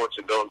playing sports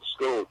and going to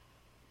school.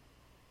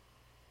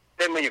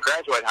 Then when you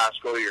graduate high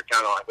school, you're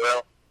kind of like,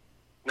 well,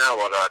 now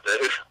what do I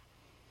do?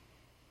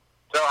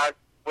 So I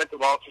went to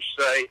Walter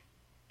State,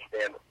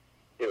 and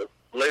it was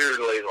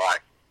literally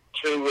like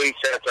 2 weeks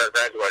after I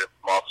graduated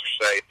from Walter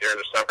State during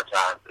the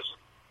summertime. This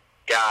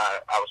guy,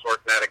 I was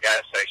working at a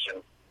gas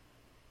station.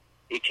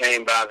 He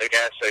came by the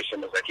gas station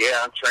and was like,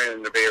 yeah, I'm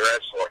training to be a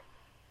wrestler.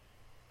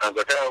 I was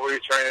like, oh, where are you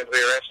training to be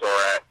a wrestler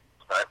at?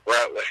 Like,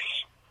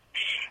 Rutledge.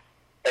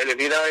 And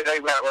if you know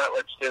anything about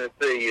Rutledge,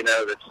 Tennessee, you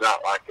know that's not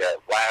like a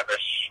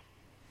lavish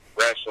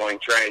wrestling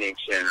training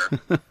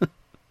center.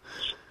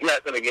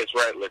 Nothing against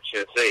Rutledge,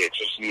 Tennessee. It's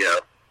just,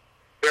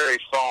 very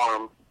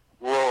farm,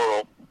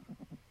 rural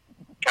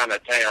kind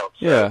of town.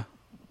 So, yeah.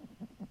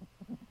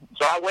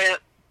 So I went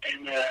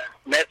and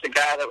met the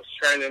guy that was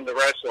training to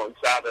wrestle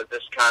inside of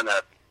this kind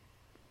of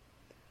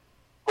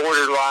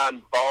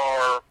borderline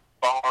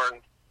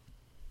barn,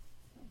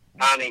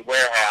 tiny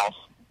warehouse.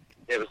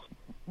 It was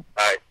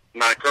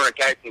my current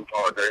casting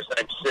partner, his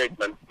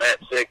name's Matt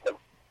Sigmund.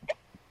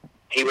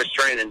 He was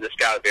training this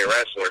guy to be a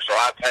wrestler, so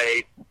I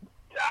paid,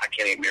 I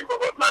can't even remember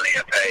what money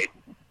I paid.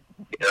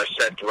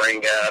 Set the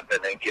ring up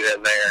and then get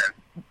in there.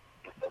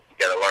 You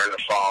got to learn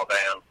to fall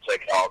down.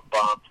 Take it all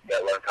bump. You got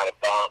to learn how to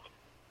bump.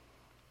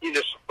 You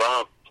just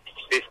bump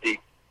 50, it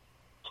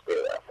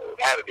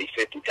had to be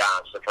 50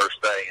 times the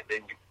first day, and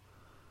then you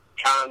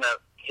kind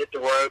of hit the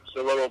ropes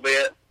a little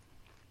bit.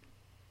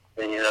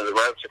 And, the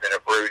ropes are going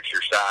to bruise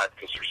your side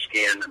because your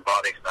skin and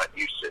body's not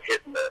used to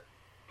hitting the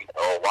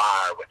a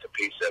wire with a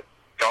piece of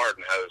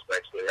garden hose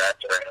basically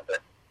wrapped around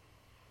it.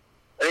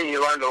 And then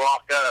you learn to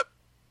lock up.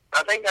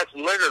 I think that's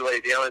literally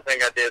the only thing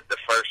I did the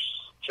first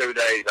 2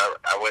 days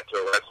I went to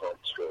a wrestling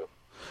school.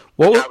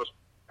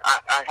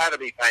 I had to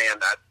be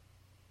paying,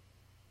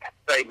 I'd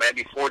say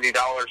maybe $40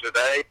 a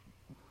day.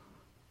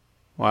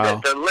 Wow.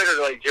 To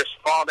literally just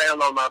fall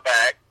down on my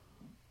back,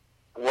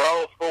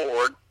 roll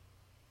forward,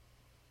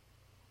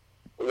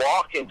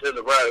 walk into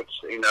the ropes.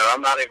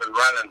 I'm not even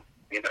running,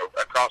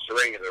 across the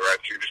ring of the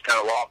ropes. You're just kind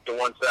of walk to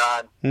one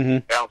side,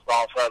 bounce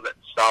off of it,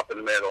 stop in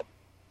the middle,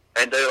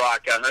 and do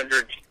like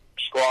 100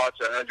 squats,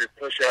 100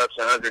 push-ups,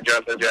 100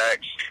 jumping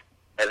jacks,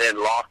 and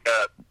then lock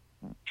up,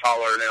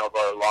 collar and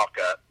elbow, lock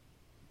up.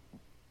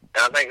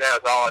 And I think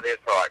that was all I did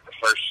for like the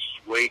first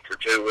week or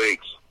 2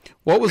 weeks.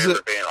 What was it?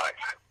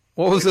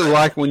 What was it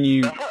like when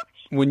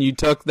you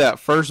took that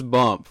first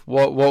bump?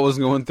 What was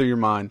going through your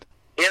mind?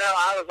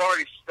 I was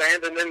already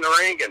standing in the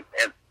ring,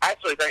 and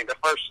actually think the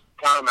first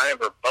time I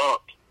ever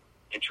bumped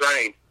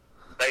train,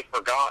 somebody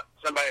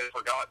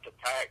forgot to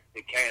pack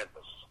the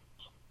canvas,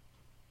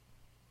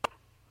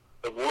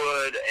 the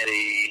wood, and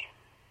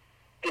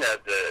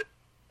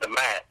the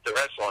mat, the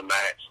wrestling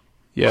mats.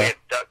 Yeah. We had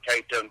duct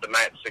taped them, the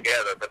mats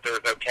together, but there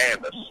was no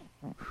canvas.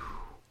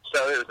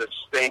 So it was a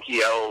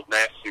stinky, old,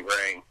 nasty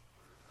ring.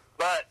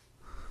 But,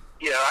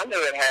 I knew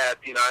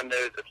I knew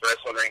that the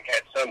wrestling ring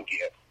had some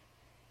gift.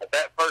 But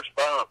that first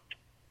bump,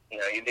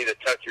 you need to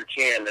tuck your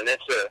chin, and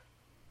it's a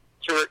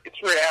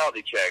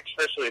reality check,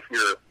 especially if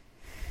you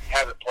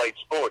haven't played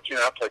sports.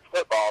 I played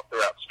football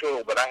throughout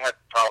school, but I had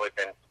probably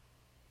been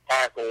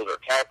tackled or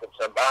tackled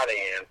somebody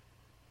in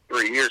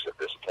 3 years at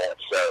this point.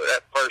 So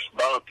that first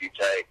bump you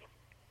take,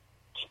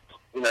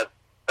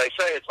 they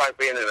say it's like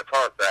being in a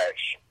car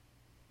crash.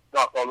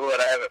 Knock on wood,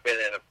 I haven't been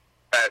in a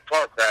bad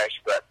car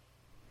crash, but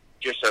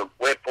just a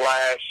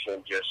whiplash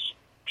and just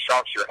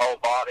shocks your whole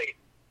body.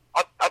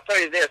 I'll tell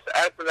you this,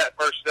 after that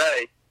first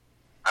day,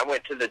 I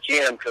went to the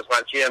gym because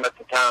my gym at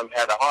the time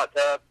had a hot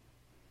tub,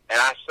 and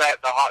I sat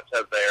in the hot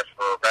tub there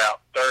for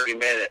about 30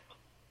 minutes,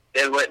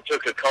 then went and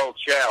took a cold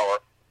shower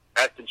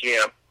at the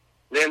gym,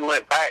 then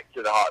went back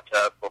to the hot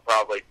tub for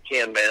probably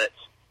 10 minutes,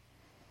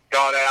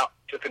 got out,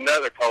 took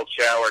another cold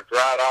shower,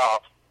 dried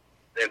off,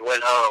 then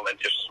went home and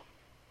just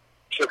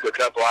took a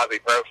couple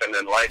ibuprofen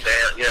and laid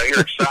down. You're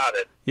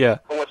excited. Yeah.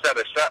 But once that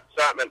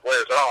excitement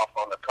wears off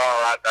on the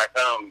car ride back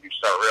home, you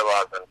start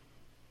realizing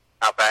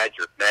how bad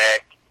your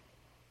neck,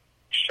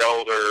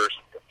 shoulders,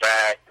 the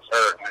back is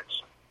hurting.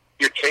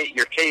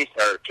 Your teeth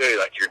hurt too,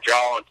 like your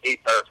jaw and teeth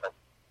hurt from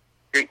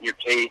gritting your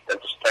teeth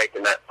and just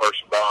taking that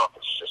first bump.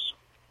 It's just.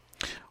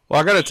 Well,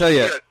 I got to tell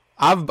you,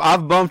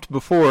 I've bumped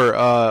before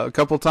a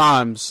couple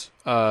times,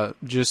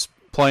 just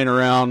playing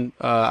around.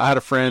 I had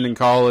a friend in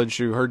college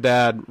who her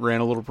dad ran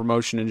a little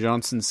promotion in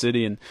Johnson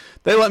City, and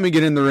they let me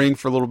get in the ring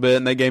for a little bit,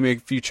 and they gave me a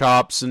few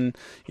chops, and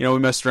we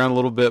messed around a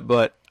little bit,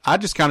 but I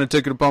just kind of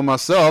took it upon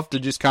myself to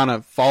just kind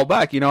of fall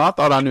back. I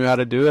thought I knew how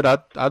to do it.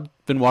 I'd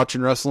been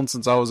watching wrestling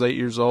since I was 8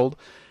 years old,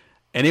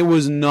 and it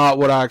was not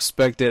what I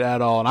expected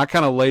at all. And I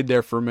kind of laid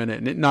there for a minute,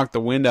 and it knocked the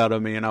wind out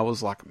of me, and I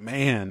was like,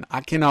 man,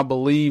 I cannot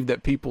believe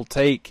that people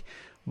take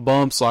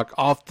bumps like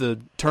off the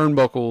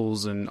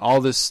turnbuckles and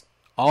all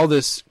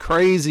this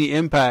crazy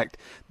impact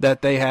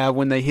that they have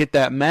when they hit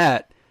that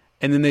mat,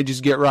 and then they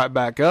just get right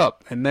back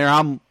up. And there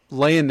I'm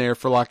laying there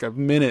for like a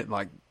minute,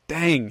 like,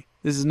 dang,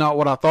 this is not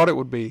what I thought it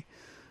would be.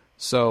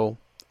 So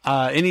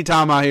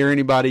anytime I hear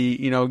anybody,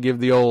 give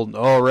the old,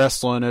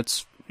 wrestling,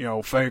 it's,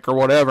 fake or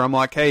whatever, I'm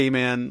like, hey,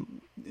 man,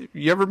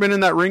 you ever been in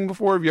that ring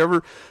before? Have you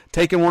ever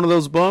taken one of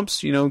those bumps?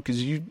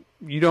 Because you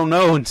don't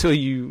know until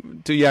you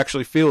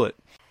actually feel it.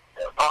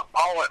 I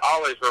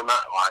always remind,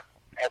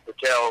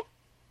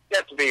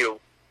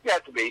 you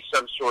have to be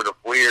some sort of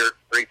weird,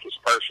 freakish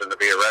person to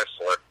be a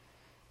wrestler.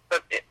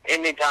 But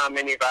anytime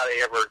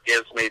anybody ever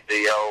gives me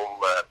the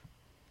old,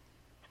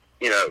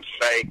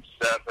 fake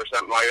stuff or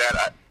something like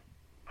that,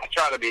 I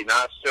try to be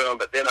nice to them,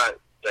 but then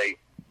they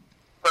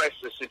press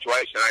the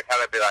situation. I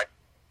kind of be like,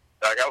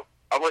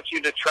 I want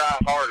you to try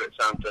hard at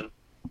something,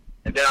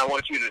 and then I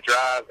want you to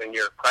drive in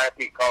your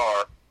crappy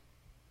car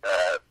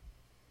 5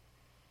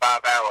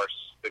 hours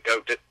to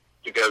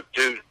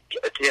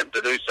attempt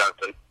to do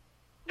something.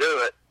 Do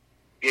it,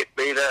 get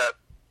beat up,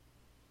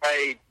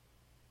 paid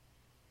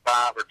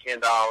 $5 or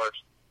 $10,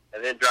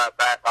 and then drive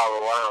back all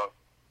alone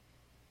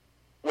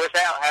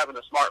without having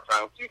a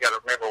smartphone. So you got to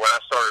remember, when I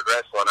started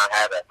wrestling, I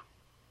had a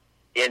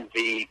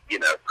NV,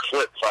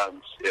 flip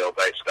phone still,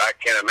 basically. I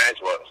can't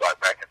imagine what it was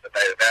like back in the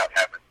day without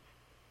having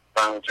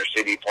phones or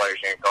CD players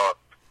in your car.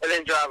 And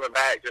then driving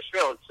back, just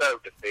feeling so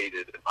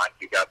defeated, and like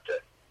you got the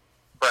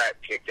crap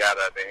kicked out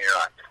of it, and you're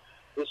like,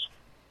 this.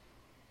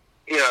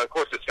 Of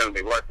course it's going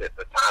to be worth it at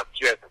the time, but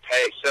you have to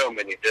pay so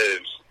many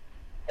dues.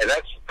 And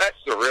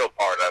that's the real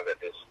part of it,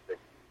 is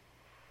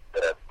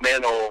the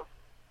mental,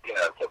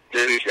 the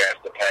dues you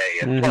have to pay,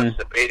 and plus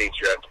the beatings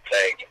you have to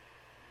take,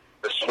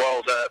 the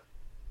swelled up,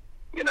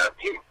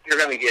 you're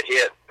going to get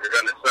hit.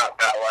 It's not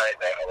that way,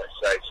 they always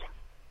say. So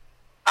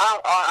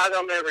I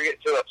don't ever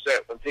get too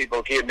upset when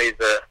people give me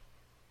the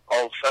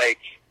old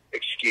fake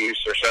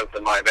excuse or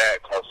something like that,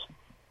 because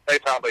they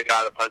probably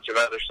got a bunch of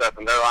other stuff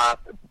in their life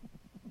that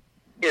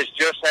is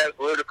just as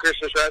ludicrous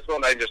as wrestling.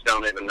 They just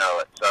don't even know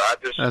it. So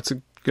that's a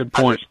good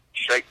point. I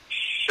just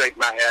shake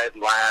my head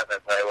and laugh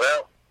and say,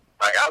 well,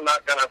 I'm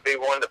not going to be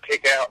one to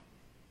pick out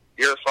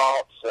your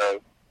fault.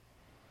 So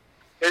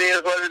it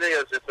is what it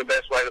is. It's the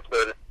best way to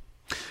put it.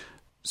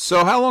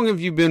 So how long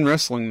have you been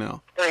wrestling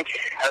now? I think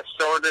I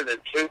started in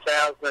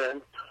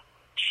 2000.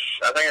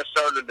 I think I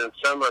started in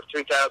summer of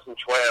 2012,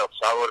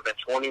 so I would have been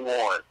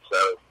 21.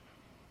 So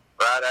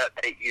right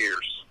at 8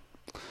 years.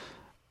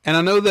 And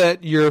I know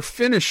that your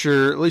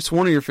finisher, at least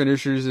one of your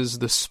finishers, is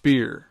the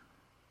spear.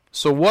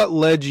 So what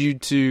led you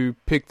to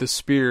pick the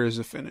spear as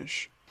a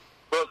finish?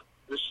 Well,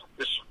 the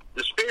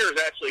spear is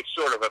actually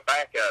sort of a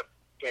backup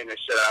finish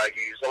that I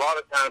use. A lot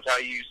of times I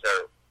use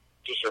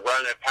just a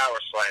running power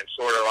slam,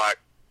 sort of like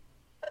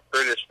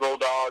British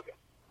Bulldog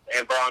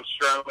and Braun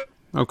Strowman.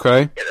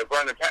 Okay. Yeah, the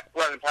running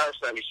power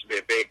slam used to be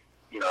a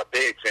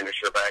big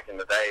finisher back in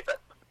the day, but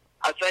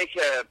I think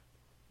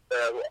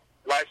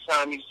last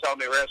time you saw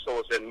me wrestle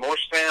was in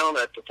Morristown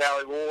at the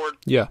Tally Ward.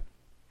 Yeah.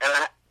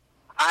 And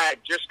I had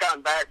just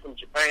gotten back from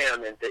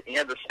Japan at the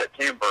end of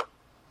September,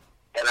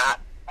 and I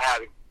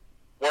had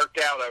worked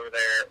out over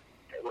there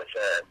with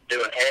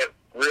doing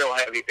real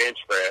heavy bench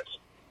press.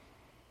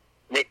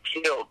 And it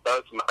killed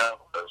both my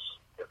elbows.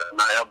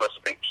 My elbows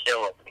have been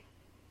killing me.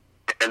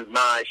 And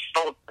my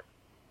shoulder,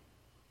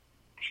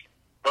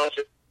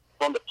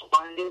 on the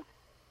plane,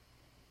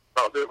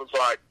 it was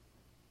like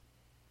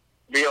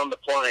be on the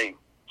plane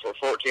for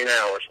 14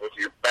 hours with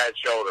your bad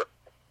shoulder.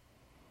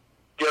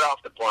 Get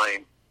off the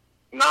plane.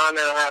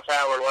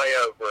 9.5-hour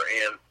layover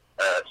in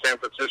San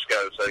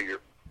Francisco, so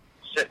you're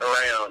sitting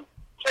around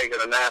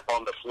taking a nap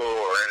on the floor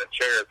or in a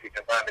chair if you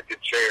can find a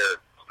good chair.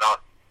 It's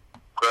not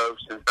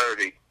gross and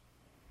dirty.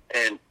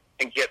 And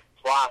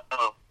fly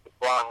home,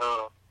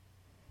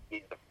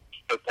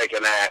 go take a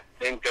nap,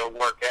 then go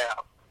work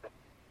out.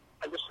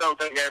 I just don't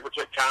think I ever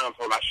took time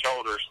for my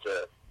shoulders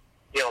to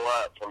heal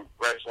up from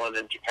wrestling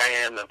in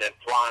Japan and then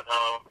flying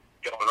home,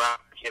 going right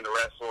back into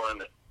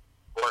wrestling and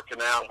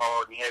working out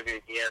hard and heavy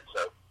again.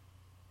 So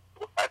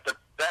at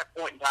that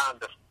point in time,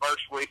 the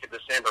first week of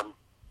December,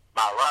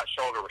 my right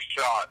shoulder was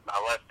shot, my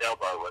left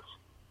elbow was.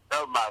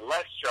 No, my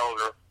left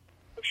shoulder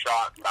was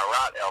shot, my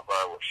right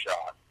elbow was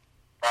shot.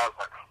 I was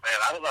like, man,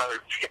 I don't know how to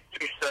get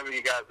some of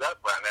you guys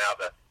up right now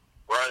to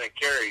run and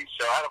carry.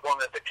 So I don't want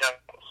it to come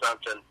to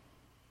something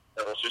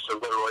that was just a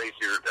little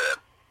easier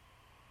to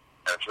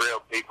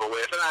drill people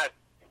with. And I've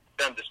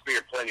done the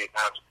spear plenty of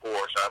times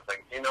before, so I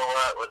think, you know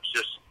what, let's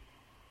just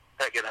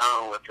take it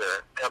home with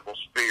a couple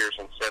spears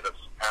instead of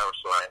power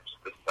slams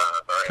this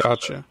time. Right?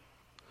 Gotcha. So,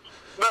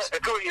 but,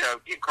 of course,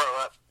 you grow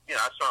up.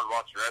 I started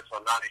watching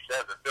wrestling in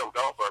 97. Bill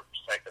Goldberg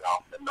was taken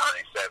off in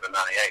 97,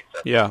 98.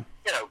 So, yeah.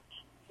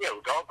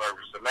 Goldberg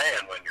was the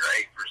man when you're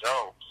 8 years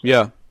old. So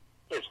yeah.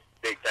 His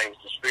big things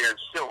to spear. And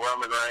still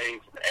Roman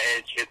Reigns and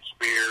Edge hit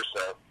spears.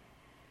 So,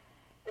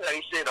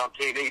 you see it on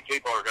TV,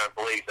 people are going to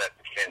believe that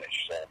the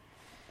finish.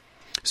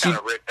 So, kind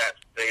of ripped that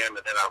from them,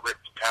 and then I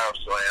ripped the power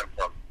slam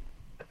from,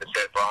 it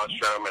said Braun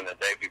Strowman and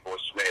Davey Boy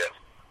Smith.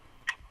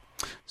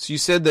 So you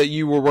said that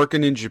you were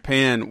working in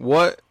Japan.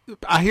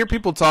 I hear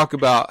people talk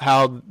about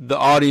how the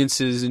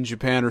audiences in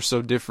Japan are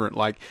so different.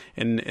 Like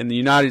in the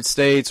United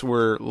States,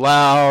 we're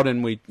loud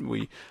and we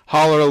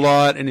holler a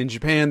lot, and in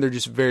Japan, they're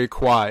just very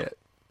quiet.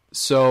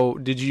 So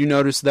did you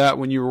notice that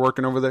when you were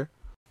working over there?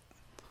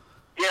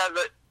 Yeah,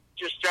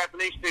 just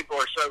Japanese people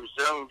are so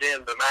zoomed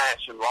in the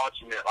match and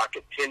watching it like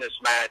a tennis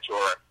match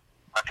or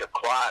like a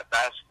quiet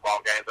basketball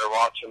game. They're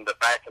watching the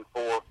back and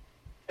forth,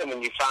 and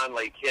when you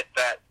finally hit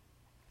that,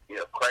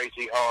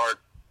 crazy hard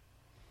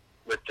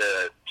with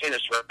the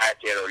tennis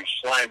racket, or you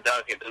slam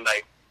dunk it, and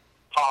they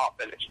pop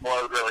and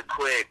explode really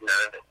quick.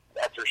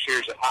 After a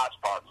series of hot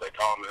spots, they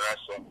call them in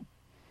wrestling.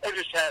 They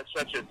just had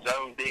such a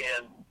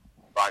zoned-in,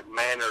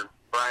 mannered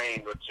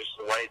brain with just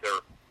the way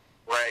they're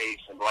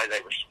raised and the way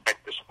they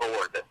respect the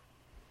sport that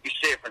you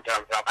see it from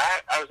time to time.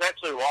 I was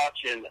actually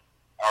watching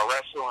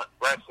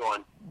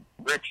wrestling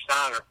Rick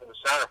Steiner from the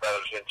Steiner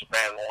Brothers in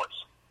Japan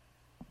once,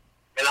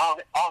 and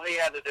all he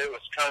had to do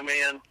was come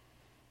in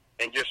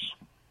and just,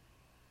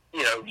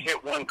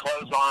 hit one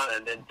clothesline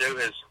and then do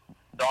his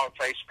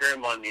dog-faced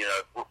gremlin,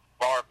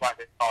 bark like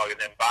a dog, and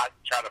then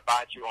try to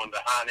bite you on the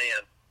hind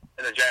end.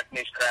 And the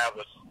Japanese crowd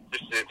was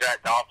just the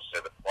exact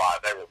opposite of fly.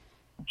 They were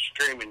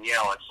screaming,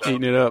 yelling. So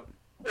eating it up.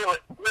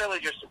 Really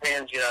just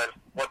depends,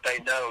 what they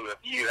know of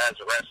you as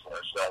a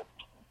wrestler. So,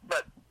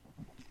 but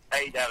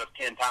 8 out of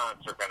 10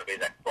 times they're going to be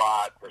that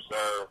quiet,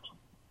 preserved,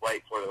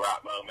 wait for the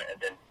right moment,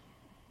 and then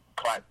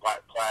clap,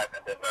 clap, clap,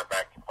 and then they're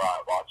back to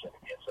quiet watching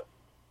again. So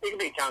it can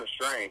be kind of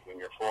strange when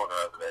you're a foreigner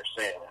over there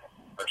seeing that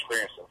or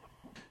experiencing it.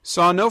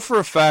 So I know for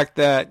a fact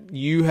that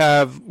you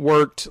have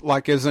worked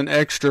as an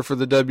extra for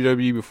the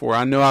WWE before.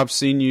 I know I've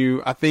seen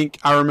you. I think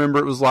I remember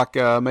it was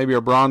maybe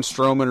a Braun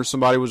Strowman or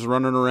somebody was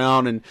running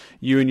around, and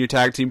you and your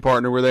tag team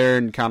partner were there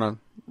and kind of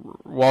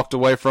walked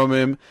away from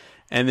him.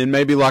 And then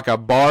maybe a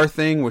bar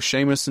thing with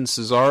Sheamus and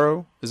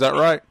Cesaro. Is that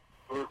right?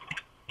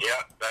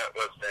 Yeah, that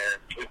was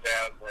in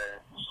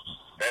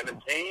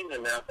 2017,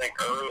 and I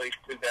think early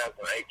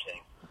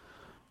 2018.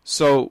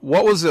 So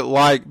what was it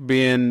like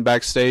being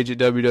backstage at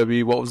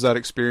WWE? What was that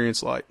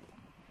experience like?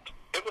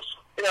 It was,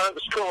 it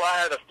was cool. I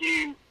had a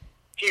few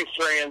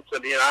friends,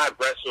 and I had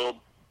wrestled,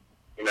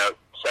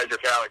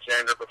 Cedric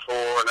Alexander before,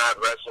 and I'd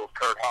wrestled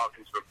Kurt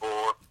Hawkins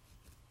before.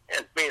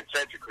 And me and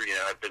Cedric,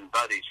 had been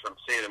buddies from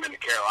seeing him in the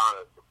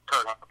Carolinas.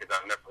 Kurt Hawkins,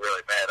 I never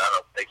really met. I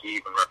don't think he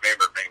even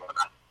remembered me when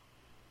I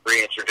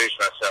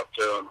reintroduced myself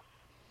to him.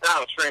 And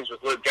I was friends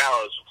with Luke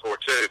Gallows before,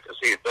 too, because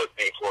he had booked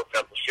me for a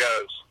couple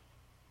shows.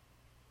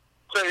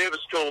 So it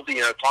was cool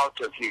to, talk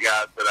to a few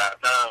guys that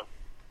I've known.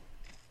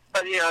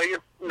 But,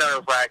 you're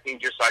nerve-wracking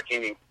just like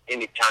any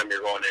time you're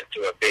going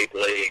into a big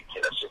league,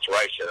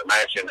 situation.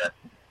 Imagine a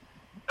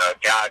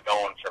guy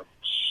going from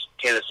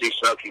Tennessee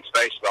Smokies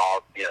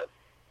baseball,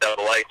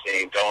 AA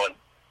team, going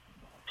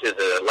to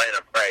the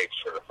Atlanta Braves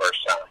for the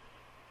first time.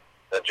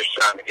 Just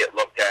trying to get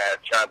looked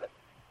at, try to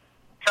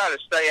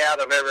stay out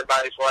of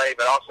everybody's way,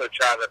 but also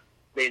try to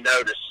be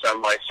noticed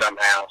some way,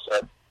 somehow.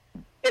 So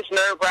it's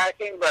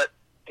nerve-wracking, but,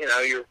 you know,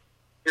 you're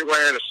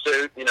wearing a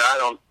suit. You know,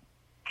 I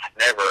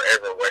never,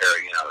 ever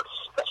wear, you know,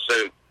 a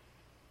suit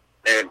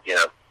and, you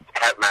know,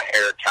 have my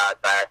hair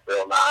tied back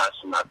real nice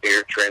and my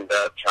beard trimmed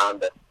up, trying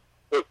to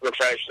look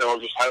professional,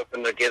 just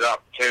hoping to get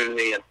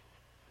opportunity. And,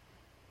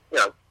 you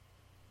know,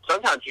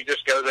 sometimes you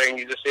just go there and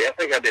you just see, I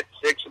think I did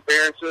 6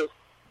 appearances.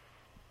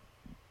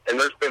 And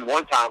there's been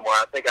one time where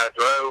I think I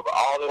drove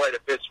all the way to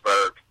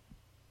Pittsburgh,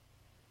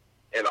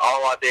 and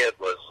all I did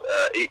was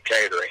eat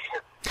catering.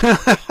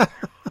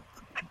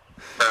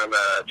 From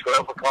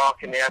 12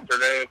 o'clock in the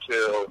afternoon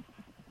till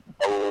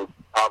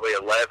probably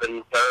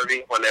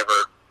 11:30, whenever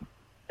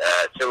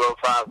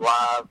 205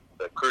 Live,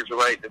 the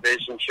Cruiserweight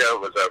Division show,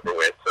 was over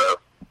with. So,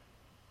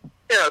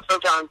 you know,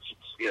 sometimes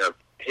it's, you know,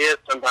 hit,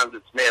 sometimes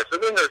it's missed.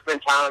 And then there's been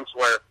times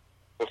where,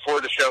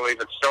 before the show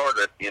even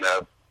started, you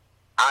know,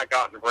 I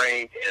got in the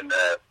ring, and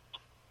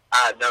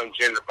I had known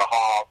Jinder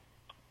Mahal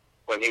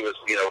when he was,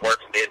 you know,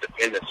 working the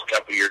independents a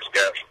couple years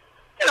ago.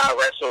 And I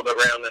wrestled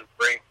around in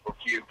the ring for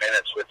a few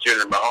minutes with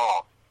Jinder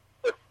Mahal,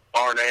 with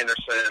Arn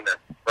Anderson and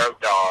Road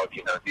Dogg,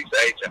 you know, these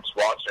agents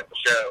watching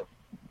the show.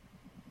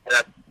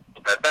 And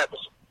that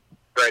was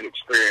a great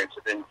experience.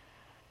 And then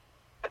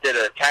I did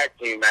a tag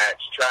team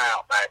match,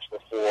 tryout match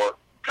before,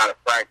 kind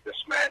of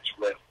practice match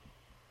with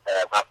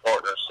my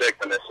partner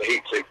Sigmund, the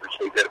Heat Seekers.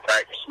 We did a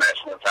practice match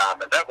one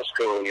time, and that was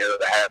cool, you know,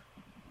 to have.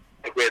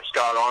 I think we had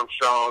Scott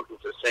Armstrong,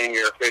 who's a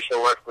senior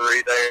official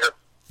referee there.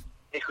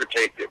 He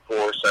critiqued it for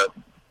us, so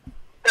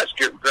that's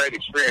a great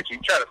experience. You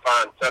try to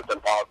find something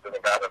positive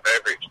about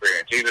every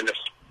experience, even if,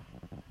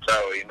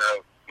 so, you know,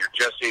 you're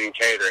just eating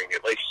catering,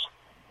 at least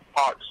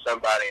talk to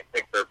somebody and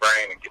pick their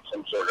brain and get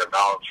some sort of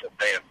knowledge from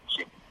them.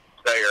 You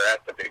stay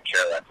at the big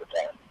show at the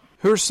time.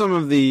 Who are some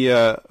of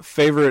the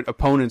favorite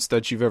opponents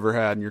that you've ever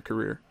had in your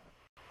career?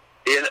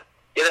 You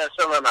know,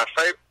 some of my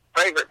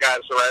favorite guys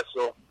to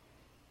wrestle,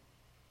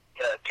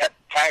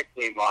 tag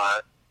team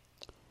line.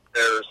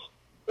 There's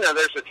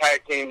a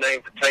tag team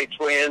named the Tay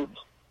Twins.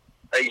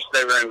 They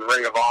were in the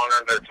Ring of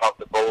Honor. They're top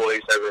the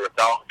boys. They were with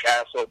Dalton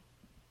Castle.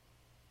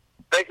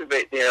 Think of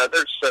it, you know,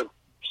 they're so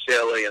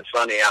silly and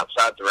funny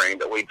outside the ring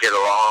that we get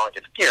along.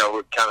 It's, you know,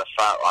 we kind of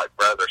fight like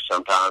brothers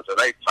sometimes, and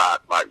they fight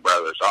like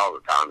brothers all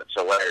the time. It's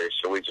hilarious,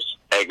 so we just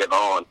egg it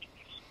on.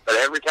 But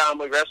every time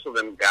we wrestle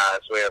them guys,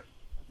 we have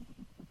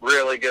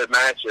really good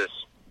matches.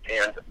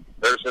 And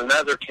there's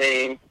another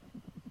team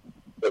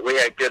that we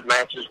had good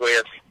matches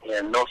with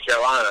in North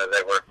Carolina.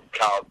 They were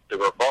called the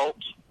Revolt.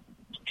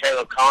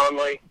 Caleb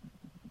Conley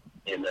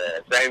and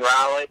Zane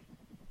Riley.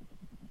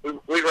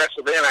 We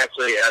wrestled them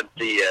actually at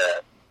the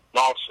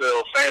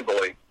Mossville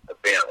Fanboy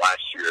event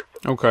last year.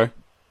 Okay.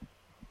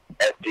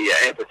 At the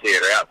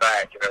amphitheater out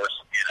back, and there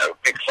was, you know,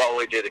 Mick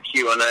Foley did a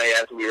Q&A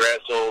after we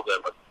wrestled,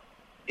 and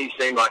he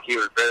seemed like he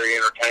was very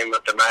entertained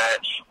with the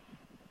match.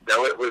 You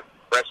know, we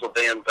wrestled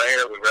them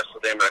there. We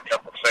wrestled them at a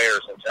couple of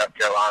fairs in South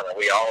Carolina.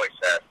 We always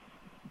had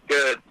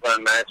good,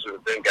 fun matches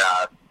with them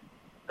guys.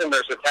 Then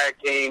there's a tag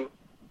team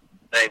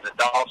named the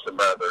Dawson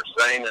Brothers,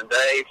 Zane and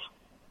Dave.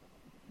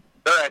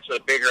 They're actually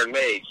bigger than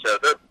me, so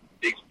they're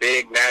these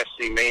big,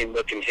 nasty,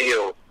 mean-looking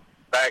heel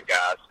bad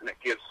guys, and it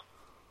gives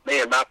me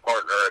and my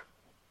partner a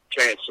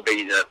chance to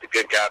be the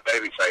good guy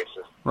baby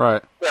faces.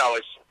 Right. We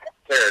always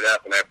tear it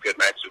up and have good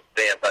matches with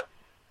them, but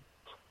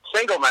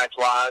single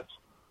match-wise,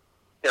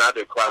 you know, I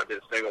do quite a bit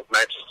of singles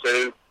matches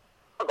too.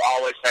 I've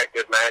always had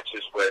good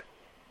matches with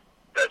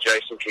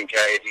Jason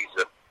Kincaid.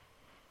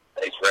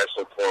 He's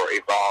wrestled for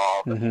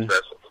Evolve, and he's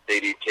wrestled for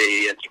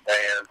DDT in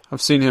Japan.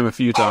 I've seen him a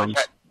few times.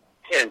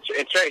 And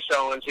Chase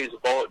Owens, he's a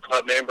Bullet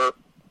Club member.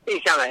 He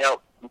kind of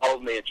helped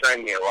mold me and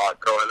train me a lot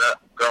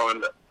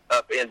growing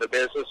up in the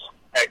business.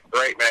 Had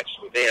great matches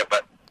with him,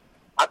 but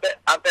I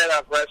bet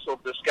I've wrestled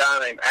this guy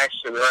named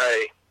Axton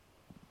Ray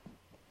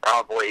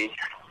probably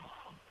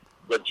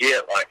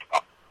legit, like,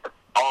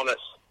 honest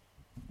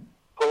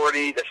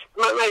 40 to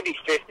maybe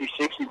 50,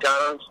 60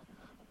 times.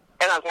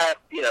 And I've had,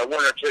 you know,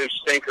 one or two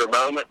stinker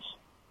moments,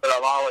 but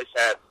I've always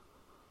had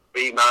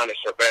B-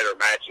 or better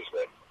matches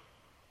with him.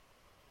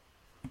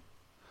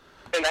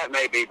 And that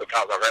may be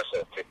because I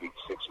wrestled 50 to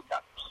 60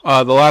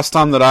 times. The last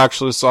time that I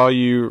actually saw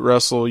you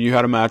wrestle, you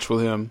had a match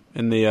with him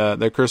in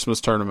the Christmas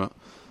tournament.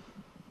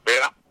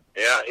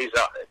 Yeah, he's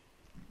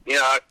you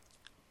know, I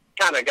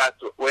kind of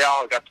we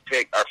all got to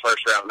pick our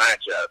first round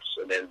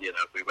matchups, and then, you know,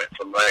 we went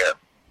from there.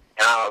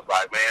 And I was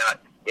like, man,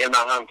 in my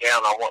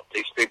hometown, I want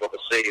these people to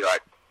see,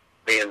 like,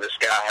 me and this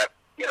guy have,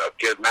 you know, a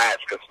good match,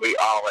 because we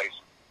always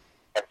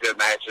have good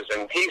matches.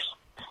 And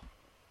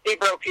he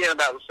broke in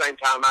about the same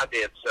time I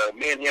did, so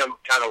me and him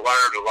kind of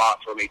learned a lot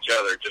from each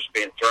other, just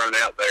being thrown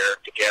out there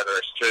together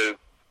as two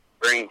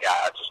green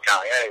guys. Just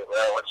kind of, hey,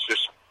 well, let's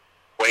just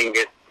wing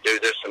it, do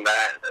this and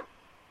that, and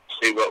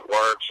see what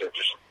works, and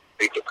just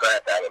beat the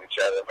crap out of each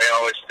other. We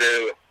always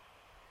do.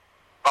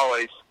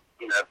 Always,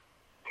 you know,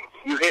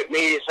 you hit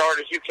me as hard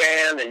as you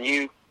can, and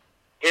you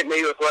hit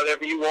me with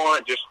whatever you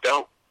want. Just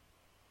don't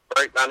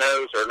break my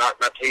nose or knock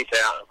my teeth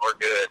out, and we're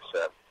good.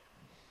 So,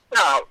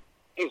 no,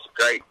 he's a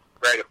great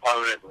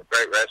opponent and a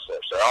great wrestler,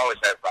 so I always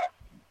have fun.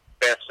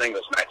 best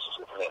singles matches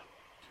with him.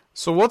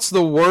 So what's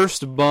the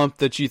worst bump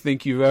that you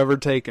think you've ever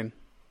taken?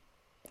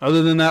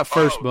 Other than that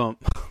first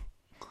bump.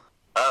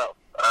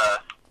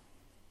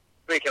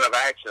 Speaking of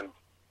action,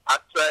 I'd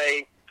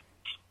say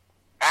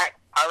I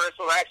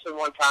wrestled Action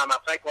one time, I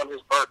think on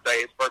his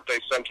birthday. His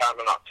birthday's sometime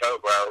in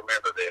October, I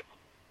remember this.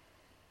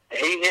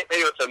 He hit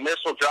me with a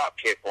missile drop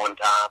kick one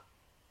time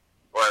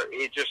where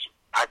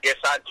I guess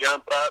I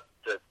jumped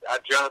to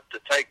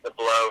take the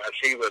blow as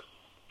he was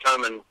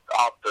coming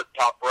off the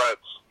top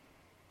ropes.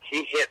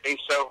 He hit me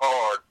so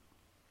hard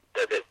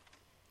that it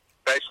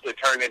basically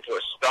turned into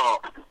a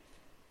stomp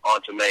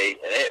onto me,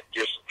 and it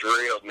just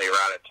drilled me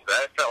right into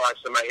that. It felt like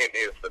somebody hit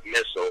me with a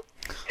missile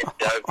and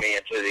dug me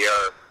into the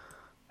earth.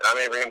 And I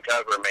remember him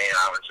covering me, and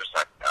I was just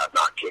like, I'm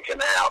not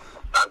kicking out.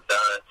 I'm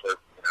done. So,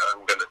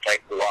 I'm going to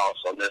take the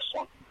loss on this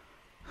one.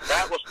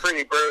 That was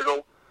pretty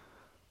brutal.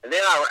 And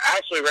then I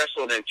actually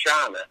wrestled in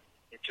China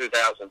in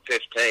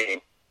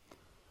 2015,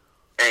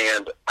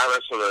 and I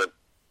wrestled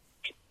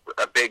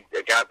a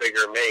guy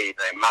bigger than me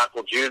named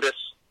Michael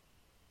Judas,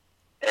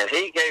 and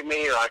he gave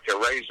me like a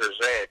razor's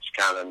edge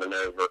kind of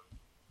maneuver.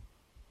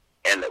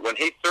 And when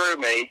he threw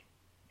me,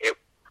 it's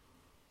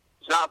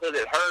not that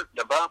it hurt,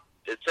 the bump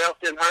itself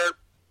didn't hurt,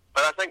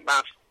 but I think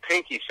my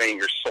pinky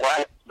finger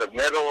slapped the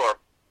middle or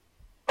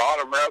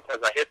bottom rope as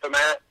I hit the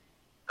mat,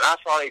 and I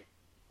thought he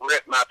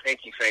ripped my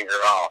pinky finger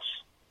off.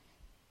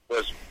 It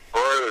was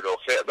brutal.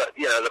 But,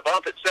 the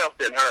bump itself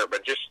didn't hurt,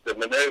 but just the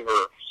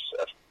maneuver,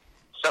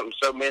 something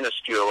so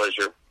minuscule as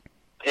your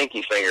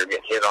pinky finger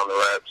getting hit on the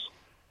ropes,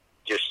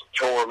 just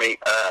tore me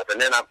up.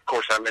 And then, of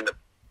course, I'm in the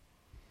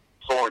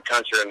foreign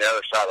country on the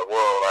other side of the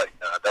world.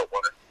 I don't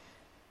want to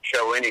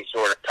show any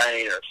sort of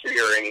pain or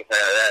fear or anything like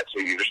that,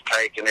 so you're just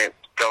taking it,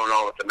 going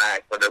on with the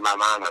match. But in my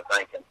mind, I'm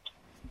thinking,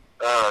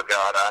 oh,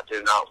 God, I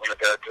do not want to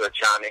go to a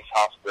Chinese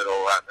hospital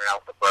right now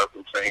with a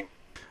broken finger.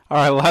 All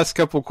right, last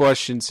couple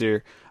questions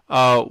here.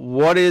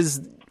 What do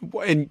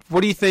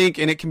you think,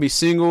 and it can be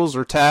singles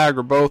or tag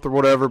or both or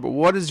whatever, but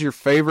what is your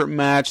favorite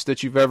match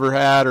that you've ever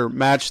had or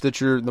match that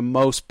you're the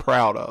most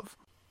proud of?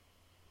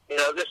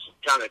 This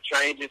kind of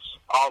changes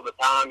all the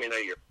time.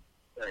 Your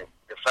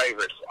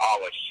favorites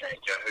always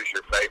change. Who's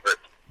your favorite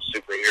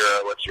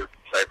superhero? What's your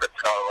favorite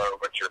color?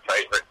 What's your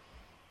favorite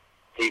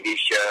TV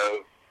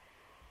show?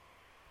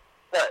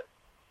 But,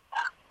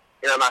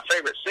 my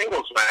favorite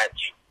singles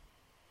match,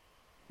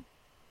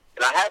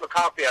 and I have a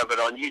copy of it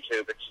on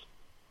YouTube. It's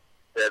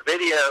the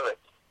video.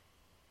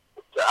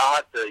 I'll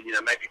have to,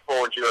 maybe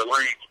forward you a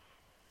link.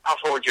 I'll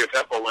forward you a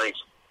couple of links.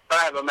 But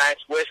I have a match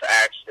with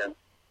Action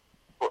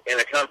in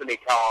a company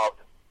called,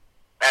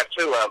 I have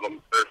two of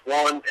them. There's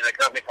one in a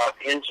company called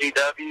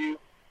NGW.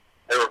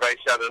 They were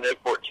based out of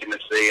Newport,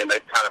 Tennessee, and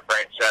they've kind of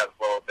branched out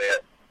a little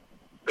bit.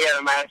 We had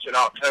a match in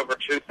October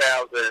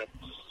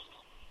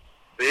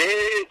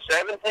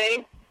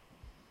 2017?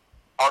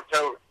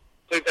 October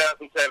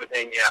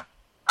 2017, yeah.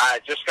 I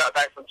just got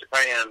back from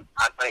Japan,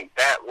 I think,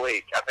 that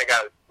week. I think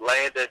I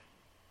landed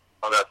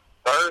on a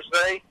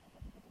Thursday,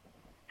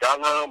 got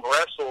home,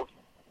 wrestled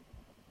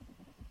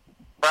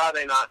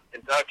Friday night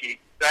in Kentucky,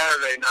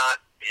 Saturday night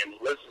in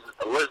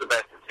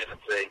Elizabeth,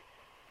 Tennessee,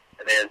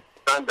 and then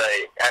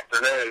Sunday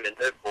afternoon in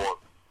Newport.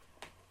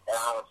 And I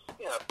was,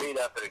 beat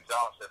up and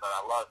exhausted, but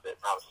I loved it.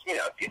 And I was,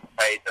 getting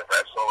paid to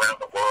wrestle around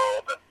the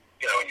world, and,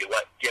 when you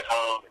get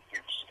home and you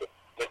just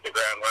hit the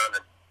ground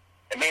running.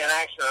 And me and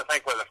Action, I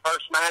think, were the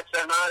first match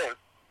that night. And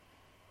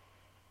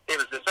it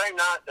was the same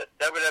night that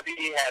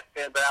WWE had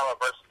Finn Balor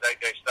versus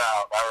AJ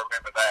Styles. I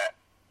remember that.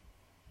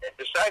 And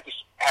they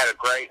just had a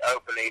great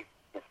opening.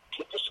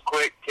 Just a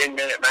quick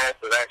 10-minute match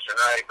with Action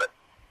Ray, but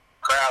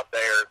crowd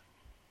there,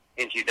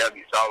 NGW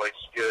is always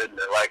good and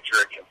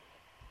electric, and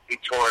he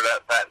tore it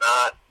up that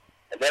night.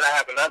 And then I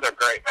have another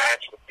great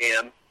match with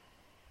him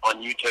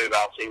on YouTube.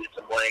 I'll send you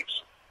some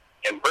links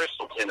in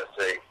Bristol,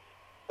 Tennessee.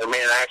 And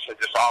me and Action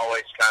just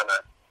always kind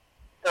of,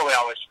 we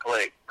always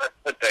click. I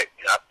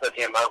put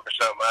him over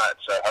so much,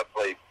 so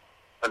hopefully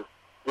some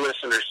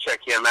listeners check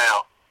him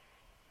out.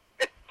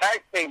 And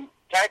tag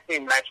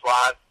team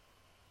match-wise,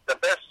 the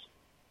best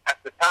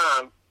at the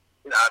time,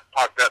 I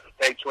talked about the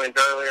Tate Twins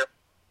earlier.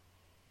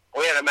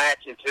 We had a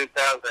match in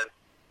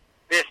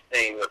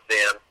 2015 with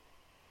them.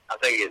 I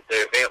think the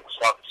event was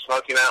called the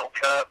Smoky Mountain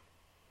Cup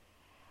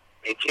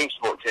in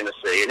Kingsport,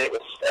 Tennessee, and it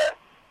was a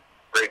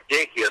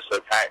ridiculously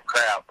packed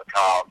crowd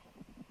because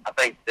I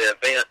think the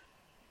event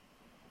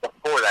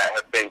before that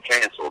had been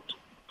canceled.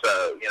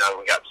 So,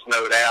 we got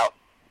snowed out.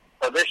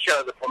 So this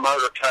show, the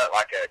promoter cut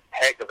like a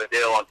heck of a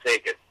deal on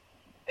tickets,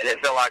 and it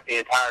felt like the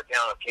entire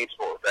town of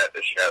Kingsport was at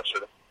this show. So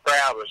the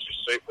crowd was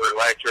just super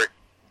electric.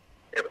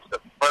 It was the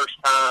first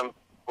time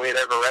we had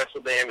ever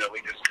wrestled them, and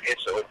we just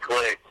instantly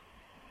clicked.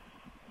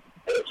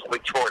 We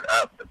tore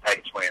up the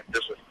Tate Twins.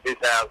 This was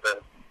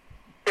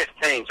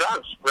 2015, so I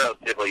was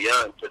relatively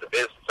young to the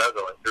business. I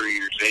was only 3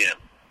 years in.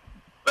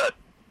 But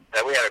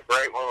we had a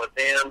great one with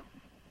them.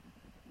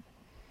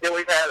 Then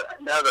we've had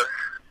another,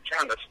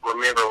 trying to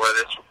remember where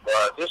this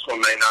was. This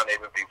one may not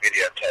even be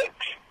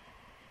videotaped.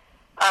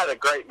 I had a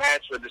great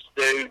match with this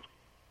dude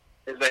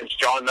His name's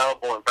John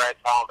Noble and Brad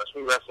Thomas.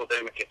 We wrestled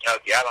him in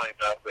Kentucky. I don't even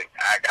know if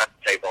I got the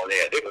tape on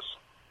it. It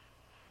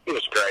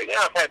was great. And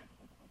I've had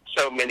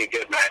so many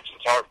good matches.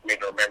 It's hard for me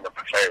to remember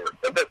my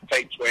favorite. The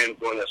Tate Twins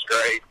one is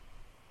great.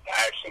 The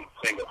action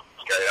single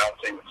is great. I'll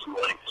sing with some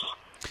links.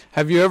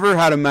 Have you ever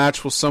had a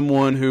match with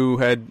someone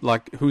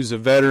who's a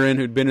veteran,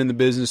 who'd been in the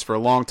business for a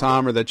long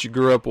time, or that you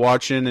grew up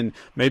watching, and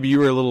maybe you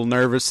were a little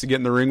nervous to get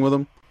in the ring with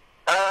them?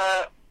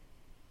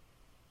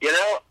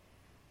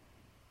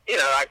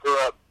 I grew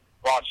up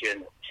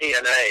watching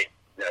TNA,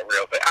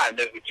 real big. I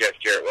knew who Jeff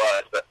Jarrett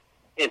was, but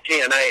in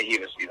TNA, he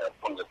was,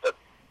 one of the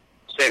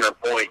center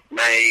point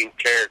main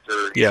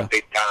character,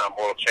 big time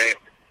world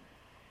champion.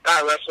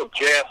 I wrestled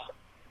Jeff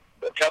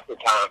a couple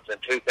of times in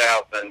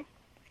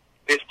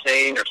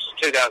 2015 or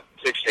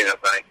 2016, I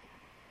think.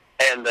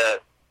 And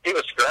he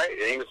was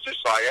great. And he was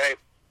just like, hey,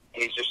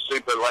 he's just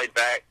super laid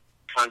back,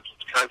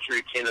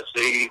 country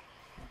Tennessee,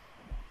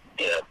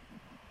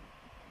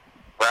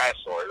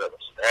 wrestler that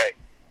was, hey,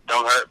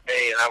 don't hurt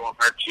me and I won't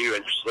hurt you,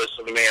 and just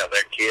listen to me out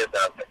there, kid.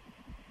 Out there.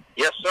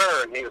 Yes,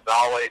 sir. And he was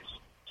always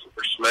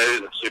super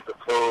smooth and super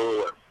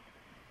cool. And,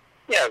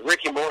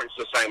 Ricky Morton's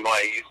the same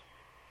way.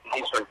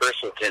 He's from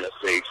Bristol,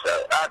 Tennessee. So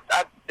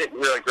I didn't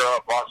really grow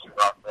up watching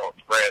Rockville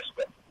Express,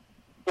 but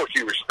of course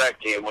you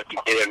respect him when you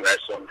get in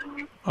wrestling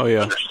and you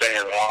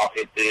understand all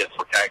it is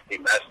for tag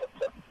team wrestling.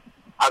 So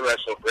I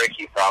wrestled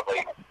Ricky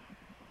probably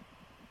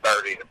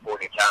 30 to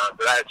 40 times,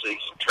 but I actually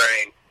used to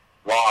train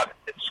a lot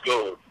at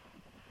school.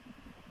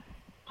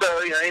 So,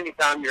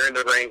 anytime you're in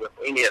the ring with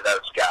any of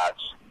those guys,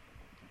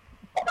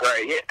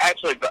 great.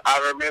 Actually, I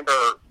remember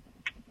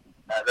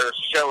there was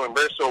a show in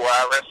Bristol where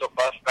I wrestled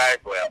Buff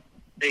Bagwell.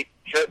 He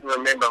couldn't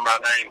remember my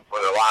name for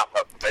the life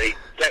of him, but he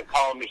kept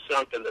calling me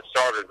something that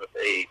started with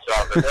E. So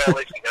I was like, well, at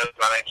least he knows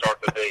my name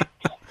starts with E.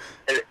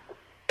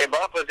 And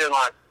Buff was in,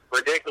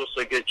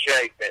 ridiculously good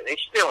shape, and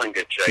he's still in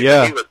good shape.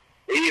 Yeah.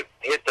 He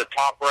hit the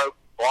top rope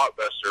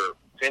blockbuster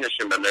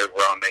finishing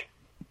maneuver on me.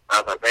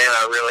 I was like, man,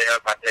 I really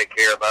hope I take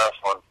care of Buff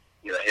on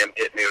him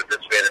hitting me with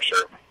this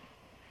finisher.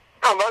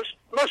 Oh,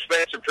 most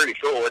vets are pretty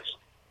cool.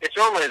 It's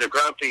normally the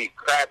grumpy,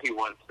 crappy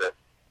ones that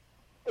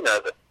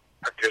that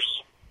are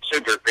just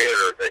super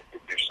bitter that you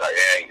just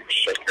say, you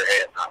just shake your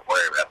head and not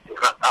worry about it.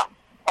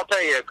 I'll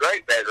tell you a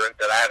great veteran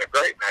that I had a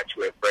great match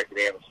with breaking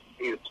in.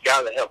 He was the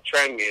guy that helped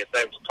train me. His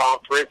name was Tom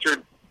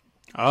Pritchard.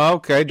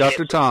 Okay,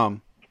 Dr.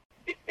 Tom.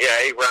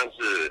 Yeah, he runs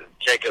the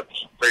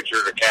Jacobs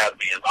Pritchard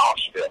Academy in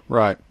Nashville.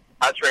 Right.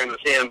 I trained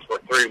with him for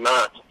 3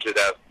 months in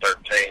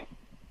 2013.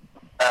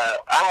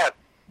 I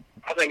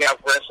think I've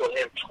wrestled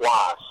him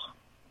twice.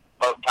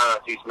 Both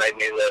times he's made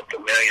me look a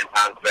million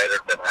times better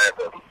than I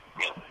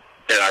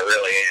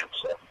really am.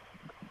 So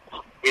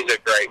he's a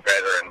great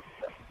veteran,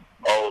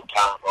 old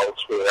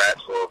school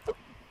wrestler,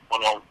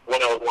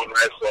 one-on-one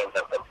wrestling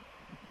that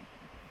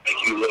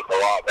makes you look a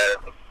lot better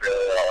than you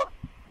really are.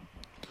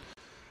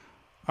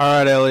 All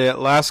right, Elliot,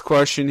 last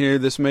question here.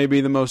 This may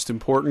be the most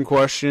important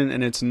question,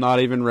 and it's not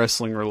even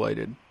wrestling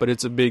related, but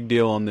it's a big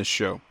deal on this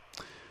show.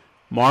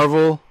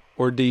 Marvel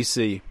or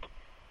DC?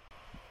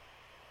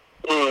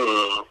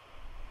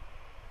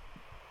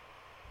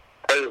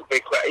 That is a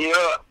big question.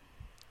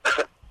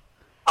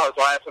 I was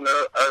laughing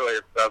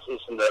earlier because I was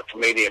listening to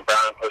comedian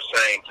Brian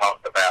Posehn talk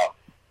about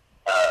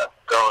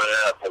growing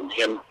up and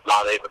him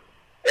not even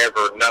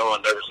ever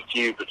knowing there was a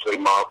feud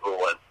between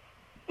Marvel and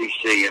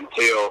DC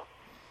until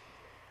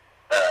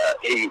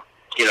he,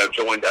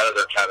 joined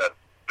other kind of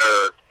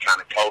nerd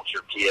kind of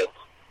culture kids.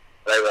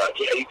 They were like,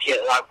 you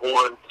can't like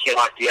one, you can't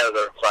like the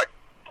other. It's like,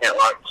 you can't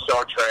like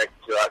Star Trek,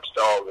 you like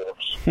Star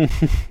Wars.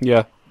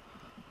 Yeah.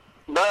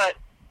 But,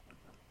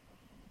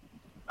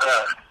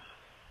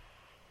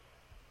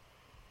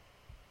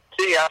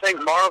 I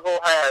think Marvel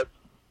has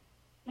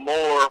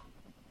more.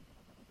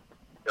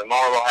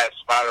 Marvel has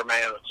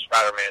Spider-Man, and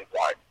Spider-Man's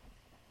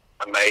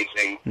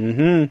amazing.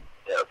 Mm-hmm.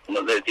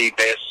 The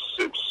best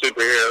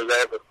superheroes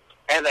ever.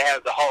 And they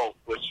have the Hulk,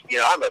 which,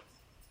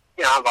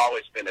 I've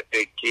always been a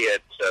big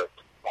kid, so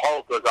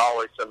Hulk was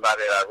always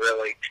somebody that I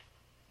really,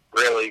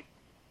 really,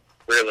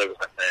 really was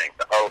a thing.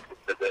 The Hulk is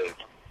the dude.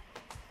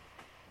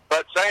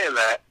 But saying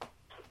that,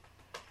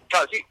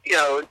 because,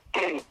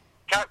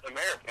 Captain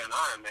America and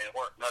Iron Man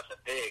weren't nothing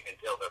big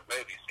until their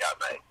movies got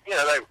made.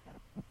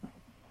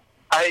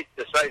 I hate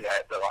to say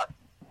that, but I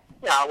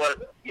was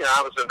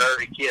a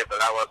nerdy kid,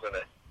 but I wasn't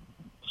a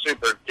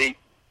super deep,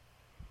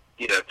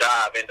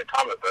 dive into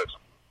comic books.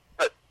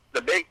 But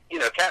the big,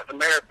 Captain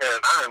America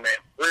and Iron Man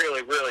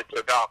really, really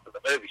took off, and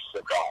the movies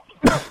took off.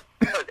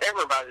 But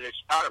everybody knew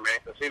Spider-Man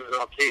because he was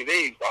on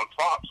TV on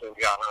Fox and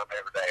got on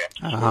every day.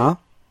 Uh-huh.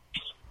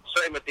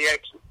 Same with the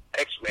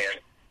X-Men.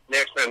 The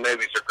X-Men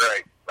movies are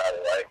great, by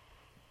the way.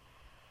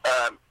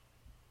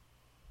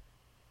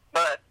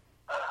 But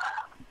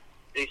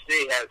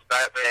DC has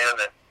Batman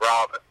and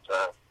Robin,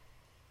 so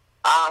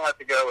I'll have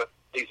to go with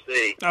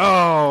DC.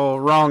 Oh,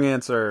 wrong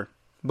answer.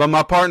 But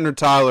my partner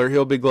Tyler,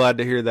 he'll be glad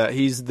to hear that.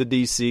 He's the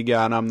DC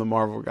guy and I'm the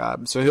Marvel guy,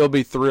 so he'll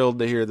be thrilled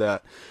to hear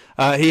that.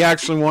 He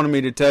actually wanted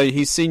me to tell you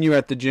he's seen you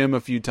at the gym a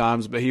few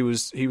times, but he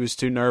was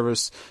too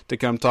nervous to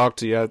come talk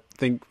to you. I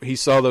think he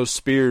saw those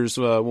spears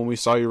when we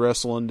saw you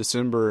wrestle in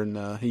December,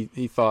 and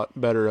he thought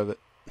better of it.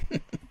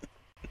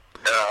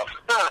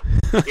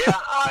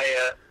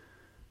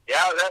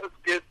 That was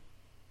good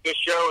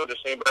show in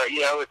December.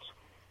 It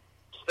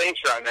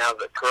stinks right now.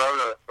 The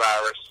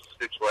coronavirus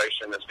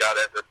situation has got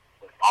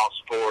all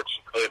sports,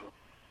 including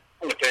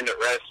independent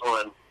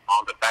wrestling,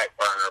 on the back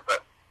burner,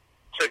 but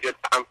it's a good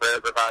time for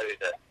everybody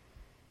to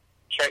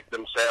check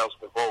themselves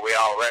before we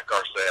all wreck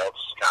ourselves,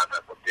 kind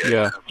of.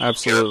 Yeah,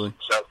 absolutely.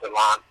 Something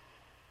line.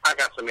 I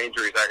got some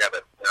injuries. I've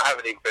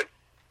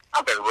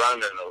been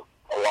running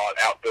a lot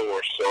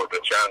outdoors, sort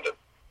of trying to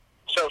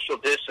social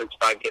distance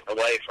by getting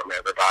away from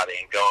everybody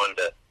and going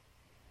to,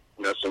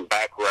 some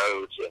back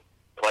roads and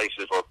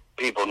places where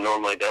people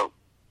normally don't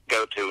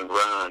go to and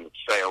run and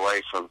stay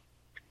away from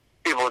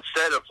people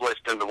instead of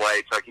lifting the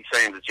weights. Like you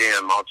say in the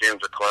gym, all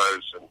gyms are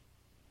closed, and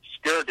it's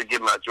good to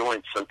give my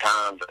joints some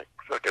time.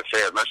 Like I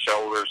said, my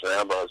shoulders and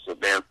elbows have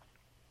been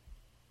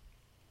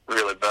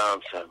really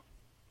bummed. So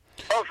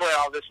hopefully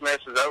all this mess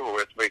is over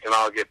with. We can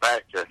all get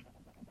back to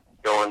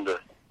going to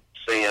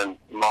seeing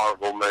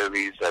Marvel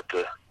movies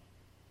because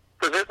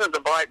isn't the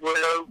Black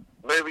Widow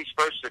movie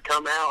supposed to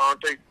come out?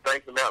 Aren't they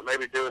thinking about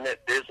maybe doing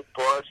that Disney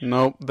Plus?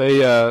 Nope,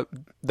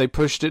 they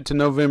pushed it to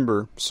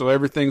November, so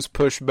everything's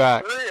pushed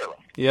back. Really?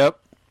 Yep.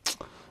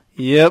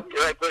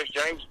 They pushed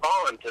James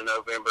Bond to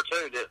November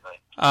too, didn't they?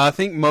 I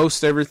think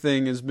most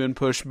everything has been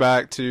pushed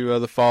back to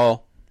the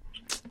fall.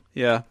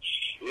 Yeah.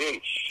 Sheesh.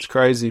 It's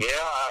crazy.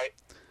 Yeah,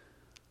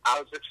 I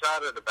was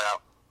excited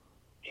about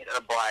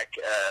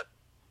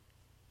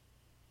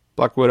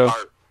Black Widow.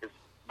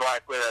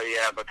 Black Widow,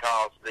 yeah,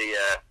 because the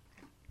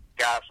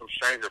guy from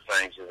Stranger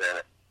Things is in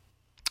it.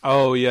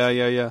 Oh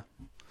yeah.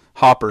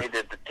 Hopper. He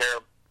did the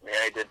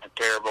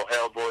terrible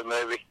Hellboy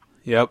movie.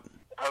 Yep.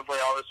 Hopefully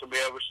all this will be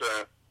over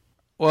soon.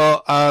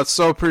 Well,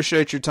 so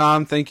appreciate your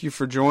time. Thank you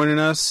for joining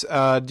us.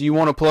 Do you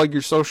want to plug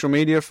your social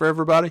media for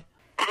everybody?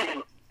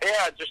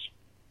 Yeah, just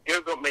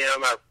Google me.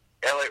 My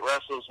Elliot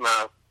Russell's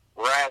my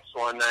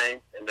wrestling name,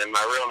 and then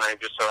my real name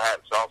just so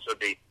happens to also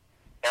be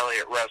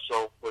Elliot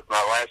Russell, with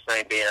my last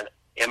name being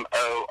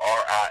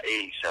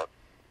Morie. So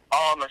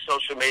all my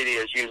social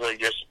media is usually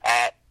just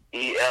at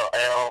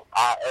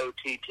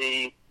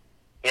ELLIOTTMORIE.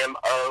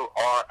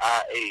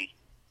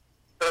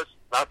 So it's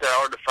not that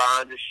hard to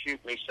find. Just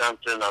shoot me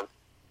something on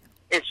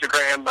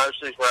Instagram,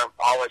 mostly, where I'm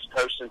always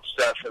posting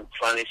stuff and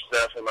funny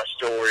stuff in my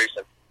stories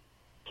and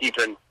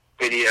keeping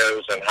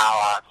videos and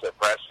highlights of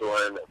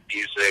wrestling and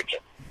music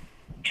and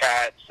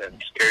cats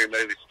and scary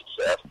movies and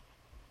stuff.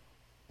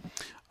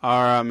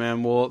 All right,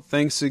 man. Well,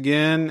 thanks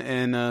again,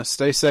 and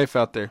stay safe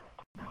out there.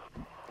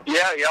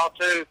 Yeah, y'all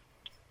too.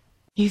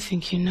 You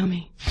think you know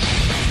me?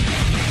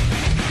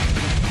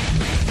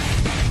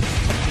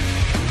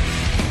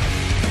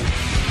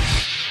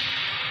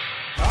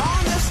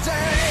 On this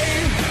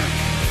day,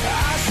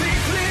 I see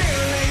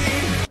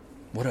clearly.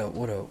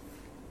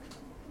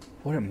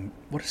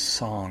 What a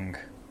song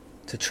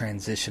to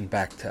transition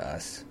back to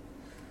us.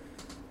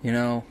 We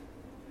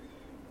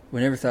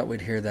never thought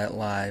we'd hear that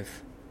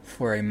live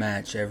for a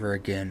match ever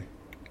again,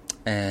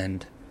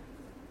 and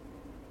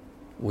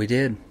we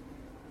did.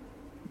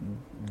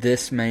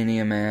 This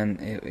Mania, man,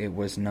 it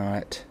was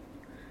not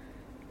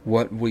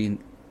what we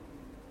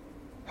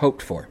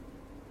hoped for.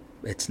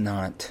 It's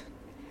not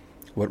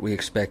what we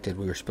expected.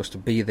 We were supposed to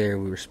be there.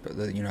 We were,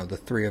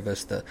 the three of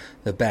us, the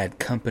bad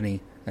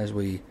company, as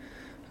we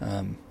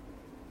tend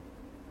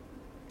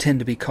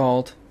to be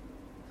called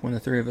when the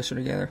three of us are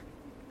together.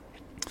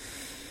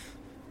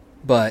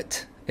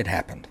 But it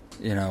happened.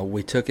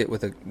 We took it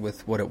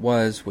with what it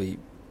was. We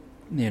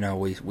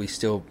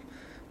still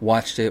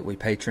watched it. We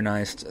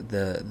patronized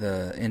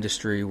the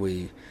industry.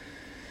 We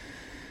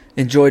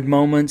enjoyed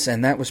moments,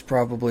 and that was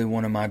probably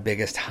one of my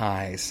biggest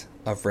highs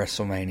of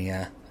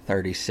WrestleMania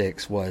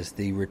 36 was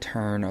the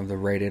return of the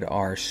Rated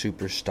R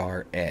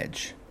superstar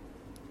Edge,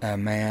 a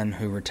man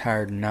who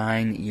retired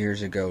 9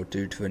 years ago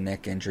due to a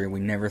neck injury. We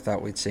never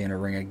thought we'd see in a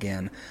ring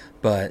again,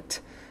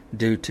 but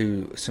due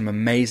to some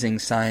amazing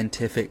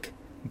scientific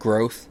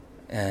growth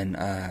and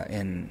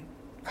in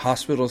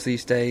hospitals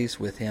these days,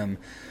 with him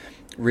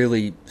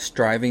really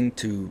striving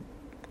to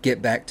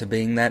get back to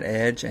being that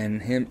Edge,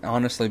 and him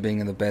honestly being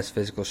in the best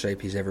physical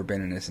shape he's ever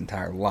been in his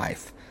entire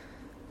life,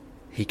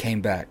 he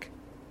came back.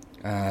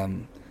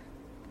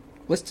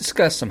 Let's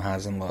discuss some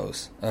highs and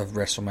lows of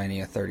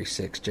WrestleMania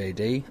 36,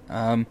 JD.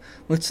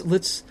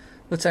 Let's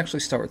actually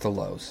start with the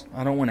lows.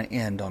 I don't want to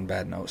end on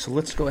bad notes, so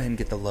let's go ahead and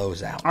get the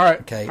lows out. All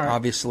right. Okay. All right.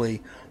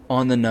 Obviously,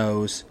 on the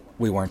nose,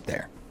 we weren't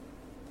there.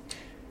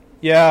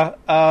 Yeah.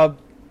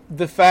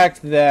 The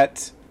fact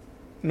that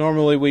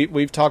normally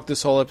we've talked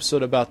this whole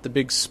episode about the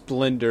big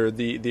splendor,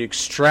 the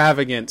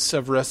extravagance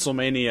of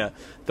WrestleMania,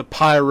 the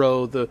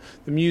pyro, the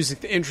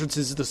music, the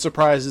entrances, the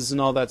surprises, and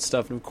all that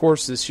stuff. And of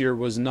course, this year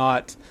was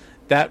not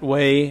that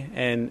way.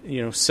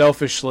 And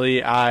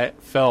selfishly, I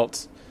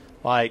felt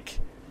like,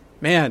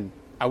 man,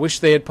 I wish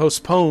they had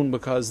postponed,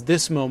 because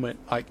this moment,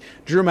 like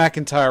Drew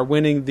McIntyre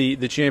winning the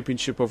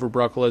championship over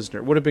Brock Lesnar,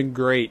 it would have been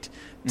great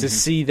to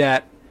see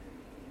that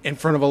in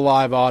front of a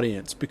live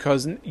audience,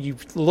 because you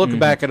look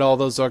back at all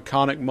those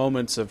iconic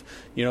moments of,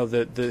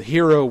 the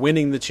hero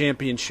winning the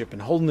championship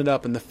and holding it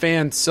up and the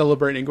fans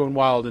celebrating and going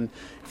wild. And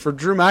for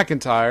Drew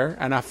McIntyre,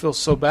 and I feel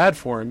so bad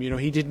for him,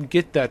 he didn't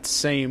get that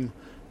same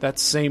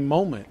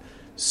moment.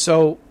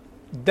 So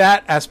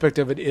that aspect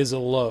of it is a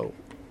low.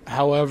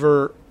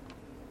 However,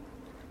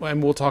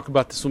 and we'll talk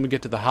about this when we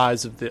get to the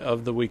highs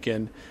of the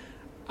weekend,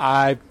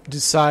 I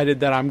decided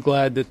that I'm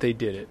glad that they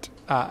did it.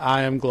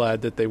 I am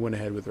glad that they went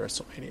ahead with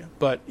WrestleMania.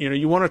 But,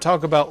 you want to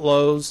talk about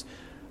lows,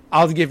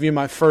 I'll give you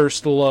my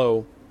first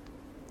low.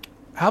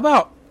 How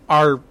about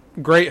our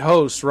great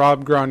host,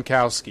 Rob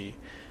Gronkowski?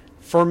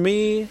 For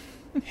me,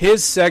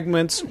 his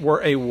segments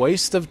were a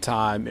waste of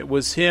time. It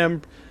was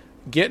him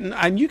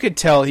and you could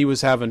tell he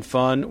was having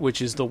fun,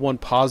 which is the one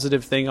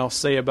positive thing I'll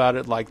say about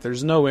it. Like,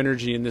 there's no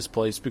energy in this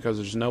place because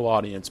there's no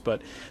audience,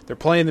 but they're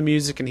playing the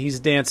music and he's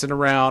dancing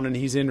around and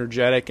he's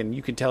energetic and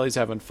you can tell he's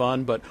having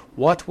fun. But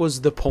what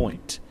was the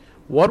point?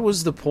 What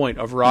was the point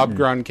of Rob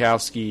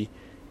Gronkowski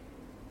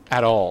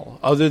at all,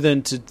 other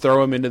than to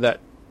throw him into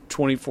that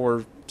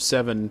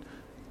 24/7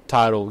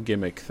 title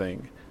gimmick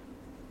thing?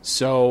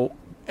 So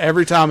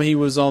every time he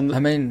was on,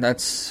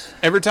 that's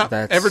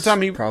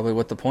probably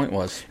what the point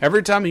was.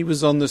 Every time he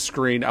was on the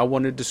screen, I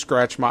wanted to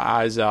scratch my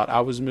eyes out. I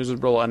was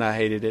miserable and I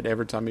hated it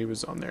every time he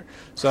was on there.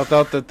 So I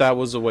thought that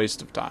was a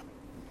waste of time.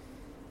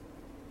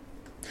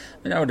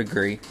 I would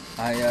agree.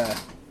 I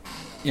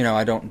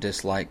don't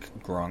dislike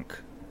Gronk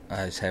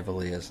as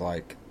heavily as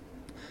like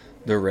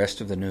the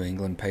rest of the New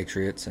England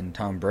Patriots and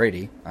Tom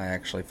Brady. I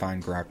actually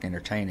find Gronk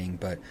entertaining,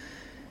 but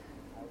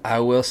I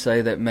will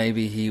say that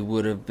maybe he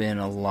would have been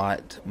a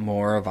lot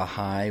more of a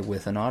high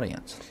with an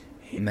audience.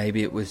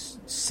 Maybe it was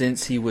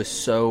since he was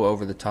so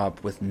over the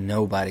top with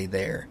nobody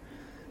there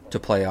to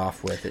play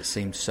off with. It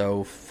seemed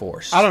so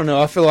forced. I don't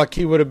know. I feel like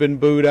he would have been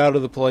booed out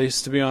of the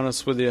place, to be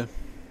honest with you.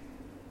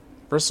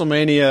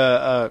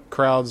 WrestleMania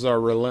crowds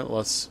are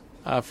relentless.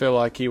 I feel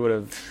like he would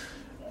have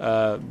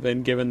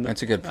been given...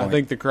 That's a good point. I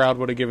think the crowd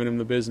would have given him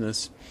the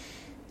business.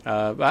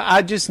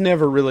 I just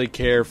never really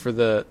care for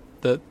the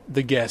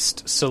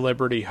guest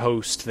celebrity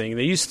host thing.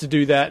 They used to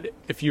do that,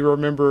 if you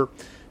remember,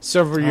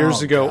 several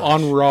years ago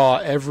on Raw.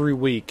 Every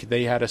week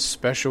they had a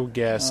special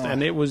guest,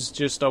 and it was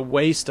just a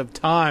waste of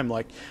time.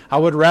 Like, I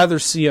would rather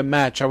see a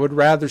match. I would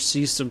rather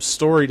see some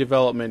story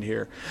development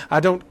here.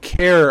 I don't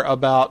care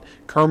about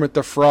Kermit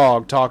the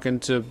Frog talking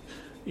to,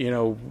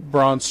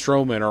 Braun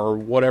Strowman or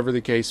whatever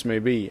the case may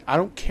be. I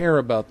don't care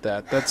about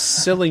that. That's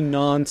silly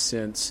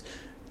nonsense.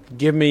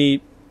 Give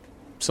me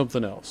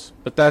something else.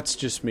 But that's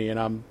just me, and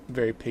I'm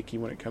very picky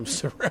when it comes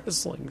to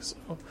wrestling. So,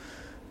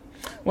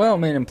 well,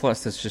 and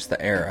plus that's just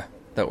the era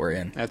that we're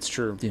in. That's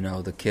true.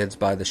 The kids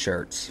buy the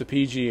shirts. The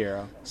PG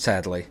era.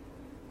 Sadly.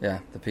 Yeah,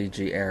 the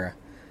PG era.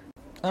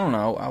 I don't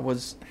know. I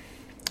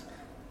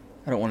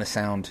don't want to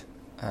sound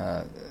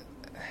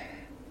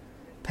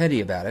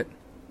petty about it,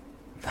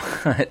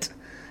 but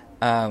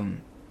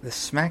the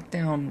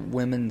SmackDown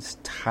Women's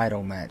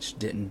title match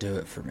didn't do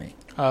it for me.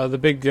 The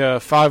big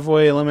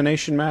 5-way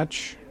elimination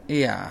match?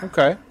 Yeah.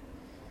 Okay.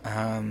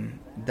 Because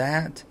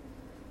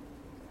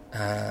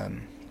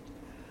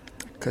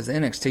the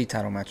NXT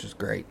title match was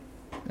great.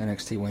 The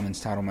NXT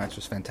Women's title match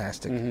was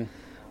fantastic.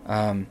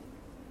 The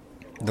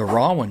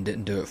Raw one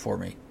didn't do it for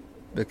me,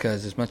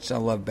 because as much as I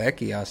love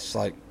Becky, I was just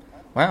like,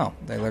 wow,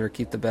 they let her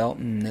keep the belt,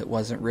 and it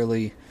wasn't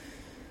really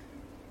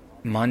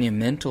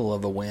monumental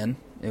of a win.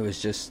 It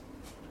was just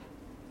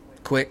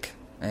quick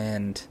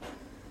and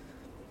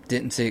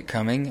didn't see it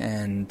coming,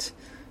 and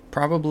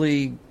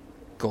probably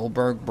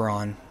Goldberg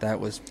Braun, that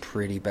was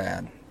pretty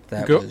bad.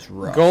 That was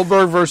rough.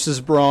 Goldberg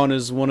versus Braun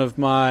is one of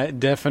my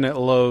definite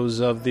lows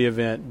of the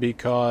event,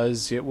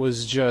 because it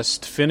was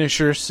just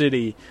finisher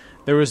city.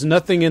 There was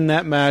nothing in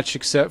that match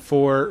except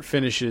for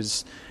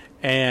finishes,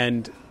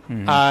 and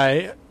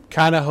I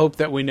kind of hope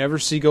that we never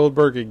see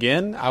Goldberg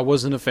again. I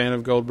wasn't a fan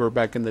of Goldberg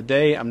back in the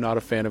day. I'm not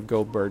a fan of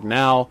Goldberg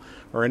now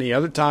or any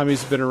other time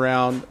he's been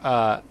around.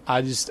 I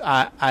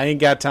ain't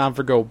got time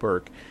for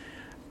Goldberg.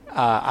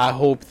 I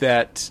hope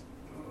that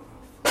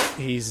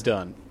he's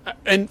done.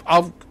 And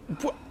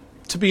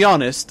to be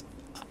honest,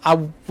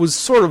 I was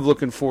sort of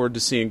looking forward to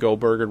seeing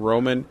Goldberg and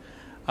Roman.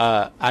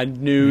 I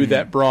knew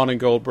that Braun and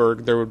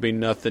Goldberg, there would be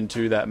nothing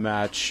to that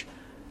match.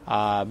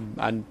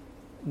 I'm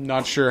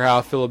not sure how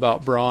I feel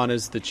about Braun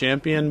as the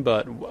champion,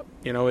 but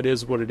it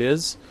is what it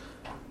is.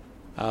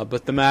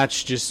 But the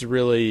match just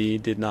really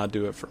did not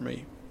do it for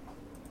me.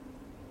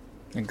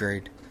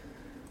 Agreed.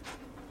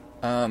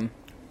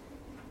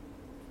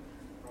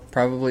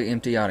 Probably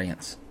empty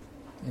audience.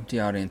 Empty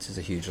audience is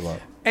a huge low.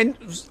 And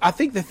I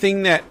think the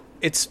thing that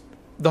it's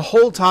the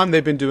whole time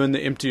they've been doing the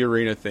empty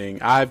arena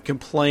thing, I've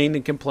complained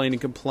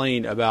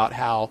about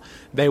how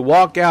they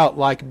walk out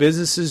like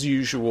business as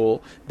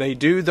usual. They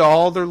do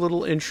all their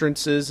little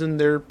entrances and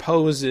their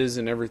poses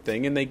and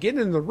everything, and they get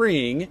in the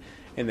ring,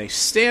 and they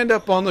stand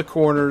up on the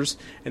corners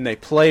and they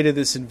play to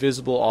this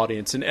invisible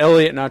audience. And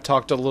Elliot and I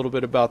talked a little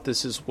bit about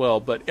this as well,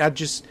 but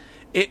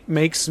it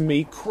makes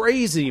me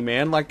crazy,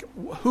 man. Like,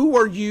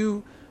 what are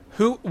you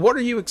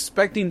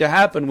expecting to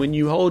happen when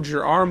you hold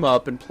your arm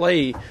up and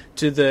play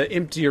to the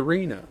empty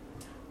arena?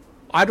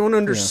 I don't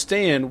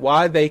understand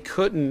why they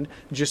couldn't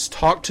just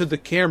talk to the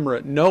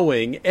camera,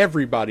 knowing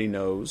everybody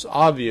knows,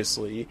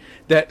 obviously,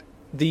 that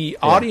the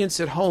audience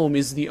at home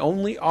is the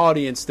only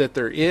audience that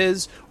there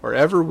is or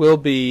ever will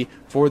be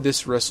for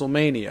this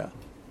WrestleMania.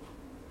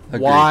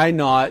 Agreed. Why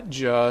not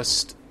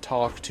just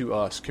talk to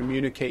us,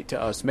 communicate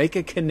to us, make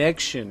a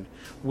connection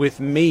with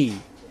me?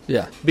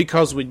 Yeah.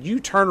 Because when you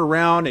turn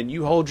around and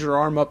you hold your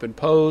arm up and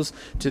pose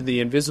to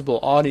the invisible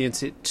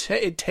audience, it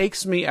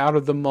takes me out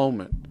of the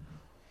moment.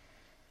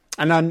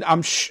 And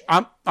I'm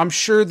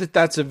sure that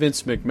that's a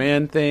Vince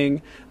McMahon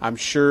thing. I'm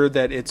sure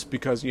that it's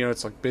because,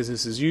 it's like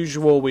business as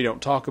usual. We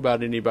don't talk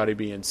about anybody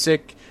being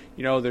sick.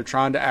 They're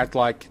trying to act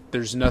like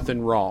there's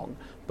nothing wrong.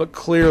 But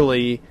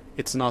clearly,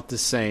 it's not the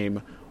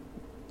same.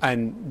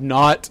 And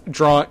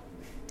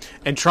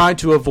trying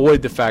to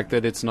avoid the fact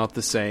that it's not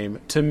the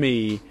same, to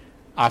me,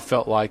 I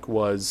felt like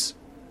was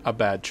a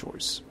bad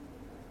choice.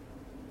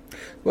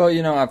 Well,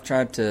 I've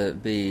tried to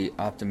be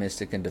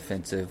optimistic and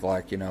defensive,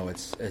 like,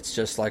 it's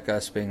just like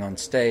us being on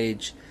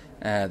stage,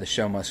 the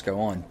show must go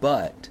on.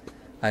 But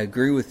I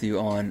agree with you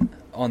on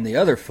the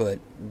other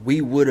foot, we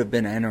would have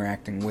been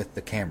interacting with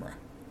the camera,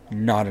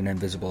 not an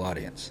invisible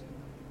audience.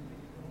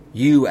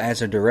 You,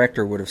 as a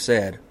director, would have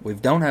said, we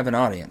don't have an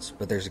audience,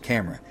 but there's a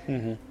camera.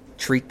 Mm-hmm.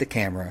 Treat the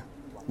camera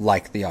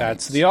like the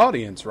audience. That's the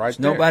audience, right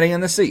there. Nobody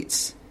in the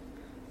seats.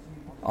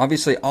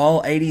 Obviously,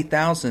 all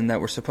 80,000 that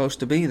were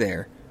supposed to be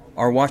there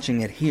are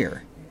watching it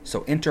here.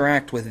 So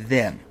interact with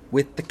them,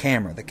 with the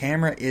camera. The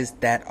camera is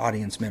that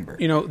audience member.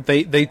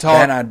 They talk...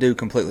 That I do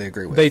completely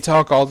agree with. They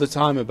talk all the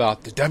time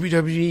about the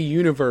WWE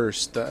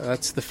Universe,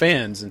 that's the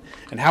fans, and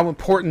how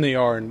important they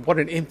are and what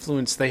an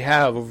influence they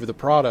have over the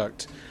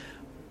product.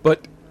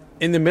 But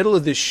in the middle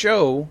of this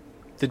show,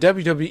 the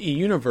WWE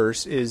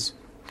Universe is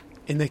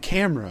in the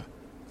camera.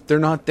 They're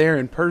not there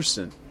in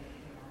person.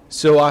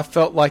 So I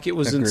felt like it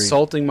was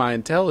insulting my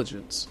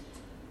intelligence.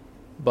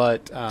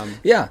 But...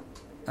 yeah.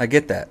 I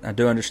get that. I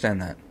do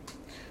understand that.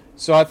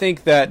 So I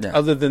think that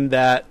other than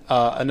that,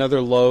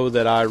 another low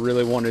that I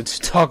really wanted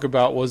to talk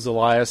about was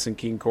Elias and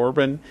King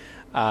Corbin.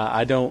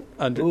 I don't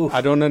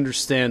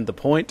understand the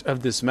point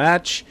of this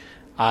match.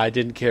 I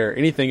didn't care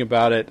anything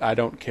about it. I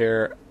don't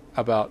care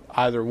about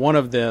either one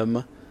of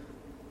them.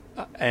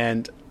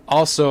 And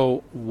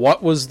also,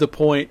 what was the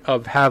point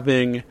of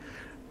having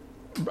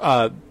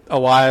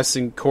Elias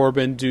and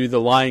Corbin do the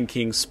Lion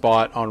King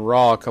spot on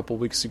Raw a couple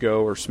weeks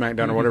ago, or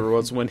SmackDown or whatever it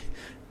was, when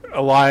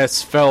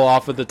Elias fell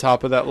off of the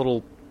top of that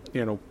little,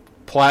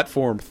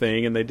 platform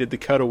thing, and they did the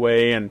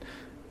cutaway, and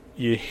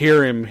you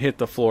hear him hit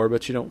the floor,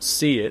 but you don't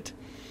see it.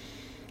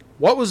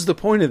 What was the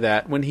point of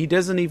that when he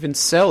doesn't even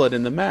sell it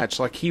in the match?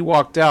 Like, he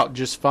walked out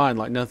just fine,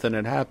 like nothing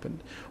had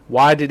happened.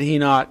 Why did he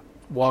not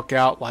walk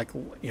out like,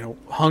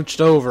 hunched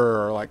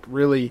over, or like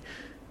really,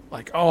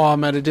 like, oh,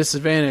 I'm at a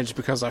disadvantage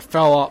because I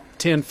fell off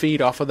 10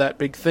 feet off of that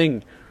big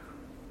thing?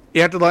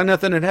 He acted like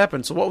nothing had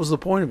happened, so what was the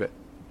point of it?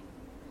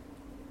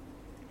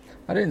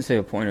 I didn't see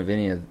a point of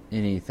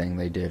anything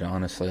they did,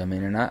 honestly. I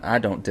mean, and I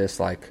don't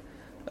dislike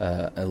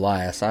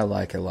Elias. I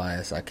like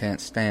Elias. I can't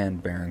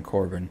stand Baron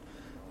Corbin.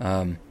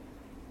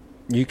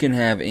 You can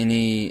have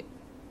any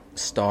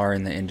star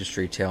in the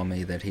industry tell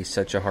me that he's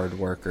such a hard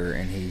worker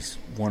and he's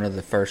one of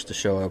the first to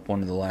show up,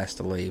 one of the last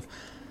to leave.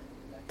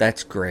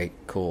 That's great,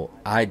 cool.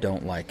 I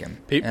don't like him.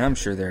 And I'm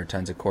sure there are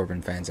tons of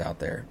Corbin fans out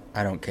there.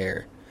 I don't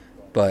care.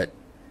 But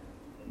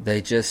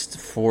they just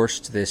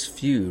forced this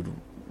feud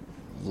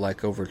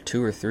like over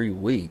 2 or 3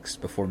 weeks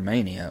before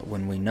Mania,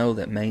 when we know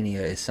that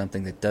Mania is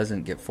something that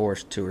doesn't get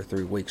forced 2 or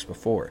 3 weeks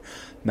before.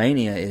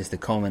 Mania is the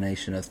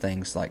culmination of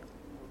things like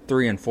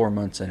 3 and 4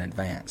 months in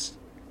advance.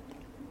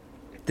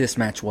 This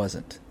match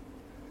wasn't.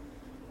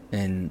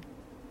 And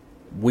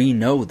we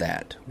know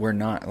that. We're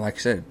not, like I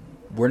said,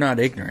 we're not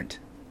ignorant.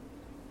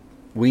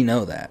 We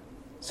know that.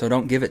 So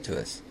don't give it to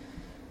us.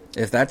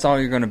 If that's all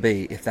you're going to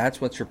be, if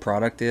that's what your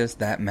product is,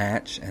 that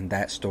match and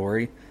that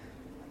story,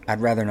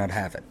 I'd rather not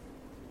have it.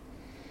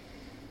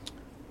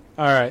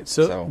 All right,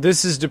 so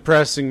this is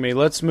depressing me.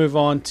 Let's move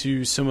on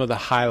to some of the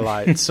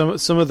highlights,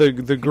 some of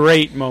the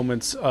great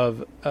moments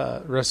of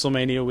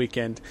WrestleMania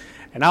weekend.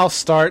 And I'll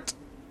start.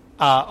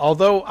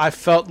 Although I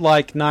felt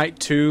like Night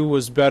 2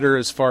 was better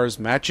as far as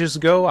matches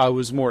go, I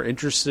was more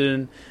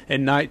interested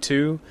in Night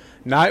 2.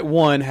 Night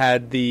 1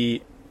 had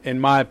in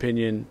my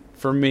opinion,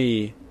 for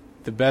me,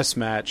 the best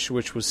match,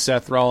 which was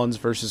Seth Rollins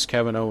versus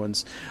Kevin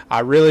Owens.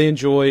 I really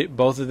enjoy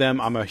both of them.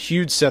 I'm a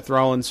huge Seth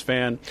Rollins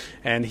fan,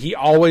 and he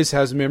always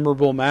has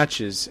memorable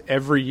matches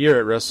every year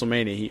at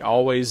WrestleMania. He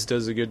always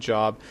does a good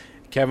job.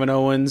 Kevin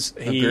Owens,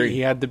 he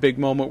had the big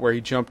moment where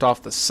he jumped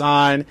off the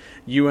sign.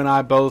 You and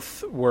I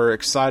both were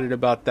excited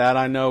about that.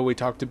 I know we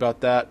talked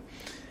about that.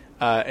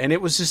 And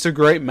it was just a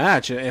great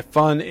match, a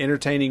fun,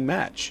 entertaining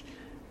match.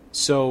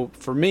 So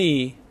for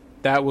me,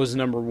 that was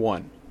number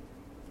 1.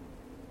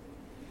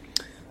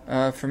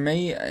 For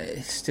me,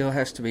 it still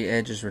has to be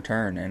Edge's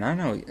return. And I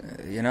know,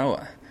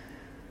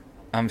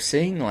 I'm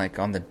seeing like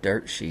on the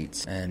dirt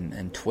sheets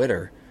and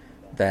Twitter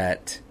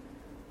that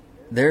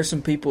there are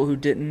some people who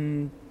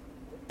didn't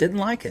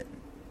like it.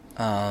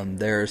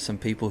 There are some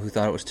people who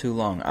thought it was too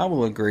long. I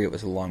will agree it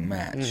was a long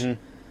match.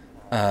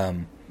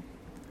 Mm-hmm.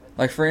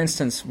 Like, for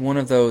instance, one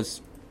of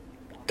those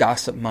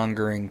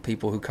gossip-mongering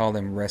people who call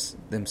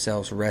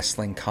themselves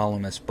wrestling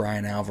columnists,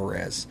 Brian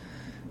Alvarez,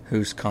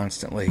 who's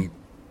constantly,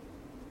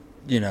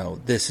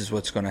 this is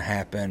what's going to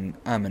happen,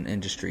 I'm an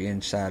industry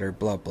insider,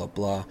 blah, blah,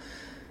 blah.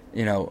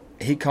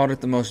 He called it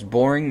the most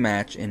boring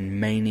match in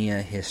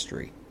Mania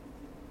history.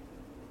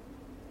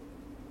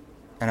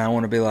 And I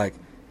want to be like,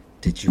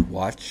 did you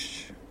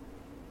watch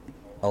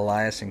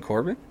Elias and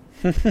Corbin?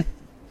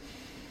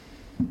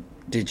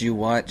 Did you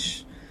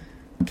watch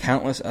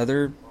countless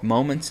other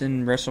moments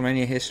in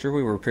WrestleMania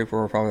history where people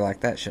were probably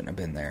like, that shouldn't have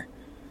been there?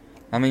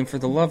 I mean, for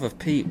the love of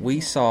Pete, we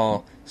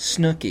saw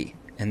Snooki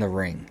in the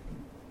ring.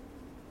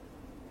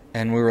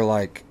 And we were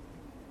like,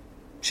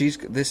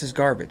 this is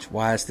garbage.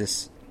 Why is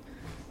this?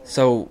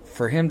 So,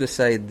 for him to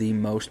say the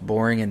most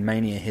boring in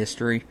Mania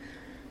history,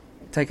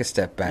 take a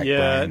step back, Yeah,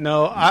 Brian.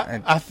 no,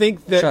 I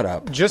think that Shut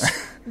up.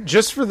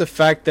 just for the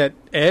fact that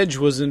Edge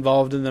was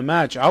involved in the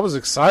match, I was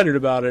excited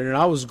about it, and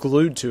I was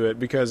glued to it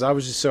because I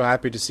was just so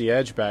happy to see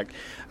Edge back.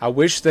 I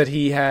wish that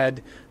he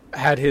had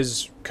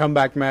his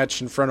comeback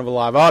match in front of a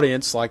live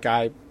audience, like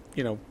I,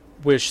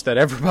 wish that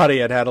everybody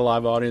had a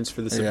live audience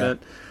for this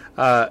event.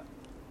 I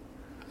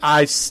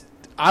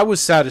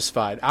was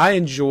satisfied. I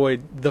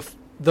enjoyed the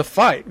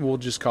fight. We'll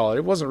just call it.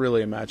 It wasn't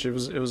really a match. It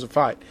was a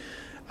fight.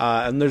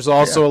 And there's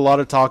also a lot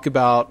of talk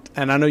about,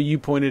 and I know you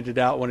pointed it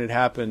out when it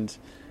happened,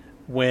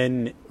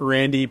 when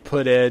Randy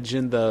put Edge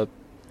in the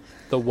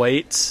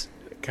weights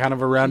kind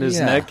of around his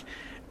neck.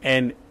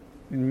 And,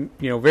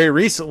 very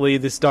recently,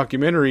 this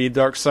documentary,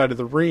 Dark Side of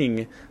the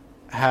Ring,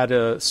 had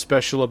a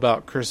special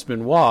about Chris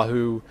Benoit,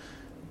 who,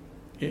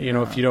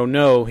 if you don't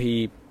know,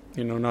 he,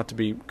 not to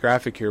be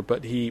graphic here,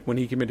 but when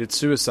he committed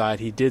suicide,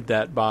 he did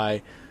that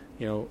by,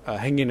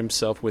 hanging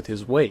himself with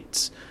his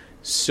weights.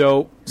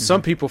 So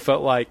some people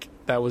felt like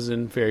that was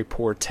in very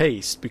poor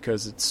taste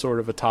because it's sort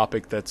of a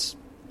topic that's,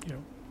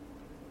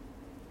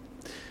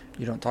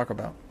 You don't talk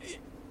about.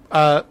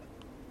 A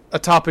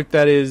topic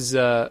that is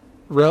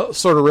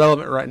sort of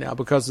relevant right now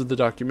because of the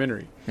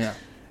documentary. Yeah.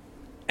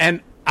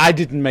 And I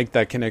didn't make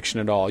that connection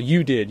at all.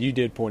 You did. You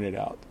did point it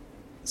out.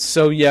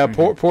 So, yeah,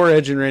 poor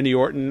Edge and Randy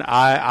Orton.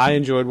 I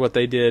enjoyed what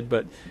they did,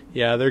 but,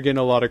 yeah, they're getting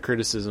a lot of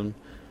criticism.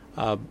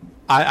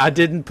 I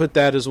didn't put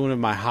that as one of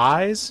my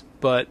highs,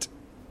 but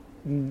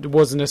it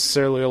wasn't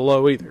necessarily a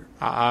low either.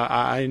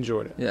 I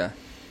enjoyed it. Yeah.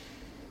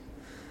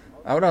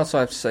 I would also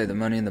have to say the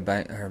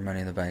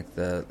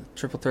the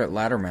Triple Threat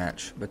ladder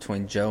match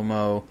between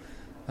Jomo,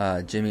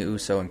 Jimmy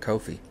Uso, and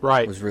Kofi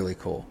was really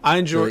cool. I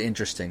enjoyed really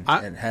interesting.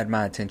 It had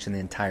my attention the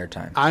entire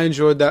time. I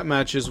enjoyed that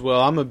match as well.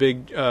 I'm a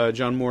big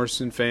John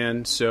Morrison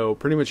fan, so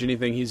pretty much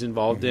anything he's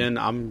involved in,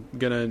 I'm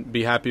going to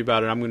be happy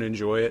about it. I'm going to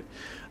enjoy it.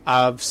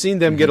 I've seen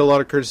them get a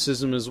lot of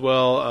criticism as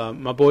well.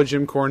 My boy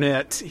Jim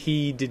Cornette,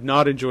 he did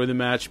not enjoy the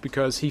match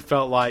because he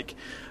felt like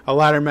a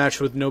ladder match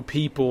with no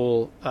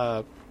people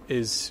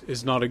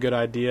is not a good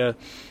idea.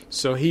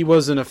 So he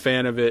wasn't a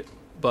fan of it,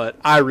 but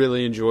I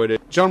really enjoyed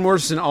it. John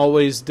Morrison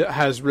always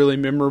has really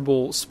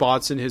memorable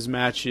spots in his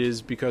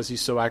matches because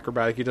he's so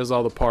acrobatic. He does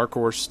all the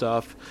parkour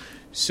stuff.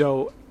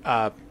 So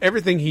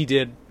everything he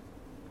did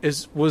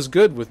was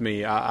good with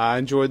me. I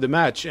enjoyed the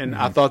match, and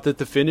I thought that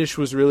the finish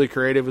was really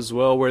creative as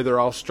well, where they're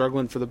all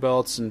struggling for the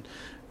belts, and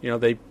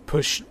they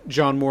push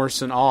John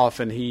Morrison off,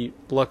 and he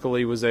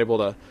luckily was able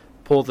to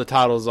pull the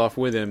titles off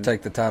with him.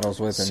 Take the titles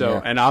with him.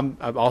 So, and I'm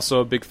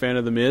also a big fan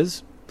of The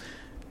Miz.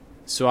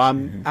 So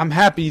I'm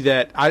happy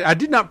that I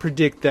did not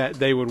predict that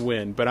they would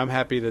win, but I'm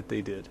happy that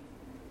they did.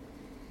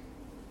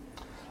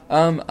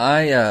 I'm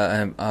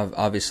a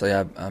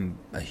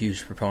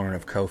huge proponent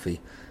of Kofi.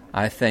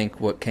 I think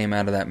what came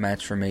out of that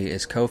match for me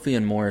is Kofi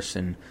and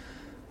Morrison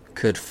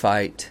could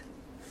fight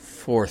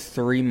for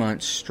 3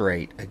 months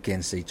straight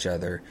against each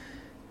other,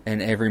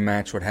 and every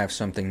match would have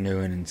something new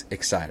and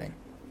exciting.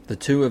 The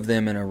two of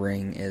them in a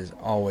ring is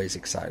always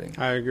exciting.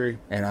 I agree.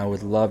 And I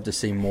would love to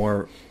see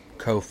more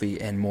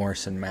Kofi and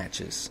Morrison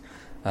matches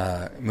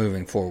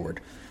moving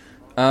forward.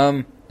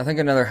 I think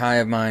another high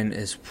of mine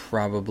is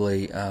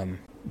probably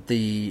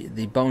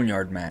the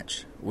Boneyard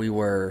match. We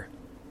were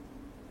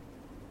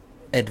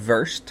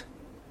adverse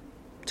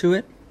to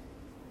it,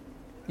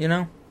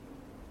 It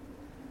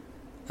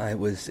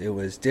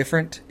was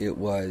different. It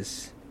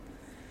was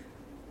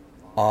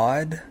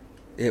odd.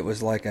 It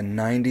was like a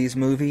 90s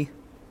movie,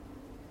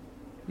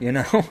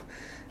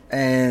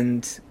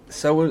 and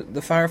so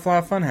the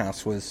Firefly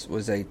Funhouse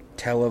was a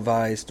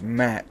televised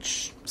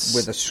match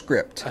with a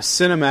script. A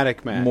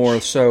cinematic match.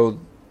 More so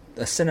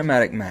a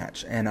cinematic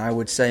match, and I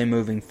would say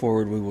moving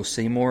forward we will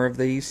see more of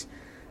these.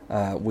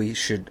 We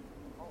should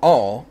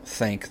all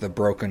thank the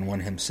Broken One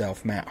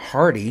himself, Matt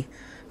Hardy,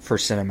 for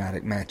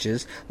cinematic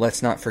matches.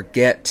 Let's not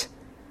forget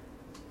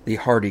the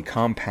Hardy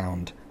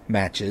Compound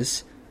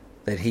matches.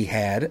 that he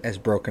had as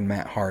Broken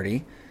Matt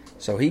Hardy.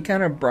 So he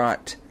kind of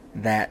brought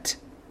that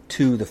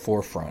to the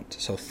forefront.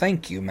 So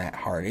thank you, Matt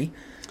Hardy.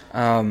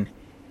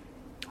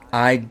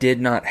 I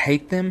did not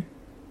hate them.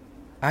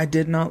 I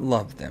did not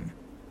love them.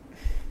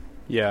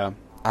 Yeah.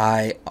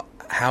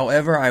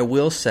 However, I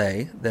will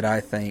say that I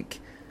think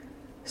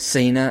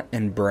Cena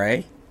and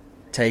Bray,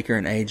 Taker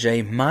and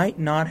AJ might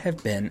not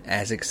have been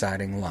as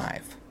exciting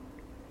live.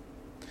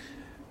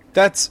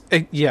 That's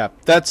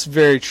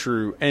very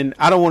true. And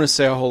I don't want to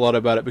say a whole lot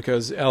about it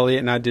because Elliot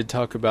and I did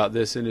talk about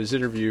this in his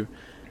interview.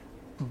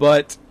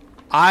 But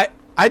I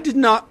did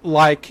not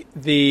like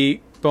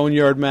the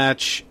Boneyard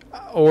match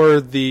or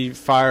the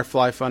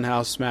Firefly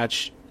Funhouse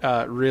match,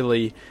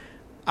 really.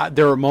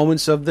 There were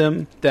moments of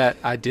them that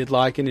I did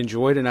like and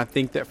enjoyed, and I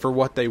think that for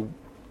what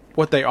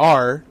they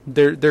are,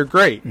 they're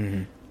great.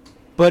 Mm-hmm.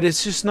 But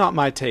it's just not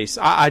my taste.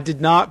 I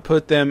did not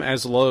put them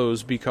as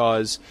lows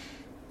because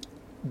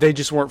they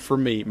just weren't for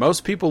me.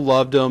 Most people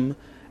loved them,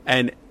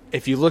 and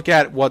if you look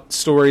at what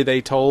story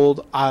they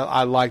told,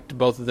 I liked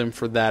both of them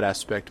for that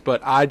aspect.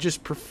 But I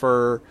just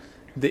prefer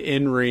the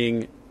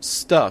in-ring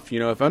stuff. You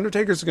know, if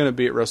Undertaker's going to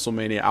be at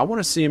WrestleMania, I want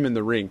to see him in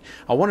the ring.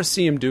 I want to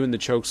see him doing the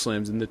choke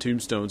slams and the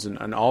tombstones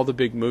and all the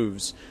big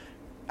moves.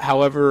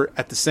 However,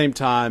 at the same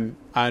time,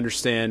 I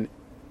understand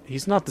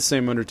he's not the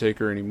same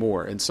Undertaker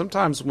anymore. And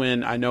sometimes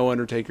when I know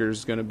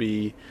Undertaker's going to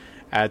be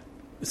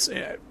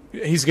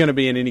he's going to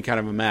be in any kind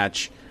of a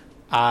match,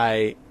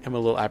 I am a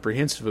little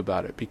apprehensive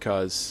about it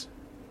because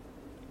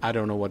I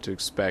don't know what to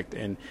expect.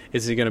 And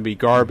is it going to be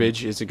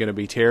garbage? Is it going to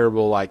be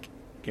terrible like,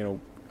 you know,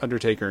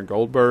 Undertaker and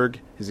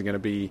Goldberg? Is it going to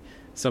be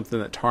something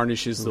that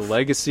tarnishes the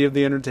legacy of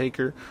The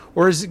Undertaker?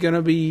 Or is it going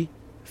to be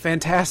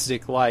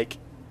fantastic like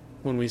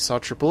when we saw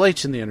Triple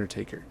H and The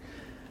Undertaker?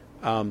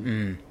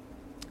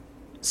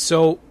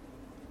 So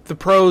the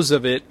pros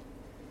of it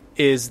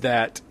is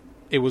that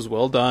it was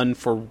well done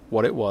for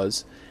what it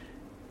was.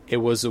 It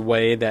was a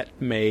way that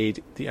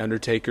made The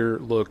Undertaker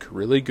look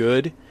really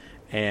good,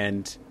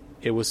 and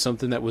it was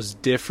something that was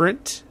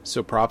different.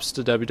 So props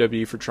to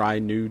WWE for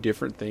trying new,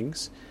 different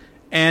things.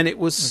 And it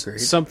was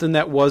something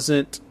that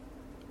wasn't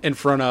in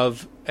front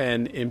of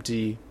an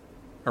empty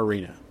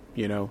arena,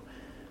 you know?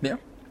 Yeah.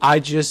 I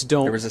just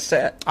don't... There was a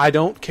set. I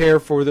don't care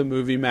for the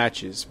movie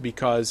matches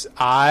because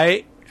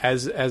I,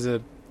 as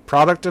a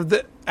product of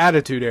the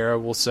Attitude Era,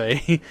 will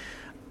say,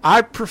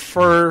 I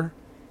prefer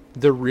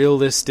the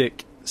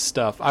realistic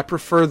stuff. I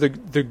prefer the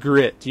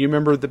grit. Do you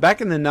remember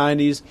back in the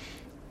 90s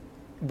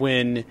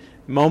when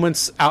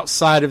moments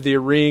outside of the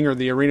ring or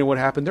the arena would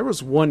happen, there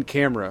was one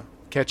camera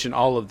catching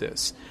all of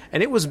this.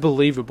 And it was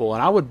believable,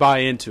 and I would buy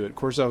into it. Of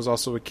course, I was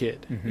also a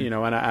kid, you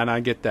know, and I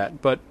get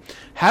that. But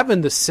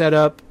having the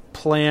setup,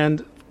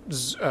 planned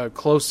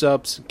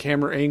close-ups,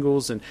 camera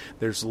angles, and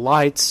there's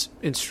lights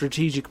in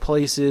strategic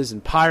places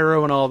and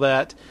pyro and all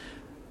that,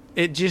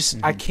 it just,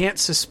 I can't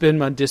suspend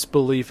my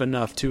disbelief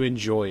enough to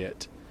enjoy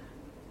it.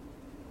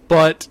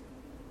 But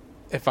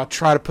if I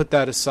try to put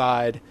that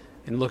aside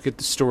and look at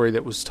the story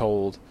that was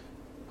told,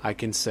 I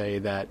can say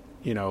that,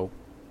 you know,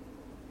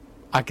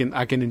 I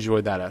can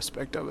enjoy that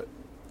aspect of it.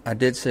 I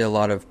did see a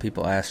lot of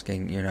people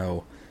asking, you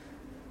know,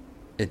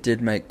 it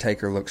did make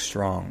Taker look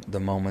strong. The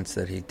moments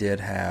that he did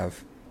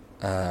have,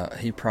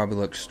 he probably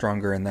looked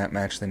stronger in that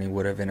match than he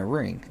would have in a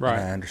ring. Right.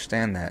 And I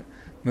understand that.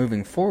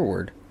 Moving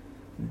forward,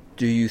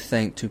 do you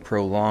think to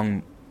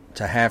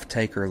have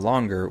Taker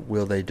longer,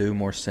 will they do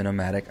more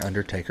cinematic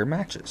Undertaker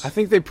matches? I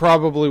think they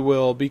probably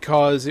will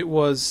because it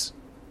was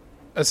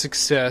a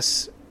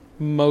success,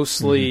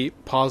 mostly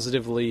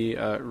positively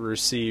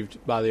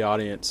received by the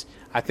audience.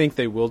 I think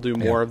they will do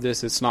more of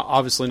this. It's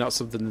obviously not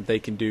something that they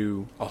can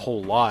do a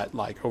whole lot,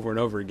 like over and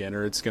over again,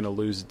 or it's going to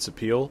lose its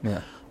appeal.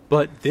 Yeah.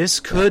 But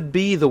this could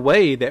be the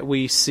way that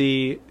we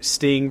see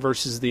Sting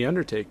versus The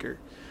Undertaker,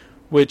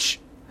 which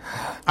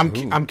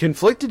I'm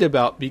conflicted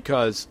about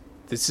because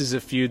this is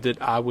a feud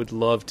that I would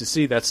love to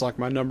see. That's like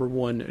my number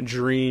one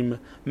dream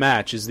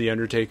match is The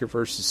Undertaker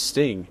versus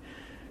Sting.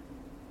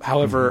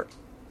 However,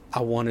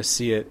 I want to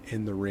see it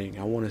in the ring.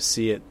 I want to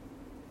see it,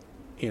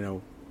 you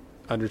know,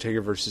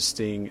 Undertaker versus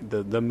Sting,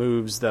 the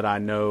moves that I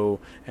know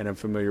and I'm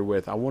familiar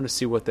with. I want to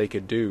see what they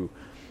could do.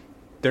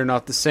 They're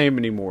not the same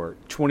anymore.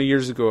 20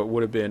 years ago, it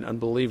would have been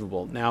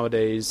unbelievable.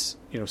 Nowadays,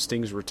 you know,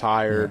 Sting's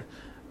retired,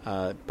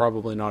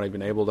 probably not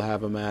even able to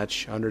have a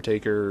match.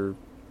 Undertaker,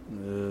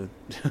 kind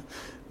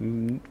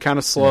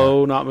of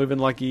slow, not moving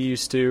like he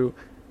used to.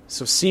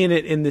 So seeing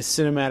it in this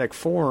cinematic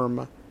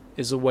form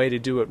is a way to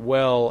do it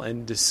well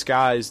and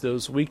disguise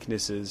those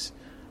weaknesses.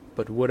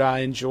 But would I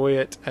enjoy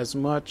it as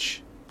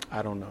much?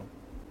 I don't know.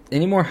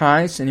 Any more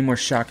highs? Any more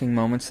shocking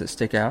moments that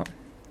stick out?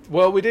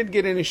 Well, we didn't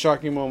get any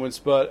shocking moments,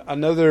 but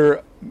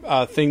another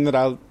thing that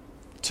I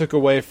took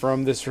away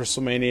from this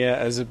WrestleMania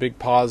as a big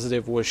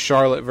positive was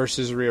Charlotte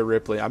versus Rhea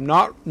Ripley. I'm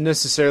not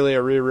necessarily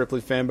a Rhea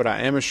Ripley fan, but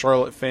I am a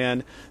Charlotte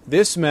fan.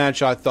 This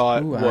match I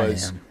thought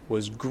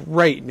was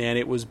great, man.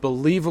 It was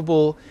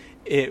believable.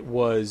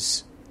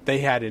 They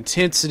had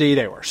intensity.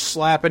 They were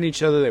slapping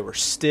each other. They were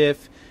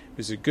stiff. It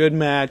was a good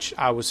match.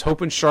 I was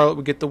hoping Charlotte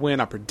would get the win.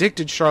 I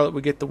predicted Charlotte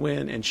would get the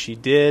win, and she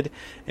did.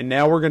 And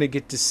now we're going to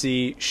get to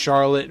see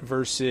Charlotte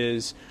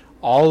versus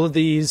all of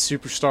these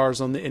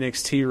superstars on the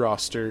NXT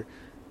roster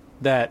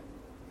that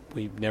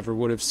we never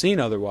would have seen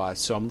otherwise.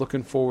 So I'm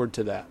looking forward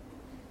to that.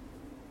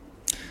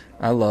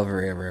 I love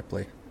Rhea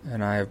Ripley,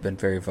 and I have been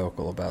very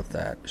vocal about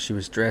that. She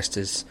was dressed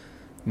as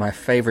my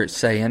favorite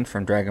Saiyan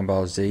from Dragon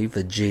Ball Z,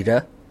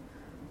 Vegeta,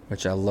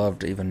 which I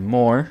loved even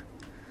more.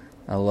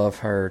 I love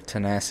her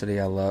tenacity.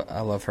 I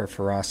love her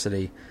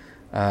ferocity.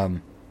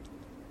 I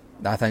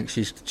think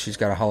she's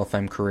got a Hall of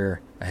Fame career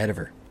ahead of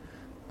her.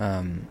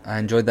 I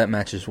enjoyed that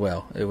match as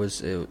well. It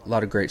was a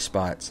lot of great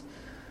spots.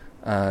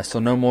 So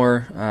no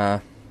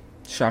more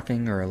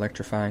shocking or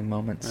electrifying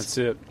moments. That's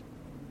it.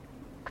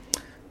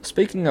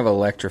 Speaking of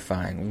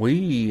electrifying,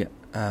 we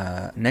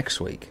next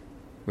week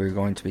we're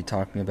going to be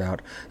talking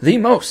about the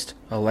most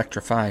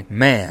electrifying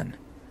man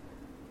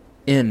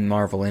in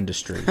Marvel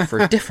industry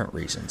for different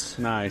reasons.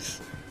 Nice.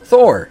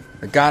 Thor,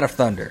 the God of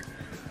Thunder,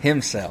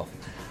 himself,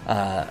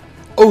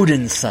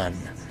 Odin's son.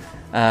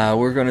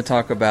 We're going to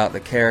talk about the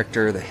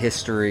character, the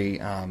history,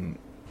 some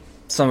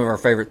of our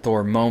favorite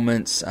Thor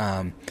moments,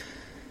 a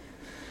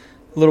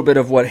little bit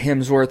of what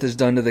Hemsworth has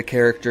done to the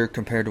character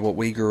compared to what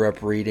we grew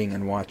up reading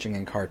and watching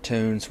in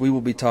cartoons. We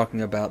will be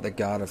talking about the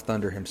God of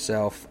Thunder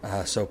himself.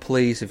 So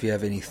please, if you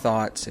have any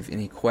thoughts, if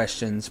any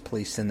questions,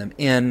 please send them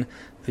in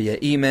via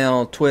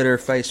email, Twitter,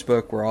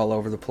 Facebook. We're all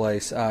over the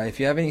place. If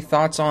you have any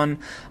thoughts on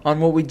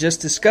what we just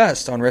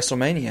discussed on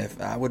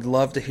WrestleMania, I would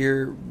love to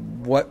hear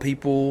what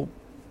people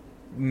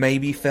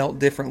maybe felt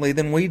differently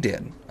than we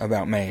did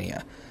about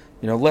Mania.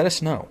 Let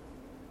us know.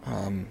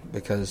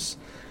 Because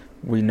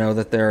we know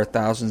that there are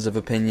thousands of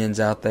opinions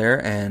out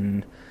there,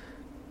 and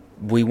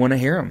we want to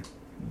hear them.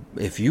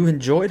 If you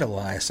enjoyed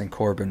Elias and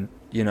Corbin,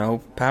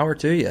 power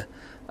to you.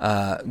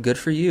 Good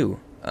for you.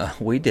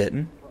 We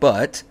didn't,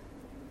 but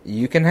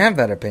you can have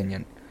that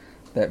opinion.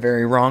 That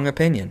very wrong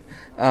opinion.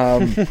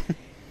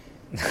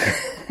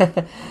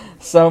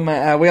 So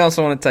we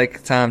also want to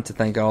take time to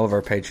thank all of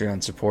our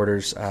Patreon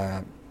supporters.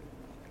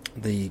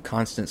 The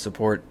constant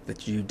support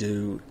that you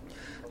do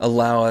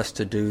allow us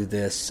to do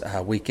this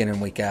week in and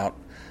week out.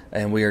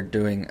 And we are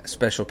doing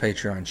special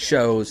Patreon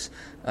shows.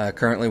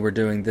 Currently we're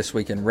doing This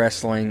Week in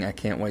Wrestling. I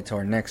can't wait till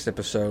our next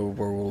episode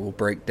where we'll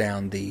break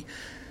down the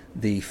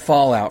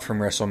fallout from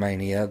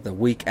WrestleMania, the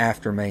week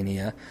after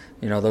Mania.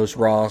 Those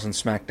Raws and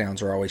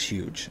SmackDowns are always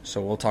huge.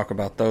 So we'll talk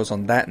about those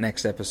on that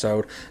next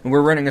episode. And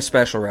we're running a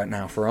special right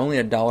now for only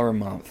 $1 a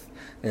month.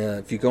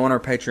 If you go on our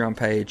Patreon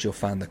page, you'll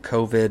find the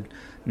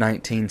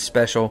COVID-19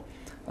 special.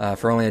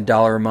 For only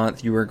 $1 a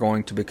month, you are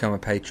going to become a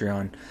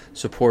Patreon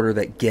supporter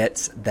that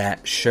gets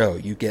that show.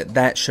 You get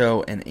that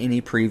show and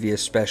any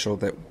previous special,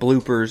 that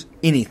bloopers,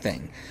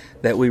 anything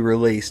that we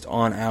released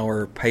on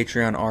our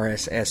Patreon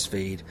RSS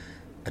feed.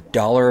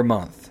 $1 a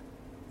month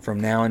from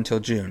now until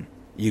June.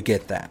 You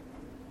get that.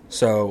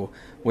 So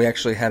we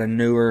actually had a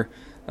newer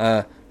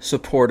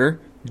supporter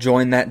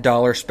join that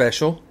 $1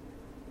 special.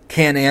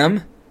 Ken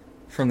M.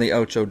 from the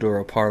Ocho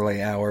Duro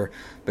Parlay Hour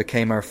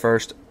became our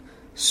first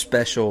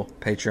special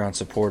Patreon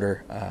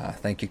supporter.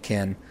 Thank you,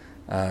 Ken.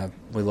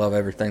 We love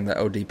everything that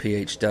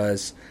ODPH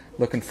does.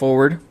 Looking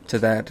forward to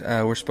that.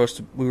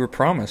 We were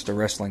promised a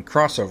wrestling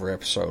crossover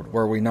episode.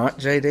 Were we not,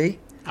 JD?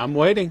 I'm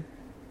waiting.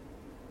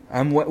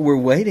 We're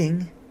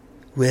waiting.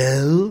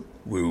 Well,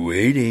 we're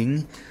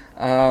waiting.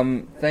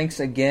 Thanks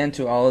again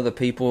to all of the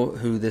people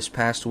who this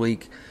past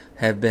week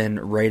have been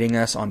rating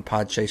us on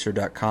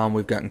Podchaser.com.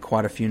 We've gotten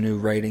quite a few new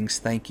ratings.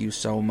 Thank you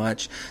so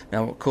much.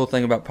 Now, the cool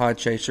thing about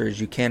Podchaser is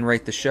you can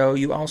rate the show.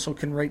 You also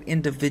can rate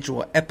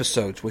individual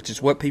episodes, which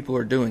is what people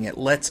are doing. It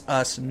lets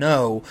us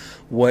know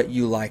what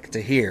you like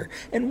to hear.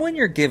 And when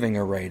you're giving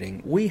a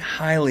rating, we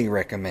highly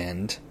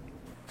recommend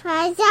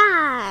 5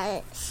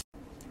 stars.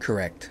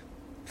 Correct.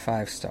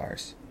 5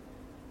 stars.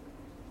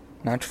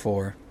 Not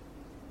 4.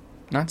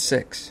 Not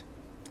 6.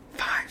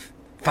 5.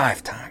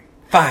 5 time.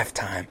 5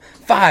 time.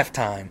 5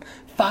 time.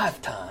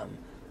 5 time.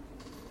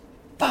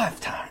 5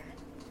 time.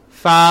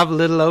 5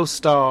 little old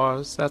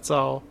stars. That's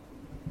all.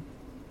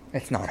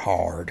 It's not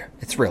hard.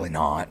 It's really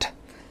not.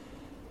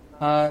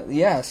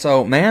 Yeah.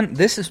 So, man,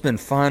 this has been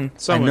fun.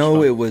 So I much know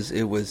fun.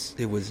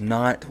 it was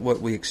not what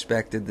we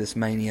expected this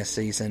Mania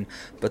season,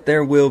 but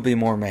there will be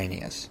more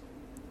Manias.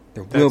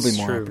 There will That's be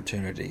more true.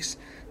 opportunities.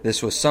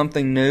 This was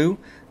something new,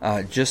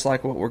 just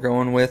like what we're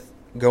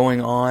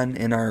going on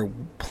in our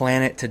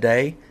planet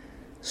today.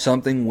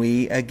 Something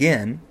we,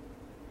 again,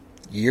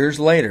 years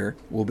later,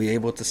 will be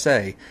able to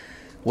say,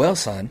 well,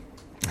 son,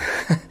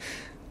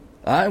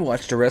 I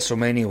watched a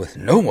WrestleMania with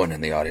no one in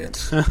the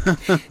audience.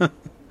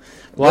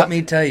 Let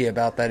me tell you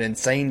about that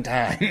insane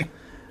time.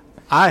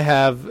 I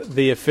have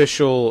the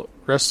official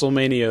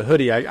WrestleMania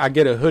hoodie. I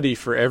get a hoodie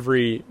for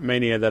every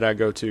Mania that I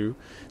go to.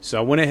 So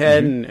I went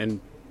ahead and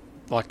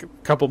like a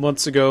couple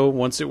months ago,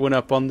 once it went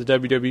up on the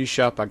WWE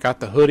shop, I got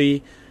the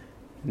hoodie.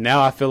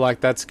 Now I feel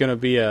like that's going to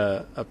be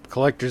a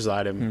collector's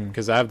item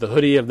because I have the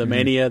hoodie of the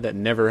Mania that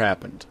never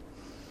happened.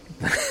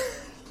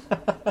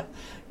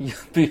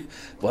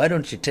 Why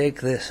don't you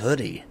take this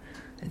hoodie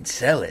and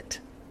sell it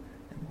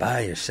and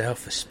buy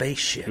yourself a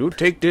spaceship. You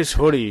take this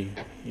hoodie.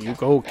 You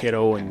go,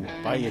 kiddo, and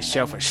buy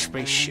yourself a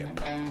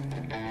spaceship.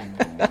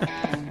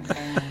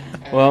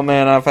 Well,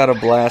 man, I've had a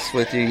blast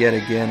with you yet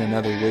again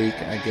another week.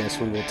 I guess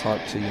we will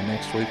talk to you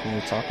next week when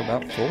we talk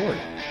about Ford.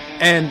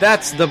 And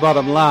that's the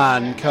bottom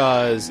line,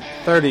 because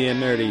 30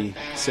 and Nerdy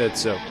said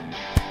so.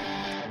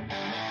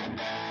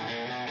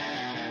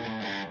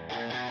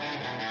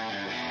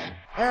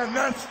 And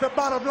that's the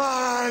bottom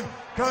line,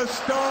 because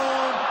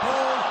Stone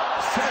Cold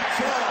said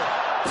so.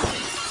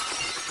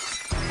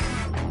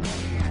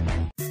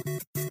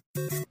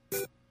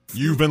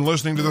 You've been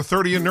listening to the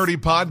 30 and Nerdy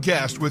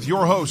podcast with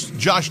your hosts,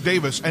 Josh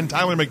Davis and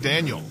Tyler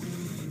McDaniel.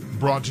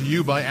 Brought to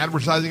you by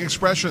Advertising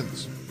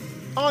Expressions,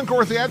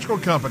 Encore Theatrical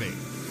Company.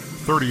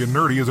 30 and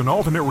Nerdy is an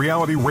alternate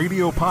reality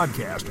radio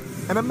podcast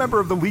and a member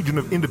of the Legion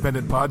of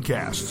Independent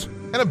Podcasts.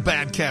 And a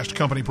Badcast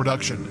Company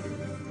production.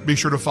 Be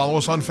sure to follow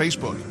us on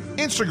Facebook,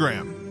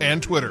 Instagram,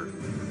 and Twitter.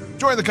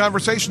 Join the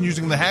conversation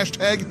using the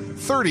hashtag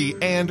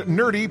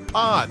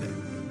 30andNerdyPod.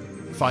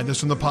 Find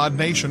us in the Pod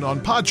Nation on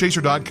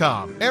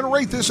podchaser.com and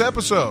rate this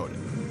episode.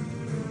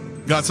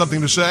 Got something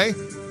to say?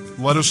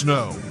 Let us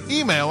know.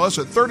 Email us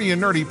at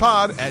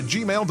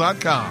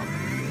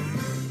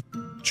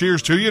 30andnerdypod@gmail.com.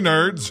 Cheers to you,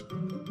 nerds.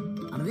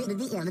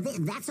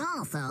 That's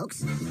all,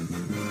 folks.